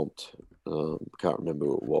got pumped. Can't remember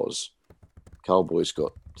who it was. Cowboys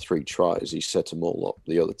got 3 tries. He set them all up.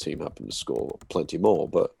 The other team happened to score plenty more,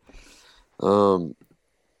 but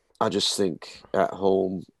I just think at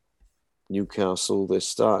home, Newcastle, they're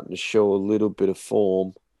starting to show a little bit of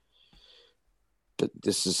form. But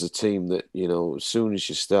this is a team that, as soon as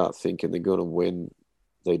you start thinking they're going to win,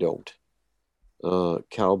 they don't.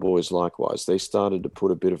 Cowboys, likewise, they started to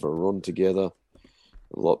put a bit of a run together.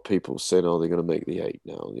 A lot of people said, they're going to make the 8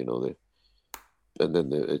 now, and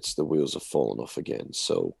then it's the wheels have fallen off again.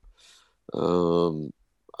 So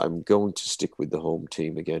I'm going to stick with the home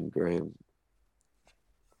team again, Graham.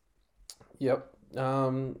 Yep.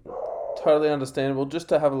 Totally understandable. Just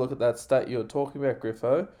to have a look at that stat you were talking about,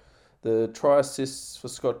 Griffo, the try assists for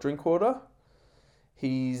Scott Drinkwater,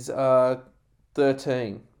 he's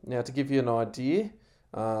 13. Now, to give you an idea,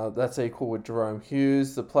 that's equal with Jerome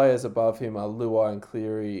Hughes. The players above him are Luai and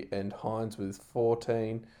Cleary and Hines with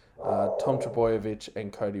 14. Tom Trebojevic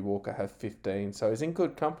and Cody Walker have 15. So he's in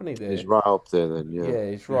good company there. He's right up there then, yeah. Yeah,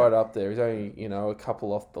 he's right up there. He's only, a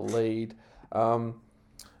couple off the lead.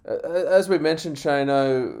 As we mentioned,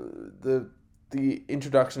 Shano, the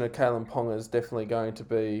introduction of Kalen Ponga is definitely going to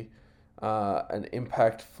be an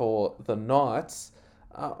impact for the Knights.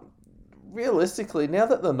 Realistically, now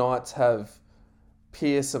that the Knights have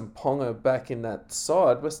Pearce and Ponga back in that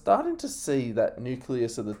side, we're starting to see that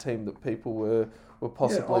nucleus of the team that people were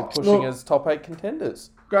possibly pushing as top 8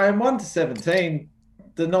 contenders. Graham, 1-17,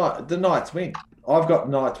 the Knights win. I've got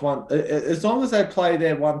Knights 1. As long as they play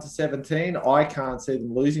their 1-17, I can't see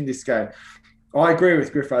them losing this game. I agree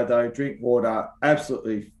with Griffo, though. Drinkwater,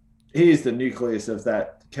 absolutely, he is the nucleus of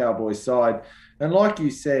that Cowboys side. And like you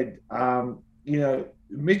said,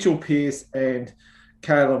 Mitchell Pearce and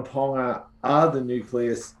Kalen Ponga are the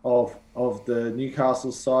nucleus of the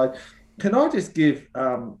Newcastle side. Can I just give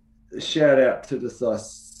a shout out to the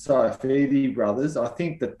Saifidi brothers? I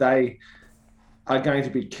think that they are going to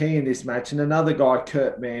be key in this match. And another guy,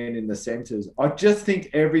 Kurt Mann, in the centres. I just think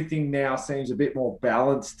everything now seems a bit more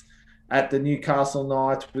balanced at the Newcastle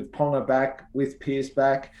Knights with Ponga back, with Pearce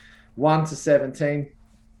back. 1-17,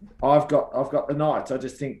 I've got the Knights. I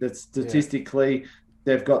just think that statistically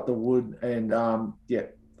they've got the wood, and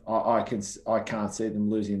I can't see them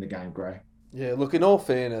losing the game, Gray. Yeah, look, in all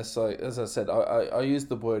fairness, as I said, I use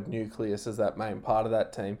the word nucleus as that main part of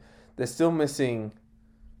that team. They're still missing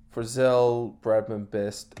Frizzell, Bradman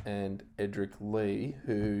Best, and Edric Lee,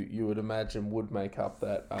 who you would imagine would make up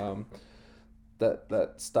that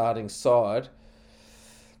that starting side.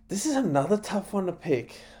 This is another tough one to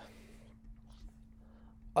pick.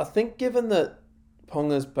 I think given that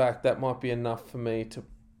Ponga's back, that might be enough for me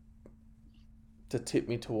to tip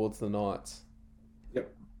me towards the Knights.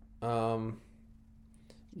 Yep.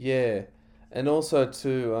 Yeah. And also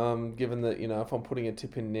too, given that, if I'm putting a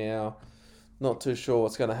tip in now, not too sure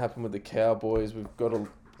what's going to happen with the Cowboys. We've got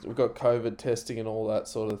COVID testing and all that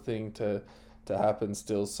sort of thing to happen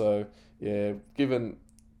still. So yeah, given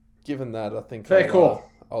that, I think fair call.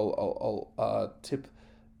 I'll tip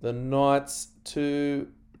the Knights to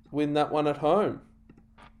win that one at home.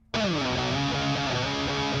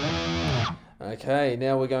 Okay,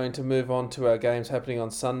 now we're going to move on to our games happening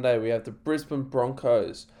on Sunday. We have the Brisbane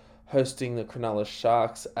Broncos hosting the Cronulla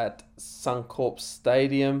Sharks at Suncorp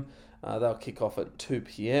Stadium. They'll kick off at 2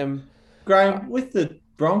 p.m. Graham, with the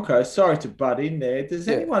Broncos, sorry to butt in there, does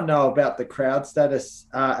anyone know about the crowd status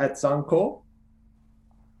at Suncorp?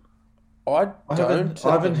 I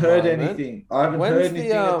haven't heard anything. I haven't heard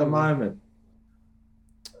anything at the moment.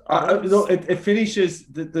 Look, it finishes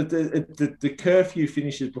the curfew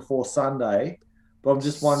finishes before Sunday, but I'm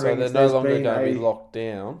just wondering so if they're no there's longer been going to be locked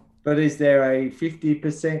down. But is there a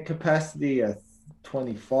 50% capacity, a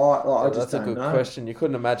 25? I just That's a don't good know. question. You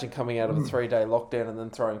couldn't imagine coming out of a 3-day lockdown and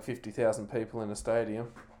then throwing 50,000 people in a stadium.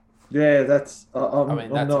 Yeah, that's. I'm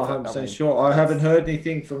mean, not that's 100% sure. I haven't heard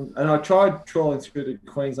anything from, and I tried trawling through the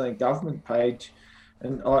Queensland government page,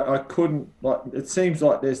 and I couldn't. Like, it seems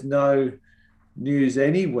like there's no news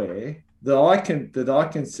anywhere that I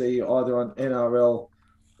can see either on NRL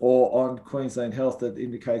or on Queensland Health that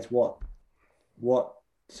indicates what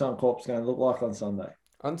Suncorp's going to look like on Sunday.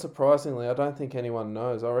 Unsurprisingly, I don't think anyone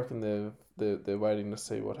knows. I reckon they're waiting to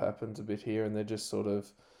see what happens a bit here, and they're just sort of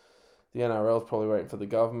the NRL's probably waiting for the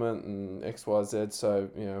government and XYZ. So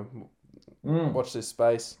watch this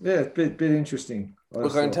space. Yeah, it's a bit interesting.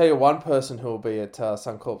 Look, I can tell you one person who will be at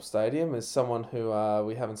Suncorp Stadium is someone who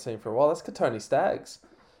we haven't seen for a while. That's Tony Staggs.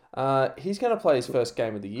 He's going to play his first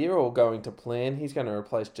game of the year, or going to plan. He's going to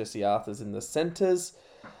replace Jesse Arthurs in the centres.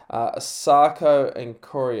 Asako and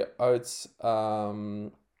Corey Oates are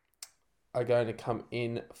going to come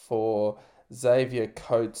in for Xavier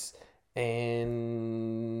Coates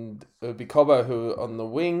and Bikobo, who are on the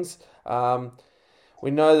wings.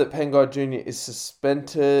 We know that Pengai Jr. is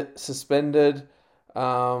suspended.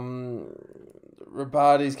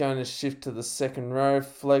 Rabadi's going to shift to the second row.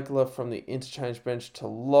 Flegler from the interchange bench to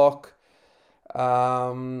lock.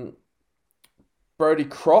 Brodie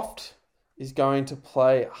Croft is going to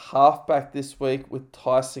play halfback this week with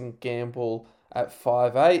Tyson Gamble at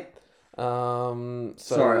 5'8".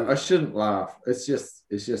 Sorry, I shouldn't laugh. It's just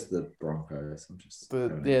the Broncos.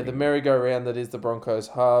 The merry-go-round that is the Broncos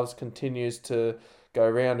halves continues to go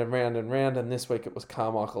round and round and round, and this week it was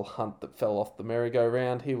Carmichael Hunt that fell off the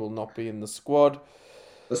merry-go-round. He will not be in the squad.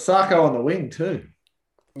 The Sarko on the wing too.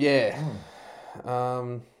 Yeah.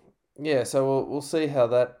 So we'll see how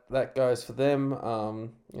that goes for them.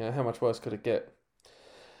 How much worse could it get?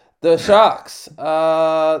 The Sharks,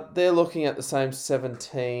 they're looking at the same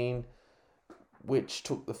 17, which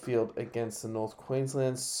took the field against the North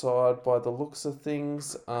Queensland side by the looks of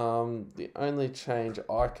things. The only change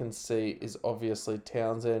I can see is obviously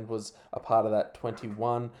Townsend was a part of that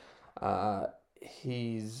 21.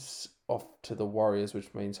 He's off to the Warriors,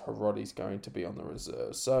 which means Hirotti's going to be on the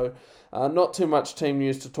reserve. So not too much team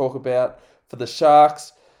news to talk about for the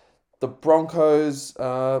Sharks. The Broncos,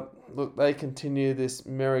 they continue this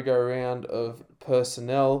merry-go-round of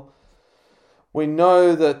personnel. We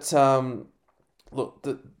know that,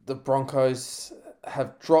 the Broncos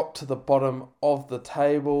have dropped to the bottom of the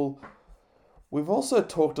table. We've also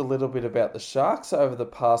talked a little bit about the Sharks over the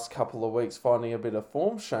past couple of weeks, finding a bit of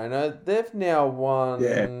form, Shano. They've now won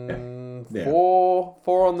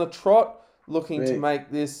four on the trot, looking to make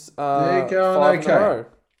this they're going 5 okay. in a row.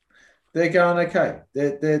 They're going okay.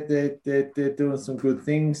 They're doing some good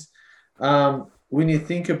things. When you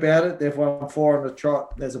think about it, they've won 4 on the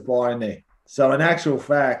trot. There's a bye in there. So in actual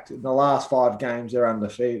fact, in the last 5 games, they're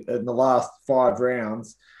undefeated. In the last 5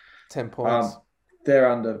 rounds, 10 points.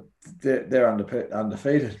 They're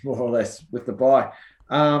undefeated more or less with the bye.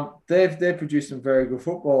 They've produced some very good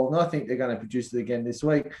football, and I think they're going to produce it again this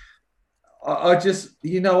week. I just,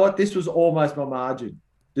 you know what? This was almost my margin.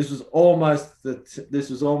 This was almost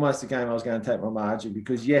the game I was going to take my margin,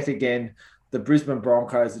 because yet again the Brisbane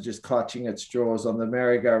Broncos are just clutching at straws on the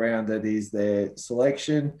merry-go-round that is their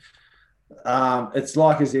selection. It's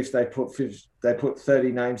like as if they put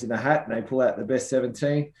 30 names in a hat and they pull out the best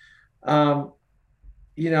 17. I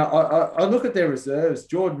look at their reserves: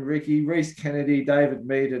 Jordan Ricky, Reece Kennedy, David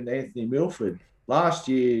Mead, and Anthony Milford. Last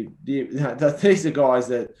year, these are guys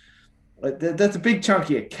that's a big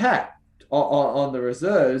chunky of cat on the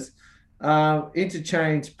reserves.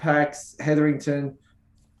 Interchange Pax, Hetherington,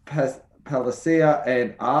 Palacia,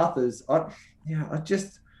 and Arthurs.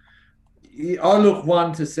 I look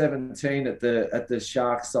 1 to 17 at the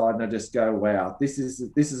Sharks side, and I just go, wow, this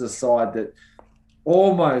is a side that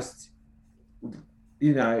almost,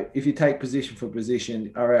 if you take position for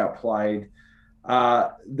position, are outplayed.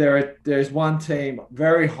 There's one team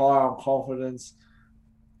very high on confidence.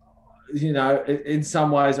 In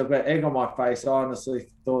some ways, I've got egg on my face. I honestly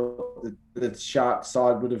thought that the Shark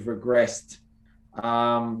side would have regressed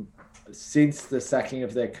since the sacking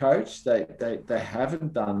of their coach. They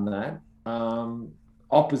haven't done that.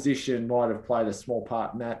 Opposition might have played a small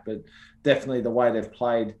part in that, but definitely the way they've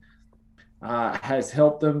played has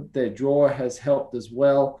helped them. Their draw has helped as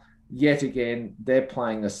well. Yet again, they're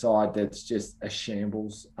playing a side that's just a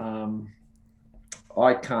shambles.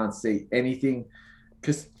 I can't see anything,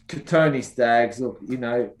 because Tony Staggs, look,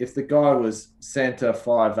 if the guy was centre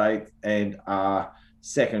 5'8" and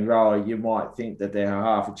second rower, you might think that they have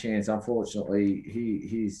half a chance. Unfortunately,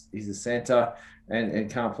 he's a centre and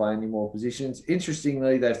can't play any more positions.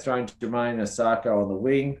 Interestingly, they've thrown Jermaine Osako on the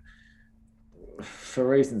wing for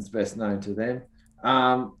reasons best known to them.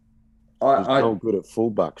 He's no good at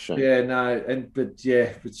fullback, Shane. Yeah, no, but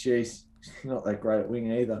she's not that great at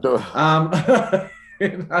wing either. No. I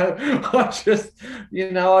just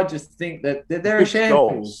think that they're a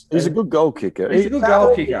shambles. He's a good goal kicker. He's a good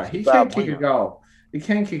goal kicker. He can kick a goal. He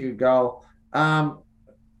can kick a goal.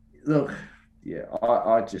 Look, yeah,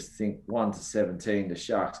 I just think 1-17, the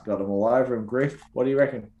Sharks got them all over him. Griff, what do you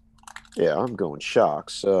reckon? Yeah, I'm going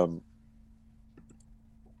Sharks.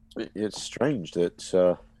 It's strange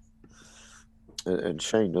that, and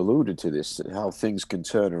Shane alluded to this, that how things can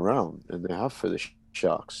turn around, and they have for the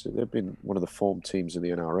Sharks. They've been one of the form teams in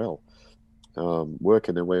the NRL,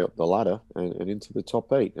 working their way up the ladder and into the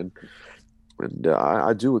top 8. And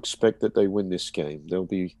I do expect that they win this game. They'll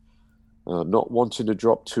be not wanting to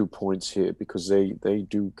drop 2 points here because they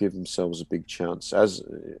do give themselves a big chance, as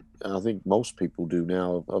I think most people do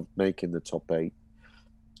now, of making the top 8.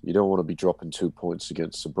 You don't want to be dropping 2 points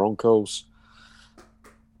against the Broncos.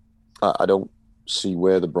 I don't see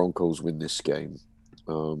where the Broncos win this game.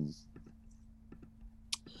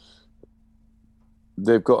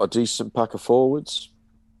 They've got a decent pack of forwards,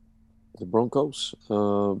 the Broncos.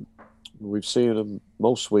 We've seen them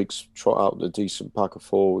most weeks trot out a decent pack of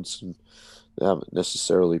forwards, and they haven't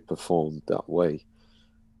necessarily performed that way.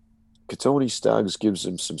 Katoni Staggs gives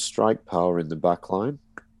them some strike power in the back line,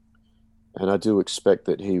 and I do expect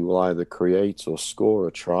that he will either create or score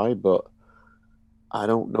a try, but I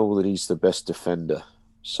don't know that he's the best defender.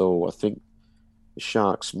 So I think the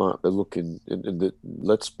Sharks might be looking, and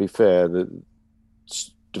let's be fair, the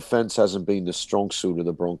defense hasn't been the strong suit of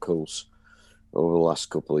the Broncos over the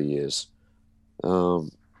last couple of years.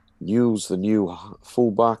 Hughes, the new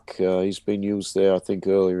fullback, he's been used there, I think,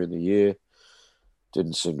 earlier in the year.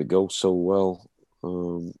 Didn't seem to go so well.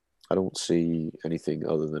 I don't see anything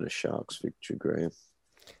other than a Sharks victory, Graham.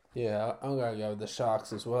 Yeah, I'm going to go with the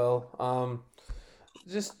Sharks as well.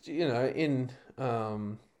 Just, in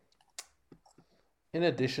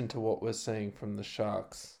addition to what we're seeing from the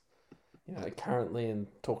Sharks, currently, and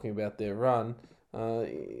talking about their run,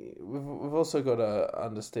 we've also got to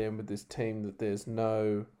understand with this team that there's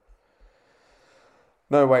no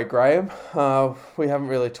way Graham. We haven't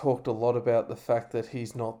really talked a lot about the fact that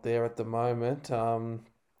he's not there at the moment.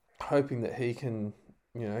 Hoping that he can,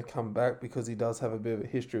 come back, because he does have a bit of a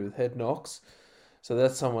history with head knocks. So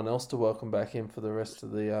that's someone else to welcome back in for the rest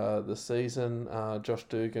of the season. Josh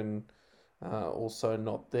Dugan also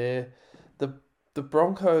not there. The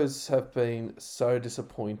Broncos have been so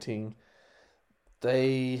disappointing.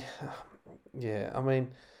 They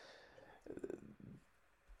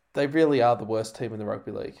really are the worst team in the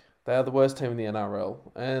rugby league. They are the worst team in the NRL,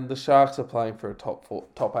 and the Sharks are playing for a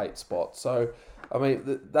top 8 spot. So,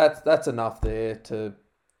 that's enough there to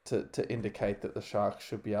indicate that the Sharks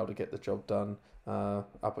should be able to get the job done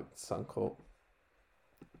up at Suncorp.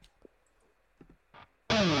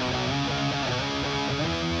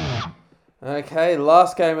 Okay,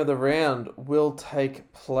 last game of the round will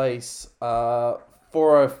take place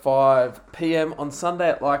 4:05 p.m. on Sunday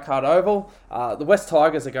at Leichhardt Oval. The West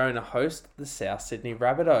Tigers are going to host the South Sydney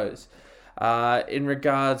Rabbitohs. In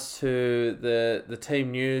regards to the team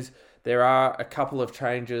news, there are a couple of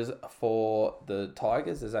changes for the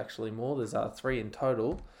Tigers. There's actually more. There's 3 in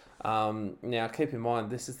total. Now, keep in mind,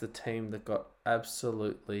 this is the team that got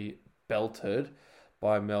absolutely belted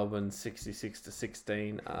by Melbourne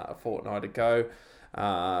 66-16 a fortnight ago.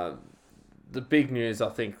 The big news, I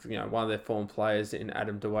think, one of their former players in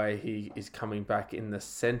Adam Dewey, he is coming back in the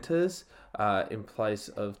centres in place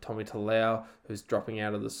of Tommy Talau, who's dropping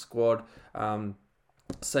out of the squad.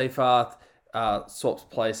 Seyfarth swaps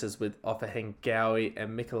places with Ofaheng Gowie,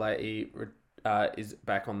 and Mikelei is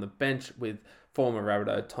back on the bench, with former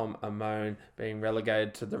Rabbitoh Tom Amone being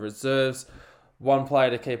relegated to the reserves. One player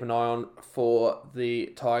to keep an eye on for the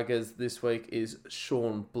Tigers this week is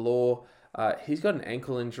Sean Blore. He's got an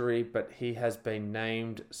ankle injury, but he has been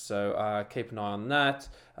named, so keep an eye on that.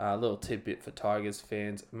 A little tidbit for Tigers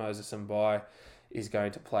fans, Moses Mbai is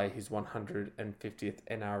going to play his 150th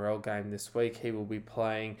NRL game this week. He will be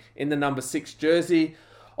playing in the number 6 jersey.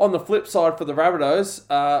 On the flip side for the Rabbitohs,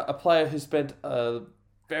 a player who spent a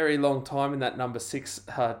very long time in that number 6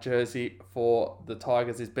 jersey for the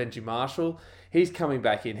Tigers is Benji Marshall. He's coming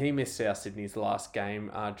back in. He missed South Sydney's last game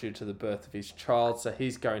due to the birth of his child, so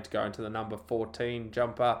he's going to go into the number 14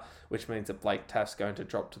 jumper, which means that Blake Taft's going to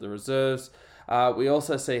drop to the reserves. We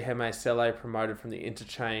also see Heme Sele promoted from the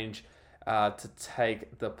interchange to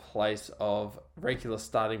take the place of regular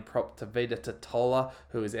starting prop Tavita Totola,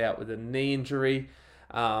 who is out with a knee injury.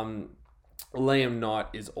 Liam Knight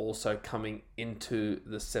is also coming into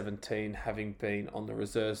the 17, having been on the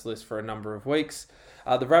reserves list for a number of weeks.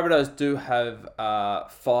 The Rabbitohs do have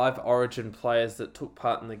 5 Origin players that took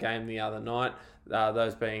part in the game the other night,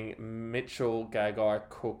 those being Mitchell, Gagai,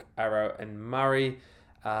 Cook, Arrow and Murray.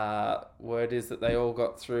 Word is that they all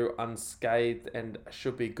got through unscathed and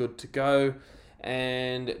should be good to go.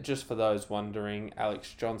 And just for those wondering,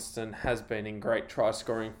 Alex Johnston has been in great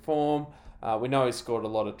try-scoring form. We know he scored a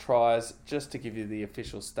lot of tries. Just to give you the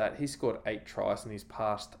official stat, he scored 8 tries in his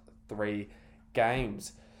past 3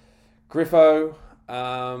 games. Griffo,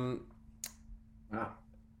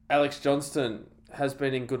 Alex Johnston has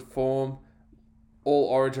been in good form. All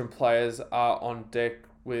Origin players are on deck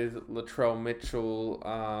with Latrell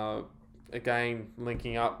Mitchell, again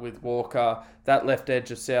linking up with Walker. That left edge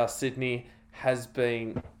of South Sydney has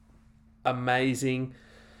been amazing.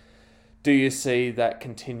 Do you see that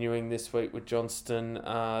continuing this week with Johnston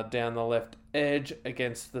down the left edge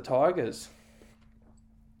against the Tigers?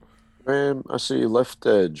 I see left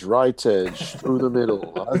edge, right edge, through the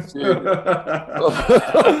middle. I see.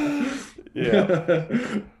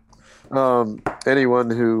 Yeah. Anyone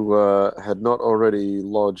who had not already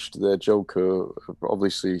lodged their Joker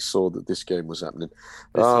obviously saw that this game was happening.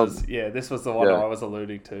 This was the one I was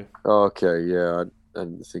alluding to. Okay, yeah, I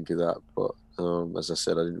didn't think of that, but as I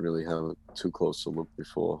said, I didn't really have it too close to look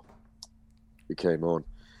before we came on.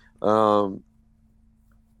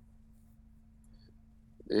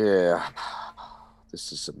 Yeah,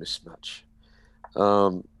 this is a mismatch.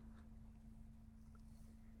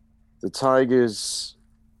 The Tigers,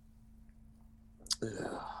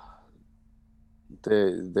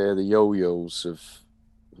 they're the yo-yos of,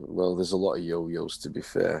 well, there's a lot of yo-yos to be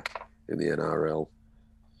fair in the NRL.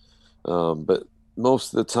 But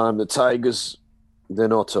most of the time, the Tigers, they're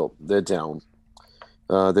not up, they're down.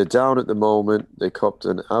 They're down at the moment. They copped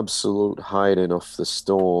an absolute hiding off the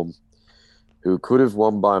Storm, who could have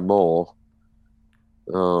won by more.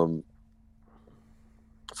 40-0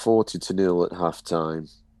 at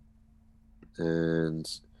halftime. And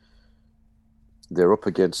they're up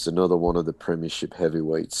against another one of the Premiership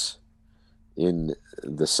heavyweights in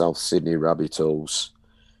the South Sydney Rabbitohs.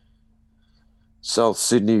 South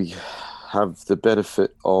Sydney have the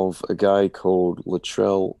benefit of a guy called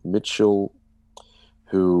Latrell Mitchell,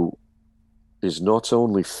 who is not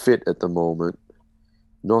only fit at the moment,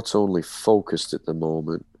 not only focused at the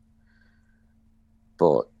moment,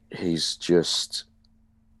 but he is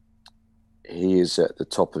at the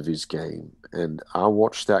top of his game. And I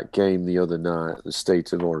watched that game the other night at the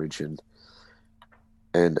State of Origin.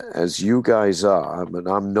 And as you guys are, and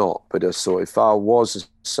I'm not, but so if I was a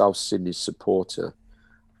South Sydney supporter,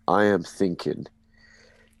 I am thinking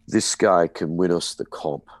this guy can win us the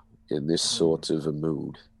comp in this sort of a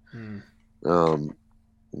mood.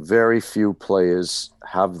 Very few players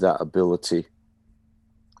have that ability.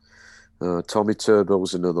 Tommy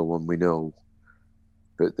Turbo's another one we know.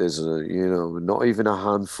 But there's not even a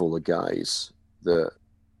handful of guys that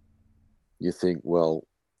you think, well,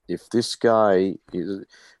 if this guy,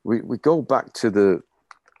 we go back to the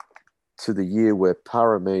year where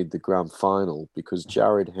Para made the grand final because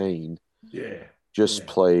Jared Hayne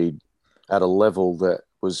played at a level that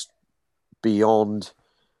was beyond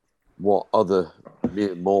what other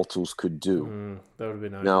mere mortals could do. That would have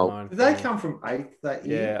been 09. Now, did they come from 8th that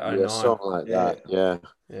year? Yeah, 09. Something like that.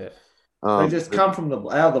 Yeah. They just come from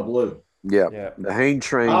out of the blue. Yeah. The Hayne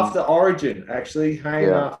train after Origin, actually.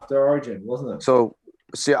 After Origin, wasn't it? So,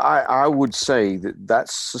 see, I would say that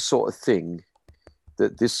that's the sort of thing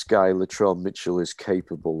that this guy Latrell Mitchell is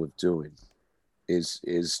capable of doing.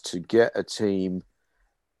 Is to get a team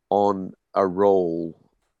on a roll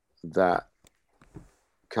that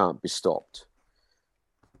can't be stopped.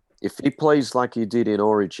 If he plays like he did in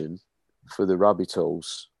Origin for the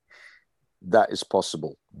Rabbitohs, that is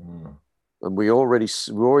possible. And we've already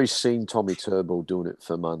seen Tommy Turbo doing it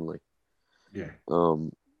for Manly. Yeah.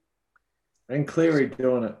 And Cleary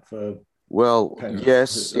doing it for Penrith.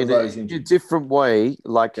 Yes, in a different way.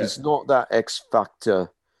 Like he's not that X factor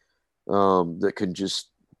that can just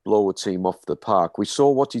blow a team off the park. We saw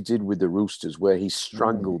what he did with the Roosters, where he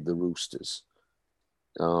strangled the Roosters.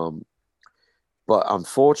 But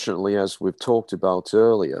unfortunately, as we've talked about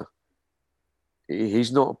earlier,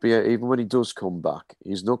 he's not even when he does come back,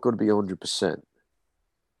 he's not going to be 100%.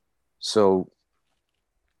 So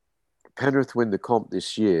Penrith win the comp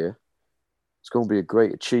this year, it's going to be a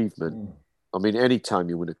great achievement. I mean, anytime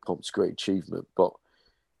you win a comp, it's a great achievement. But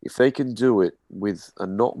if they can do it with a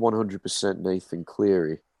not 100% Nathan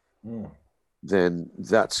Cleary then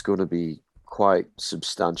that's going to be quite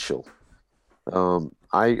substantial.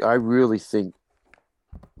 I really think,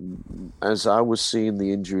 as I was seeing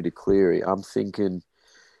the injury to Cleary, I'm thinking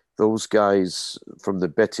those guys from the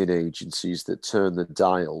betting agencies that turn the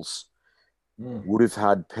dials would have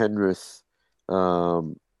had Penrith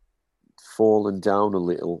fallen down a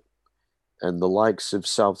little, and the likes of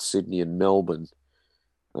South Sydney and Melbourne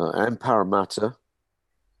and Parramatta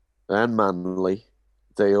and Manly,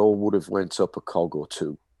 they all would have went up a cog or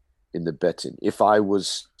two in the betting if I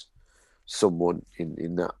was someone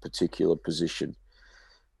in that particular position.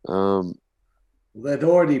 They'd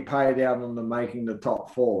already paid out on the making the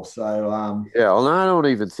top four. So yeah, and I don't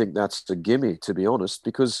even think that's a gimme, to be honest,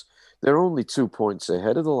 because they're only 2 points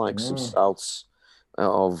ahead of the likes of Souths,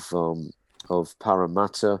 of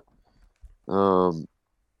Parramatta.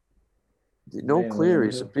 Cleary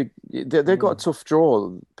is a big. They got a tough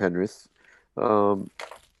draw, Penrith, and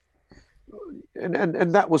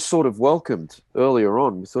that was sort of welcomed earlier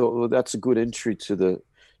on. We thought, well, that's a good entry to the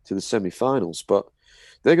semi-finals, but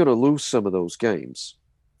they're going to lose some of those games.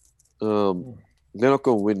 They're not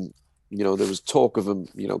going to win. There was talk of them.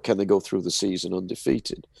 Can they go through the season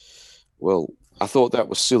undefeated? Well, I thought that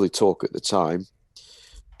was silly talk at the time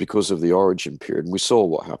because of the origin period. And we saw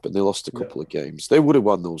what happened. They lost a couple of games. They would have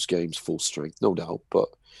won those games full strength, no doubt. But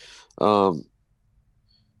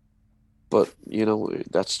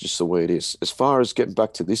that's just the way it is. As far as getting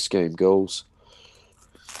back to this game goes,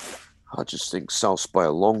 I just think South's by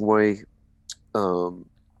a long way.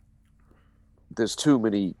 There's too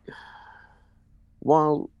many.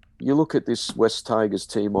 While you look at this West Tigers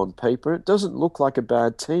team on paper, it doesn't look like a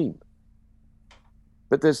bad team.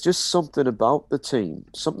 But there's just something about the team,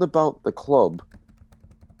 something about the club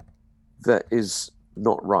that is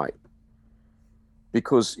not right.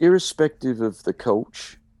 Because irrespective of the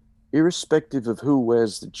coach, irrespective of who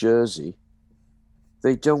wears the jersey,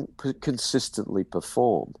 they don't consistently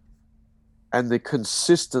perform. And they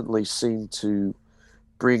consistently seem to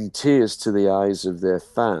bring tears to the eyes of their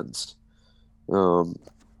fans. And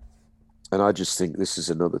I just think this is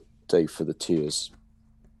another day for the tears.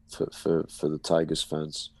 For the Tigers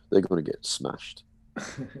fans, they're going to get smashed.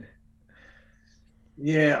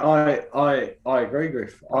 Yeah, I agree,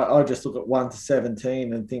 Griff. I just look at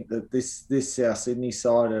 1-17 and think that this South Sydney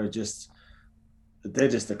side are they're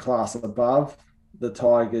just a class above the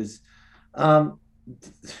Tigers.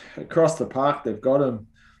 Across the park, they've got them.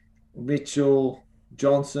 Mitchell,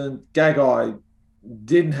 Johnson, Gagai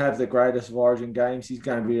didn't have the greatest of Origin games. He's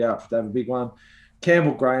going to be out to have a big one.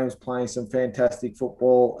 Campbell Graham's playing some fantastic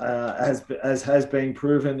football, as has been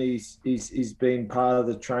proven. He's been part of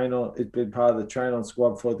the train on. It's been part of the train on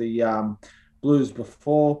squad for the Blues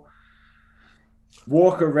before.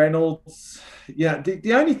 Walker Reynolds. Yeah,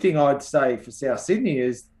 the only thing I'd say for South Sydney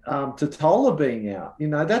is Totola being out.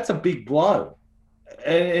 That's a big blow,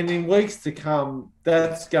 and in weeks to come,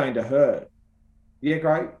 that's going to hurt. Yeah,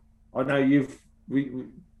 great. I know were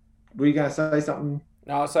you going to say something?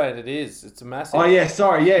 No, I'll say it is. It's a massive. Oh, yeah,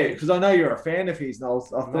 sorry, yeah, because I know you're a fan of his,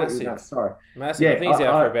 Knowles. I thought you were sorry. Massive. Yeah, I think he's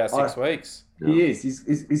out for about 6 weeks. He is.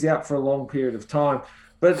 He's out for a long period of time.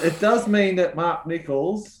 But it does mean that Mark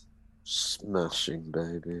Nichols... Smashing,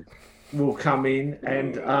 baby. ...will come in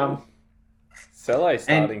and... Sele's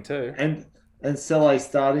starting too. And Sele's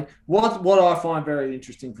starting. What I find very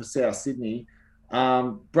interesting for South Sydney,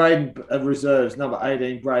 Braden reserves, number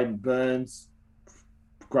 18, Braden Burns,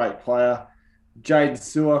 great player. Jaden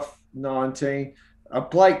Suaf, 19.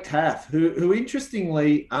 Blake Taff, who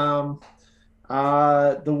interestingly, the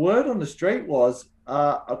word on the street was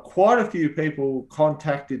quite a few people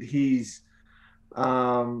contacted his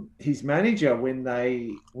manager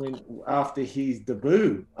after his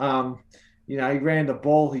debut. He ran the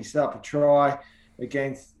ball, he set up a try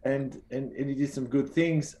against, and he did some good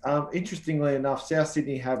things. Interestingly enough, South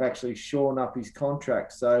Sydney have actually shorn up his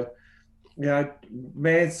contract, so.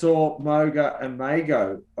 Mansour, Moga, and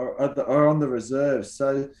Mago are on the reserves.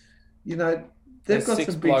 So, they've got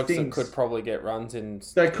some big things. That could probably get runs in.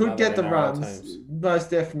 They could get the runs, teams. Most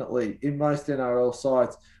definitely, in most NRL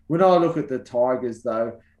sides. When I look at the Tigers,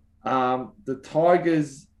 though, the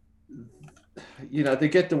Tigers, they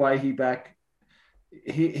get the Wahey back.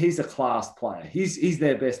 He's a class player. He's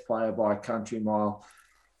their best player by a country mile.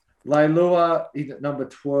 Leilua, he's at number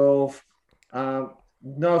 12.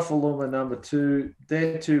 No Faluma, number 2.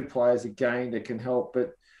 They're 2 players again that can help,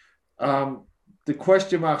 but the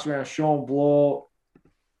question marks around Sean Bloor,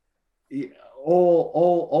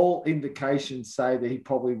 all indications say that he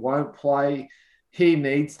probably won't play. He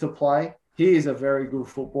needs to play. He is a very good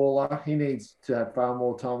footballer. He needs to have far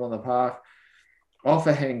more time on the park.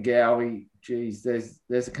 Offa Hangawi, geez,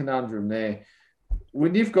 there's a conundrum there.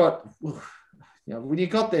 When you've got, when you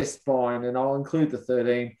got their spine, and I'll include the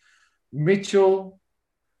 13, Mitchell,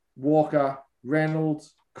 Walker,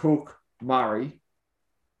 Reynolds, Cook, Murray.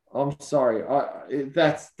 I'm sorry,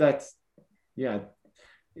 that's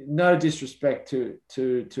no disrespect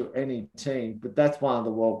to any team, but that's one of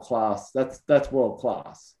the world class. That's world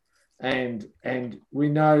class, and we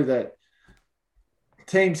know that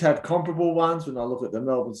teams have comparable ones. When I look at the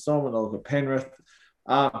Melbourne Storm, when I look at Penrith,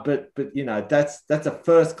 but that's a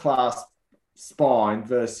first class spine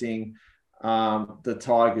versus the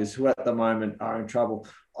Tigers, who at the moment are in trouble.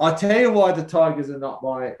 I tell you why the Tigers are not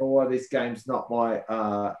or why this game's not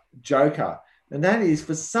my joker, and that is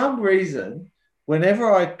for some reason.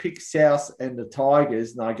 Whenever I pick South and the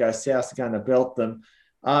Tigers, and I go South's going to belt them,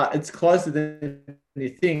 it's closer than you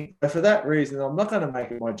think. But for that reason, I'm not going to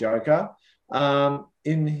make it my joker.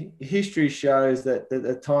 In history shows that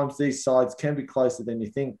at times these sides can be closer than you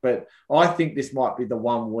think. But I think this might be the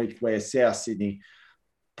 1 week where South Sydney,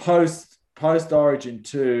 post Origin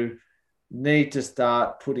 2, need to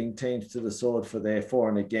start putting teams to the sword for their for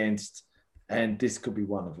and against. And this could be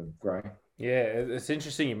one of them, Gray. Yeah, it's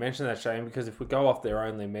interesting you mentioned that, Shane, because if we go off their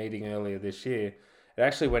only meeting earlier this year, it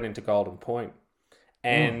actually went into Golden Point.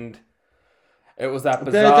 And it was that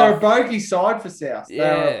bizarre... They're a bogey side for South.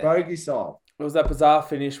 Yeah. They're a bogey side. It was that bizarre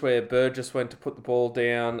finish where Burgess went to put the ball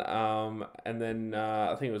down, and then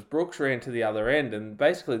I think it was Brooks ran to the other end, and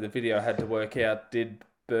basically the video had to work out, did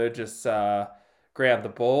Burgess ground the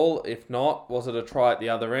ball? If not, was it a try at the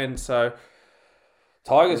other end? So...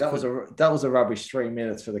 Tigers. That was a rubbish 3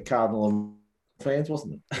 minutes for the Cardinal fans,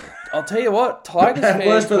 wasn't it? I'll tell you what, Tigers fans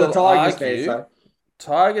worse for the Tigers argue. Fans,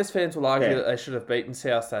 Tigers fans will argue that they should have beaten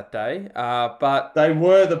South that day, but they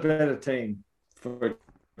were the better team for a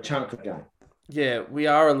chunk of the game. Yeah, we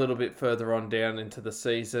are a little bit further on down into the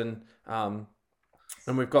season, and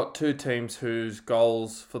we've got two teams whose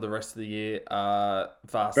goals for the rest of the year are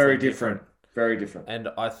vastly very different. Very different. And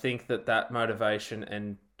I think that motivation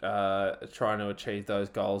and trying to achieve those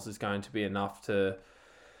goals is going to be enough to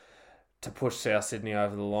push South Sydney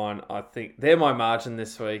over the line. I think they're my margin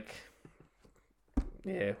this week.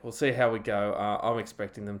 Yeah, we'll see how we go. I'm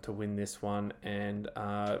expecting them to win this one, and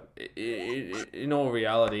in all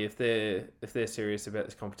reality, if they're serious about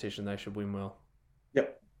this competition, they should win well.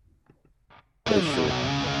 Yep.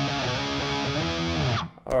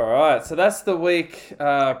 All right, so that's the week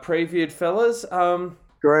previewed, fellas.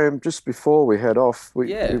 Graham, just before we head off,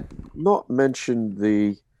 we've not mentioned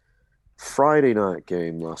the Friday night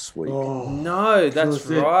game last week. Oh, no, that's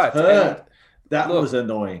right. That was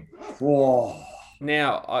annoying. Whoa.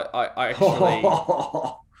 Now, I actually,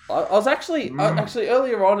 I was actually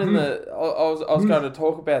earlier on in the, I was going to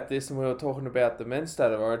talk about this, and we were talking about the men's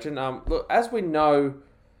state of origin. Look, as we know,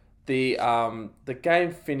 the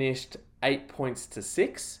game finished 8 points to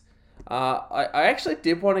 6. I actually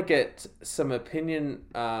did want to get some opinion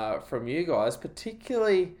from you guys,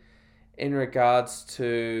 particularly in regards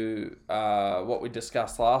to what we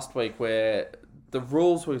discussed last week, where the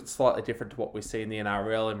rules were slightly different to what we see in the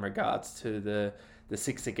NRL in regards to the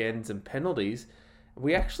 6 agains and penalties.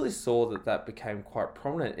 We actually saw that became quite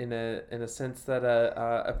prominent in a sense that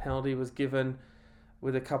a penalty was given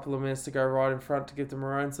with a couple of minutes to go right in front to give the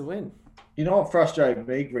Maroons the win. You know what frustrated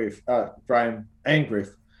me, Graham and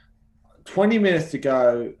Griff? 20 minutes to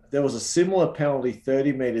go, there was a similar penalty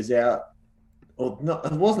 30 metres out. Or no,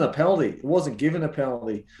 it wasn't a penalty. It wasn't given a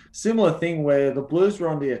penalty. Similar thing where the Blues were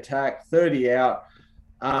on the attack, 30 out,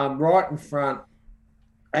 right in front.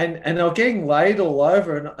 And they were getting laid all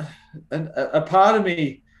over. And a part of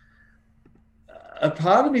me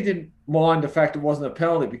didn't mind the fact it wasn't a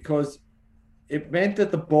penalty because it meant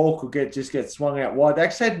that the ball could just get swung out wide. They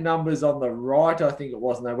actually had numbers on the right, I think it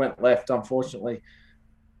was, and they went left, unfortunately.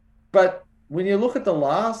 But when you look at the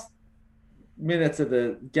last minutes of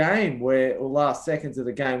the game or last seconds of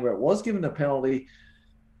the game where it was given a penalty,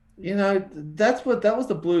 that was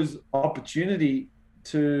the Blues' opportunity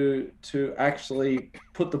to actually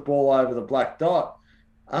put the ball over the black dot.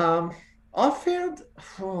 I found,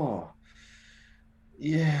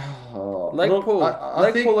 leg pull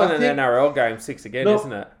in an NRL game 6 again,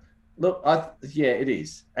 isn't it? Look, it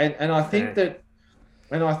is, and I think that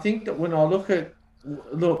when I look at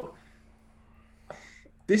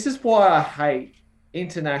this is why I hate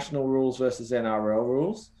international rules versus NRL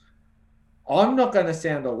rules. I'm not going to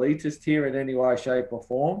sound elitist here in any way, shape, or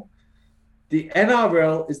form. The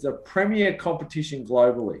NRL is the premier competition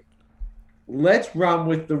globally. Let's run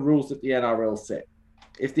with the rules that the NRL set.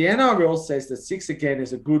 If the NRL says that 6 again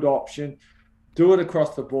is a good option, do it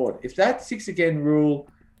across the board. If that 6 again rule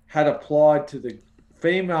had applied to the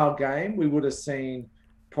female game, we would have seen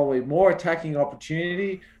probably more attacking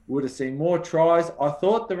opportunity. We would have seen more tries. I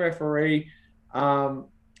thought the referee, and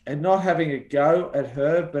not having a go at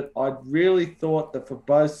her, but I really thought that for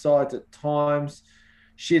both sides at times,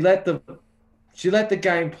 she let the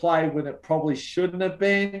game play when it probably shouldn't have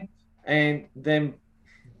been, and then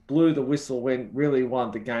blew the whistle when really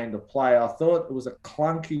wanted the game to play. I thought it was a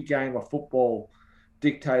clunky game of football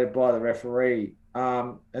dictated by the referee.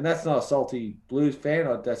 And that's not a salty Blues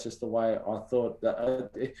fan. That's just the way I thought.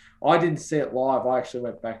 I didn't see it live. I actually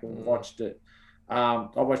went back and watched it. I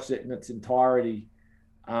watched it in its entirety.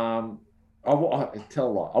 I tell a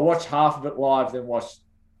lie. I watched half of it live, then watched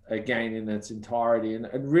again in its entirety.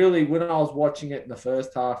 And really, when I was watching it in the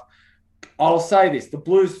first half, I'll say this: the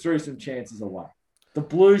Blues threw some chances away. The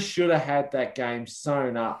Blues should have had that game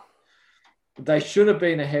sewn up. They should have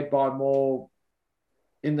been ahead by more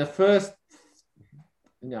in the first.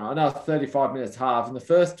 I know 35 minutes half. In the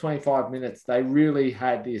first 25 minutes, they really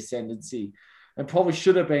had the ascendancy and probably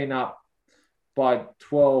should have been up by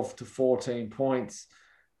 12 to 14 points.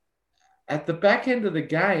 At the back end of the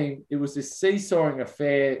game, it was this seesawing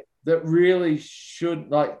affair that really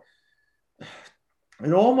should,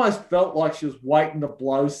 it almost felt like she was waiting to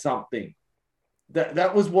blow something.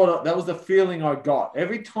 That was the feeling I got.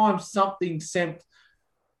 Every time something seemed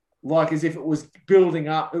like as if it was building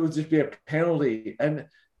up, it would just be a penalty. And,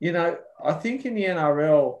 I think in the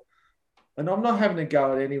NRL, and I'm not having a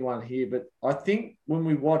go at anyone here, but I think when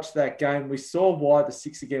we watched that game, we saw why the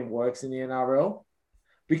 6 again works in the NRL.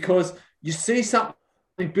 Because you see something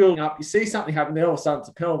building up, you see something happen, then all of a sudden it's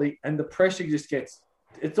a penalty, and the pressure just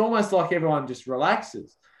it's almost like everyone just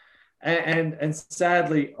relaxes. And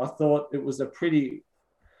sadly, I thought it was a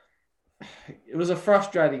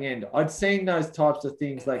frustrating end. I'd seen those types of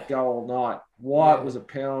things that go all night. Why it was a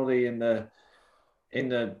penalty in the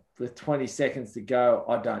 20 seconds to go,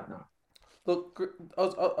 I don't know. Look,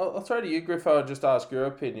 I'll throw to you, Griffo, and just ask your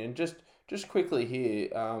opinion. Just quickly here,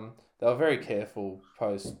 they were very careful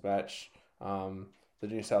post-match, the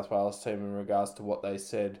New South Wales team, in regards to what they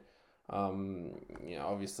said.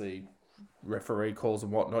 Obviously, referee calls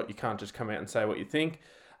and whatnot, you can't just come out and say what you think.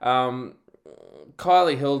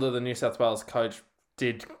 Kylie Hilda, the New South Wales coach,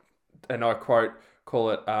 did, and I quote, call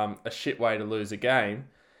it a shit way to lose a game.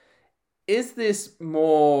 Is this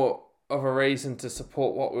more of a reason to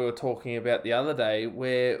support what we were talking about the other day,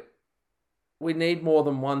 where we need more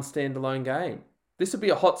than one standalone game? This would be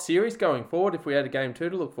a hot series going forward if we had a game 2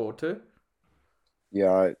 to look forward to.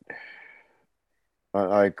 Yeah,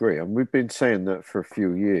 I agree. And we've been saying that for a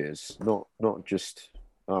few years, not just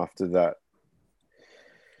after that.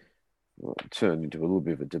 Well, it turned into a little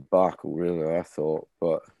bit of a debacle, really, I thought.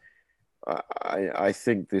 But I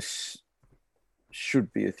think this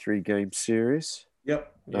should be a 3-game series.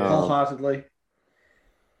 Yep, wholeheartedly.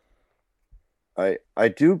 I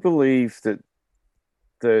do believe that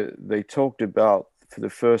they talked about, for the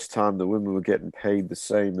first time, the women were getting paid the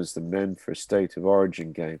same as the men for a State of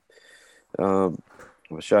Origin game.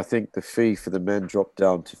 Which I think the fee for the men dropped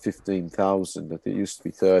down to 15,000. I think it used to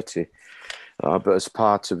be 30. But as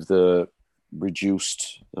part of the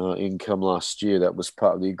reduced income last year, that was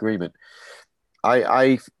part of the agreement.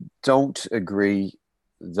 I don't agree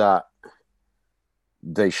that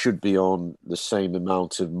they should be on the same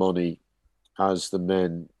amount of money as the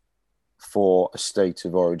men for a State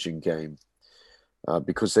of Origin game,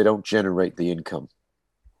 because they don't generate the income.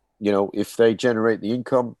 If they generate the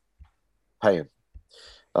income, pay them.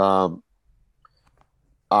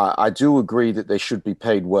 I do agree that they should be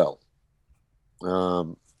paid well.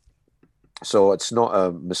 So it's not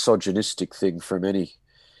a misogynistic thing from any,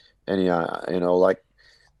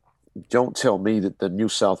 don't tell me that the New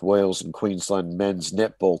South Wales and Queensland men's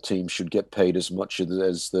netball team should get paid as much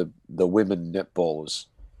as the women netballers.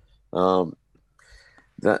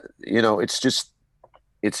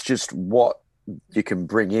 It's just what you can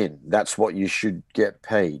bring in. That's what you should get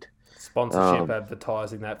paid. Sponsorship,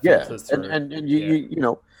 advertising, that filters through.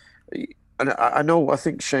 And I know, I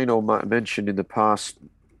think Shane might have mentioned in the past,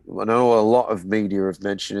 I know a lot of media have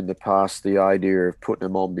mentioned in the past the idea of putting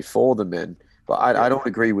them on before the men, but I don't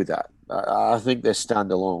agree with that. I think they're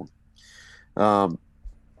standalone.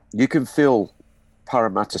 You can fill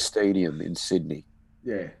Parramatta Stadium in Sydney.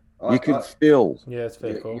 Yeah. You can fill, it's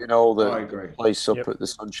very cool. The place up at the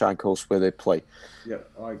Sunshine Coast where they play. Yeah,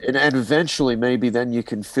 I agree. And eventually, maybe then you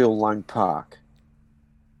can fill Lang Park.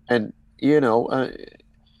 And,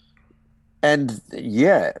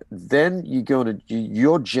 then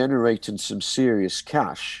you're generating some serious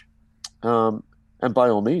cash. And by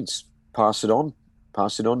all means, pass it on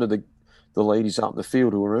to the ladies out in the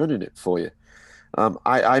field who are earning it for you.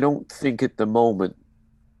 I don't think at the moment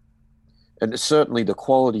and certainly the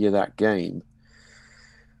quality of that game.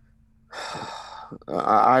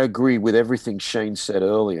 I agree with everything Shane said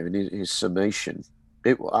earlier in his summation.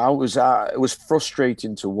 It was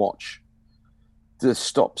frustrating to watch the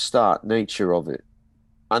stop-start nature of it.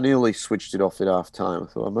 I nearly switched it off at half time. I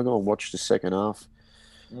thought, am I going to watch the second half?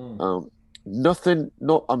 Nothing.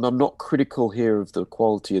 I'm not critical here of the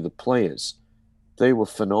quality of the players. They were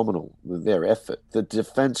phenomenal with their effort. The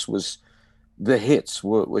defense the hits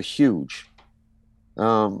were huge.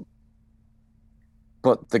 But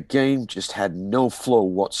the game just had no flow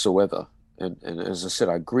whatsoever. And as I said,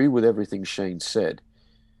 I agree with everything Shane said.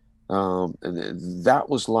 And that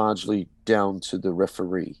was largely down to the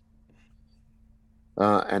referee.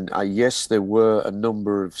 And yes, there were a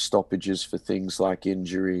number of stoppages for things like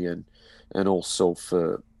injury and also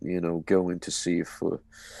for, going to see if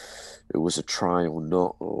it was a try or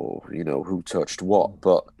not, or, who touched what.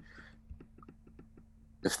 But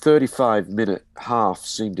the 35-minute half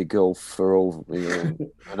seemed to go for over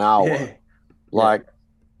an hour.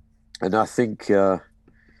 And I think, I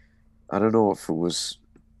don't know if it was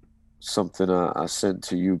something I sent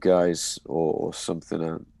to you guys or something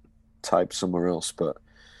I typed somewhere else, but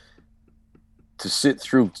to sit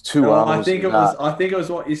through 2 hours. I think it was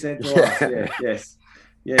what you sent to us.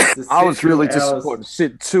 Yes. I was really disappointed.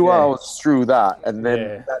 Sit 2 hours through that, and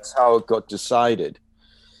then that's how it got decided.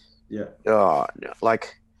 Yeah.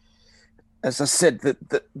 As I said,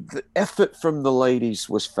 the effort from the ladies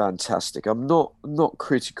was fantastic. I'm not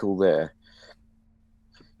critical there,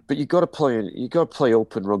 but you got to play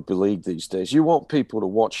open rugby league these days. You want people to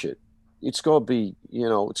watch it. It's got to be,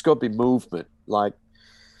 it's got to be movement. Like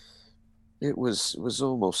it was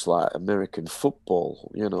almost like American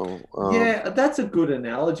football. Yeah, that's a good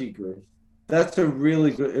analogy, Griff. That's a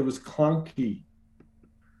really good. It was clunky.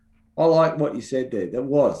 I like what you said there. That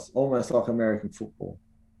was almost like American football.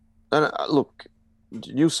 And look,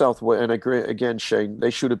 New South Wales, and I agree again, Shane, they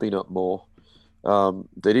should have been up more.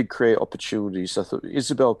 They did create opportunities. I thought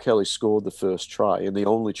Isabel Kelly scored the first try and the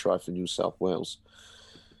only try for New South Wales.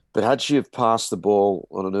 But had she have passed the ball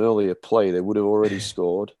on an earlier play, they would have already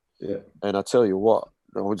scored. Yeah. And I tell you what,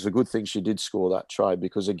 it was a good thing she did score that try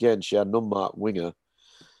because, again, she had an unmarked winger.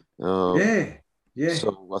 Yeah.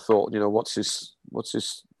 So I thought, what's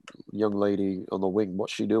this young lady on the wing?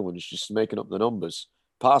 What's she doing? She's just making up the numbers.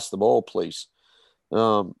 Pass the ball, please.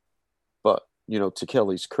 But, to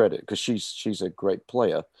Kelly's credit, because she's a great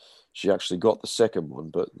player, she actually got the second one.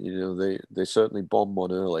 But, they certainly bombed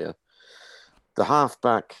one earlier. The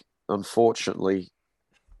halfback, unfortunately,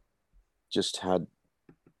 just had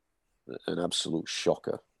an absolute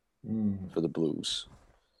shocker for the Blues.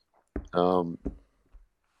 The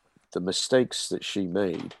mistakes that she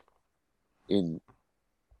made in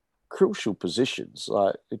crucial positions,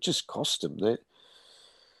 it just cost them.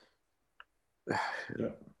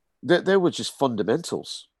 They were just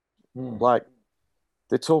fundamentals. Like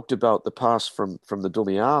they talked about the pass from the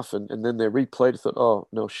dummy half, and then they replayed. Thought, oh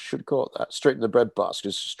no, she should have caught that straight in the bread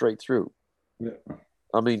basket, straight through. Yeah.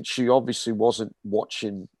 I mean, she obviously wasn't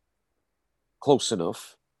watching close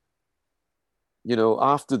enough.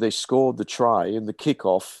 After they scored the try in the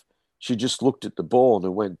kickoff, she just looked at the ball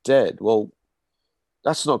and went dead. Well,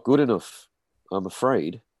 that's not good enough, I'm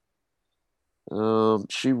afraid.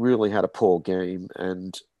 She really had a poor game,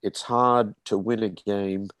 and it's hard to win a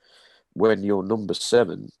game when your number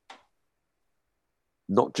 7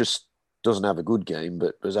 not just doesn't have a good game,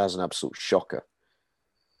 but has an absolute shocker.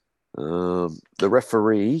 The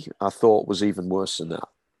referee, I thought, was even worse than that.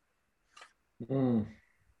 And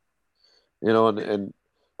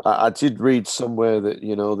I did read somewhere that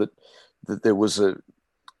that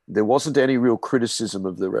there wasn't any real criticism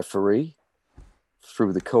of the referee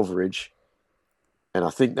through the coverage, and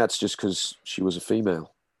I think that's just because she was a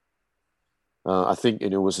female. I think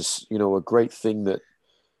it was a great thing that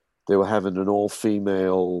they were having an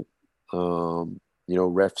all-female,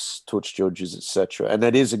 refs, touch judges, etc. And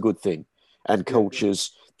that is a good thing. And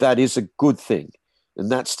coaches, that is a good thing,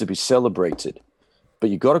 and that's to be celebrated.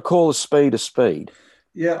 But you got to call a spade a spade.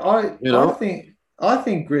 Yeah, I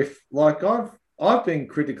think Griff, like I've been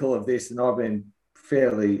critical of this, and I've been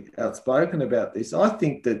fairly outspoken about this. I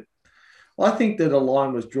think that a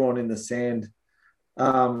line was drawn in the sand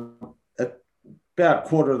about a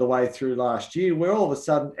quarter of the way through last year, where all of a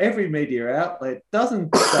sudden every media outlet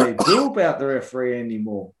doesn't say boo about the referee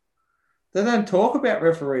anymore. They don't talk about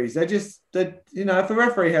referees. If a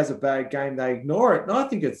referee has a bad game, they ignore it. And I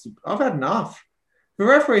think I've had enough. If a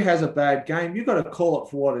referee has a bad game, you've got to call it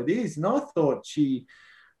for what it is. And I thought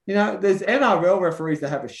there's NRL referees that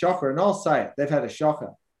have a shocker, and I'll say it, they've had a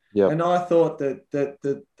shocker. Yeah. And I thought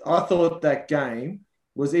that game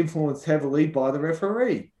was influenced heavily by the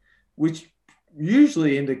referee, which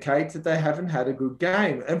usually indicates that they haven't had a good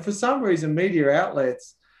game. And for some reason, media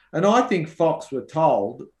outlets, and I think Fox were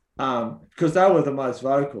told, because they were the most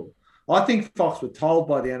vocal, I think Fox were told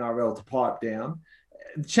by the NRL to pipe down.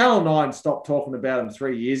 Channel 9 stopped talking about them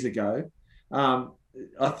 3 years ago.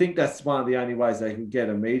 I think that's one of the only ways they could get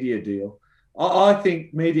a media deal. I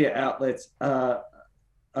think media outlets are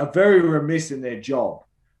very remiss in their job.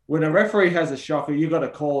 When a referee has a shocker, you've got to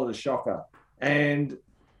call it a shocker. And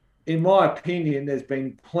in my opinion, there's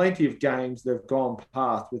been plenty of games that have gone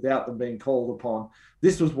past without them being called upon.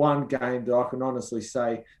 This was one game that I can honestly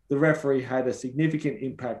say the referee had a significant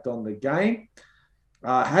impact on the game,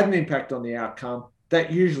 had an impact on the outcome.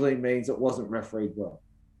 That usually means it wasn't refereed well.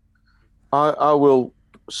 I will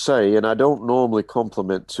say, and I don't normally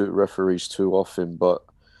compliment to referees too often, but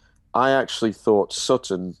I actually thought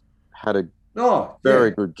Sutton had a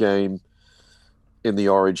very good game in the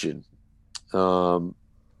Origin.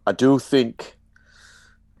 I do think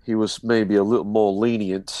he was maybe a little more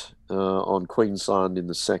lenient on Queensland in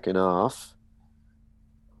the second half.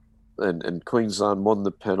 And Queensland won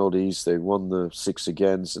the penalties. They won the 6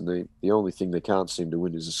 against, and the only thing they can't seem to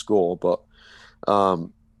win is a score. But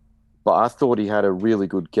I thought he had a really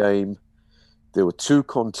good game. There were 2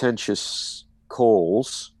 contentious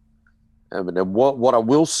calls. And what I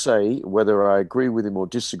will say, whether I agree with him or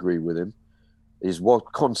disagree with him, is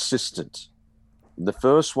what consistent. The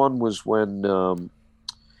first one was when the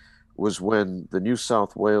New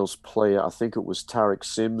South Wales player, I think it was Tarek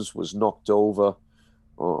Sims, was knocked over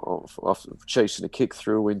after chasing a kick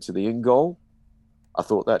through into the in goal. I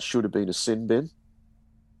thought that should have been a sin bin,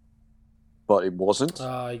 but it wasn't.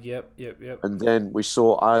 Yep. And then we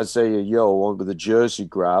saw Isaiah Yeo on with a jersey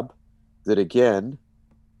grab. That again,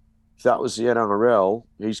 if that was the NRL,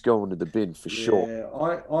 he's going to the bin for sure. Yeah,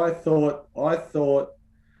 I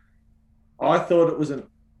thought it was an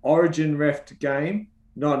Origin ref game,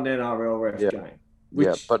 not an NRL ref game.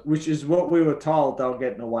 Which is what we were told they were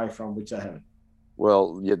getting away from, which they haven't.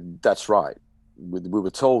 Well, yeah, that's right. We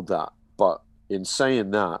were told that. But in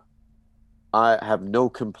saying that, I have no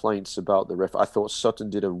complaints about the ref. I thought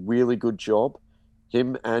Sutton did a really good job.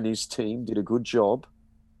 Him and his team did a good job.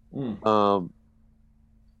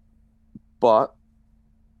 But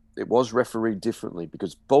it was refereed differently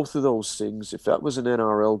because both of those things, if that was an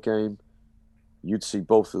NRL game, you'd see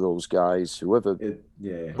both of those guys, whoever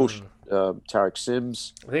pushed Tarek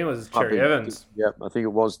Sims. I think it was Cherry Evans. Yeah, I think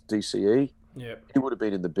it was DCE. Yeah. He would have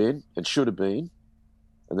been in the bin and should have been.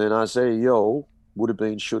 And then Isaiah Yeo would have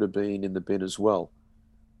been, should have been in the bin as well.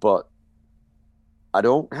 But I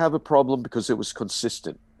don't have a problem because it was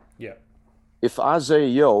consistent. Yeah. If Isaiah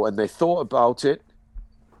Yeo, and they thought about it,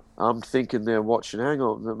 I'm thinking they're watching, hang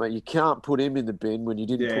on, mate, you can't put him in the bin when you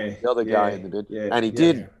didn't put the other guy in the bin. And he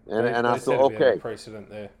didn't. And I thought, okay. Precedent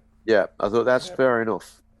there. Yeah, I thought that's fair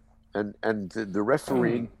enough. And the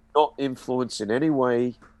referee not influence in any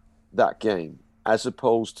way that game, as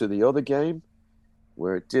opposed to the other game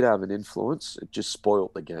where it did have an influence, it just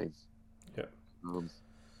spoiled the game. Yeah.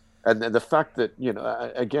 And the fact that,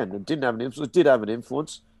 again, it didn't have an influence, it did have an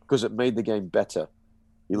influence because it made the game better.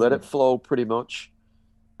 You let it flow pretty much.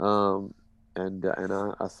 And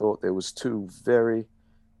I thought there was 2 very,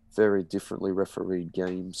 very differently refereed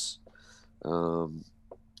games on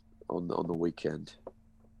the weekend.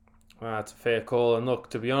 Well, that's a fair call. And look,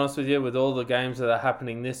 to be honest with you, with all the games that are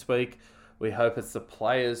happening this week, we hope it's the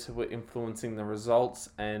players who are influencing the results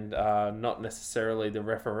and not necessarily the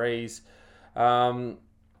referees.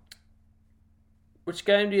 Which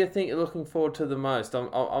game do you think you're looking forward to the most?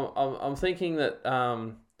 I'm thinking that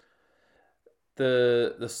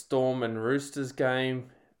the Storm and Roosters game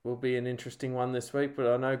will be an interesting one this week. But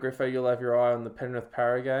I know, Griffo, you'll have your eye on the Penrith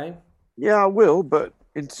Para game. Yeah, I will. But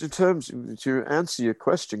in terms to answer your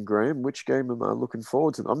question, Graham, which game am I looking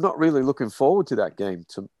forward to? I'm not really looking forward to that game,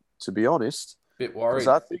 to be honest. Bit worried.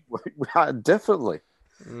 I think definitely.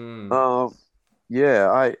 I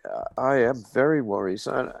am very worried.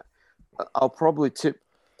 So I'll probably tip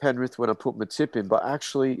Penrith when I put my tip in, but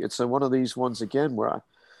actually it's one of these ones again where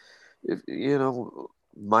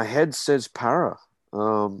my head says Para.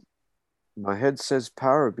 My head says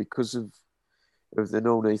Para because of the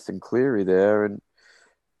no Nathan Cleary there, and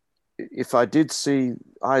if I did see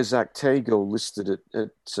Isaac Tago listed at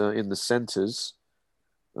in the centres,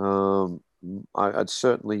 I'd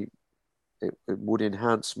certainly it would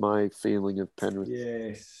enhance my feeling of Penrith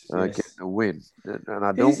getting a win. And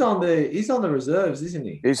I don't. He's on the reserves, isn't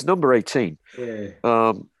he? He's number 18.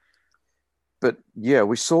 Yeah. But yeah,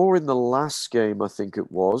 we saw in the last game, I think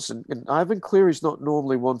it was, and Ivan Cleary's not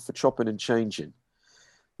normally one for chopping and changing.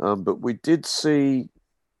 But we did see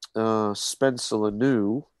Spencer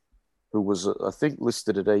Lanu, who was, I think,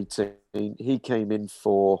 listed at 18. He came in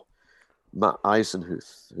for Matt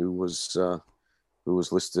Eisenhuth, who was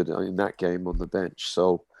listed in that game on the bench.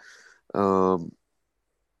 So I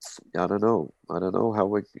don't know. I don't know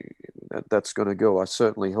how that's going to go. I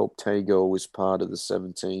certainly hope Tago is part of the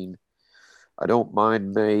 17. I don't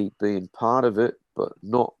mind May being part of it, but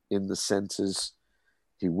not in the centres.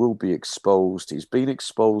 He will be exposed. He's been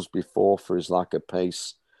exposed before for his lack of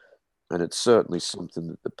pace, and it's certainly something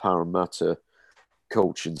that the Parramatta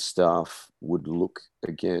coaching staff would look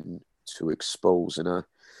again to expose. And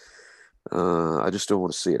I just don't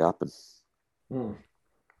want to see it happen.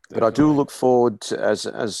 But I do look forward to,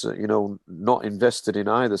 as you know, not invested in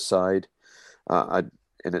either side. And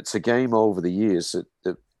it's a game over the years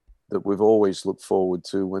that we've always looked forward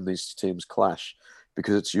to when these teams clash,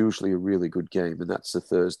 because it's usually a really good game, and that's the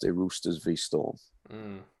Thursday Roosters v Storm.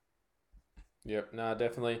 Yep, no,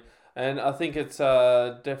 definitely. And I think it's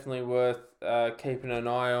definitely worth keeping an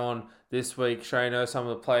eye on this week. Shano, some of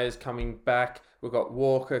the players coming back. We've got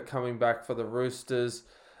Walker coming back for the Roosters.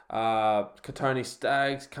 Katoni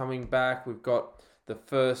Staggs coming back. We've got the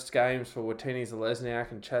first games for Watini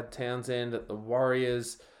Zalesniak and Chad Townsend at the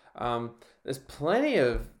Warriors. There's plenty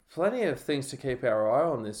of things to keep our eye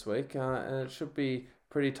on this week, and it should be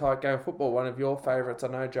pretty tight game of football. One of your favourites, I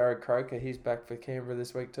know, Jared Croker. He's back for Canberra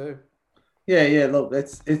this week too. Yeah. Look,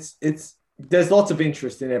 it's there's lots of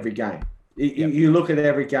interest in every game. You look at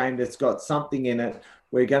every game that's got something in it.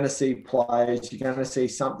 We're going to see players. You're going to see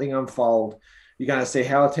something unfold. You're going to see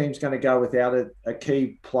how a team's going to go without a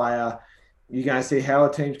key player. You're going to see how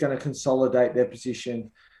a team's going to consolidate their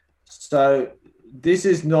position. So this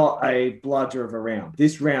is not a bludger of a round.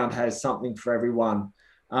 This round has something for everyone.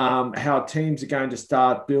 How teams are going to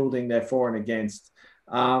start building their for and against.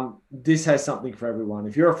 This has something for everyone.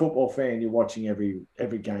 If you're a football fan, you're watching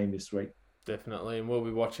every game this week. Definitely, and we'll be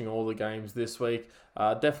watching all the games this week.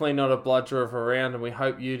 Definitely not a bludger of a round, and we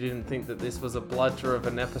hope you didn't think that this was a bludger of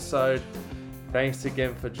an episode. Thanks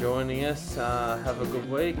again for joining us. Have a good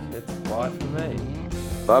week. It's bye from me.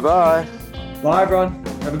 Bye-bye. Bye, everyone.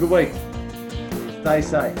 Have a good week. Stay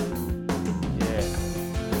safe. Yeah.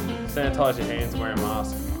 Sanitize your hands and wear a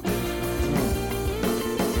mask.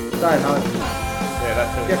 Stay at home. Yeah,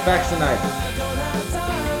 that's it. Get vaccinated.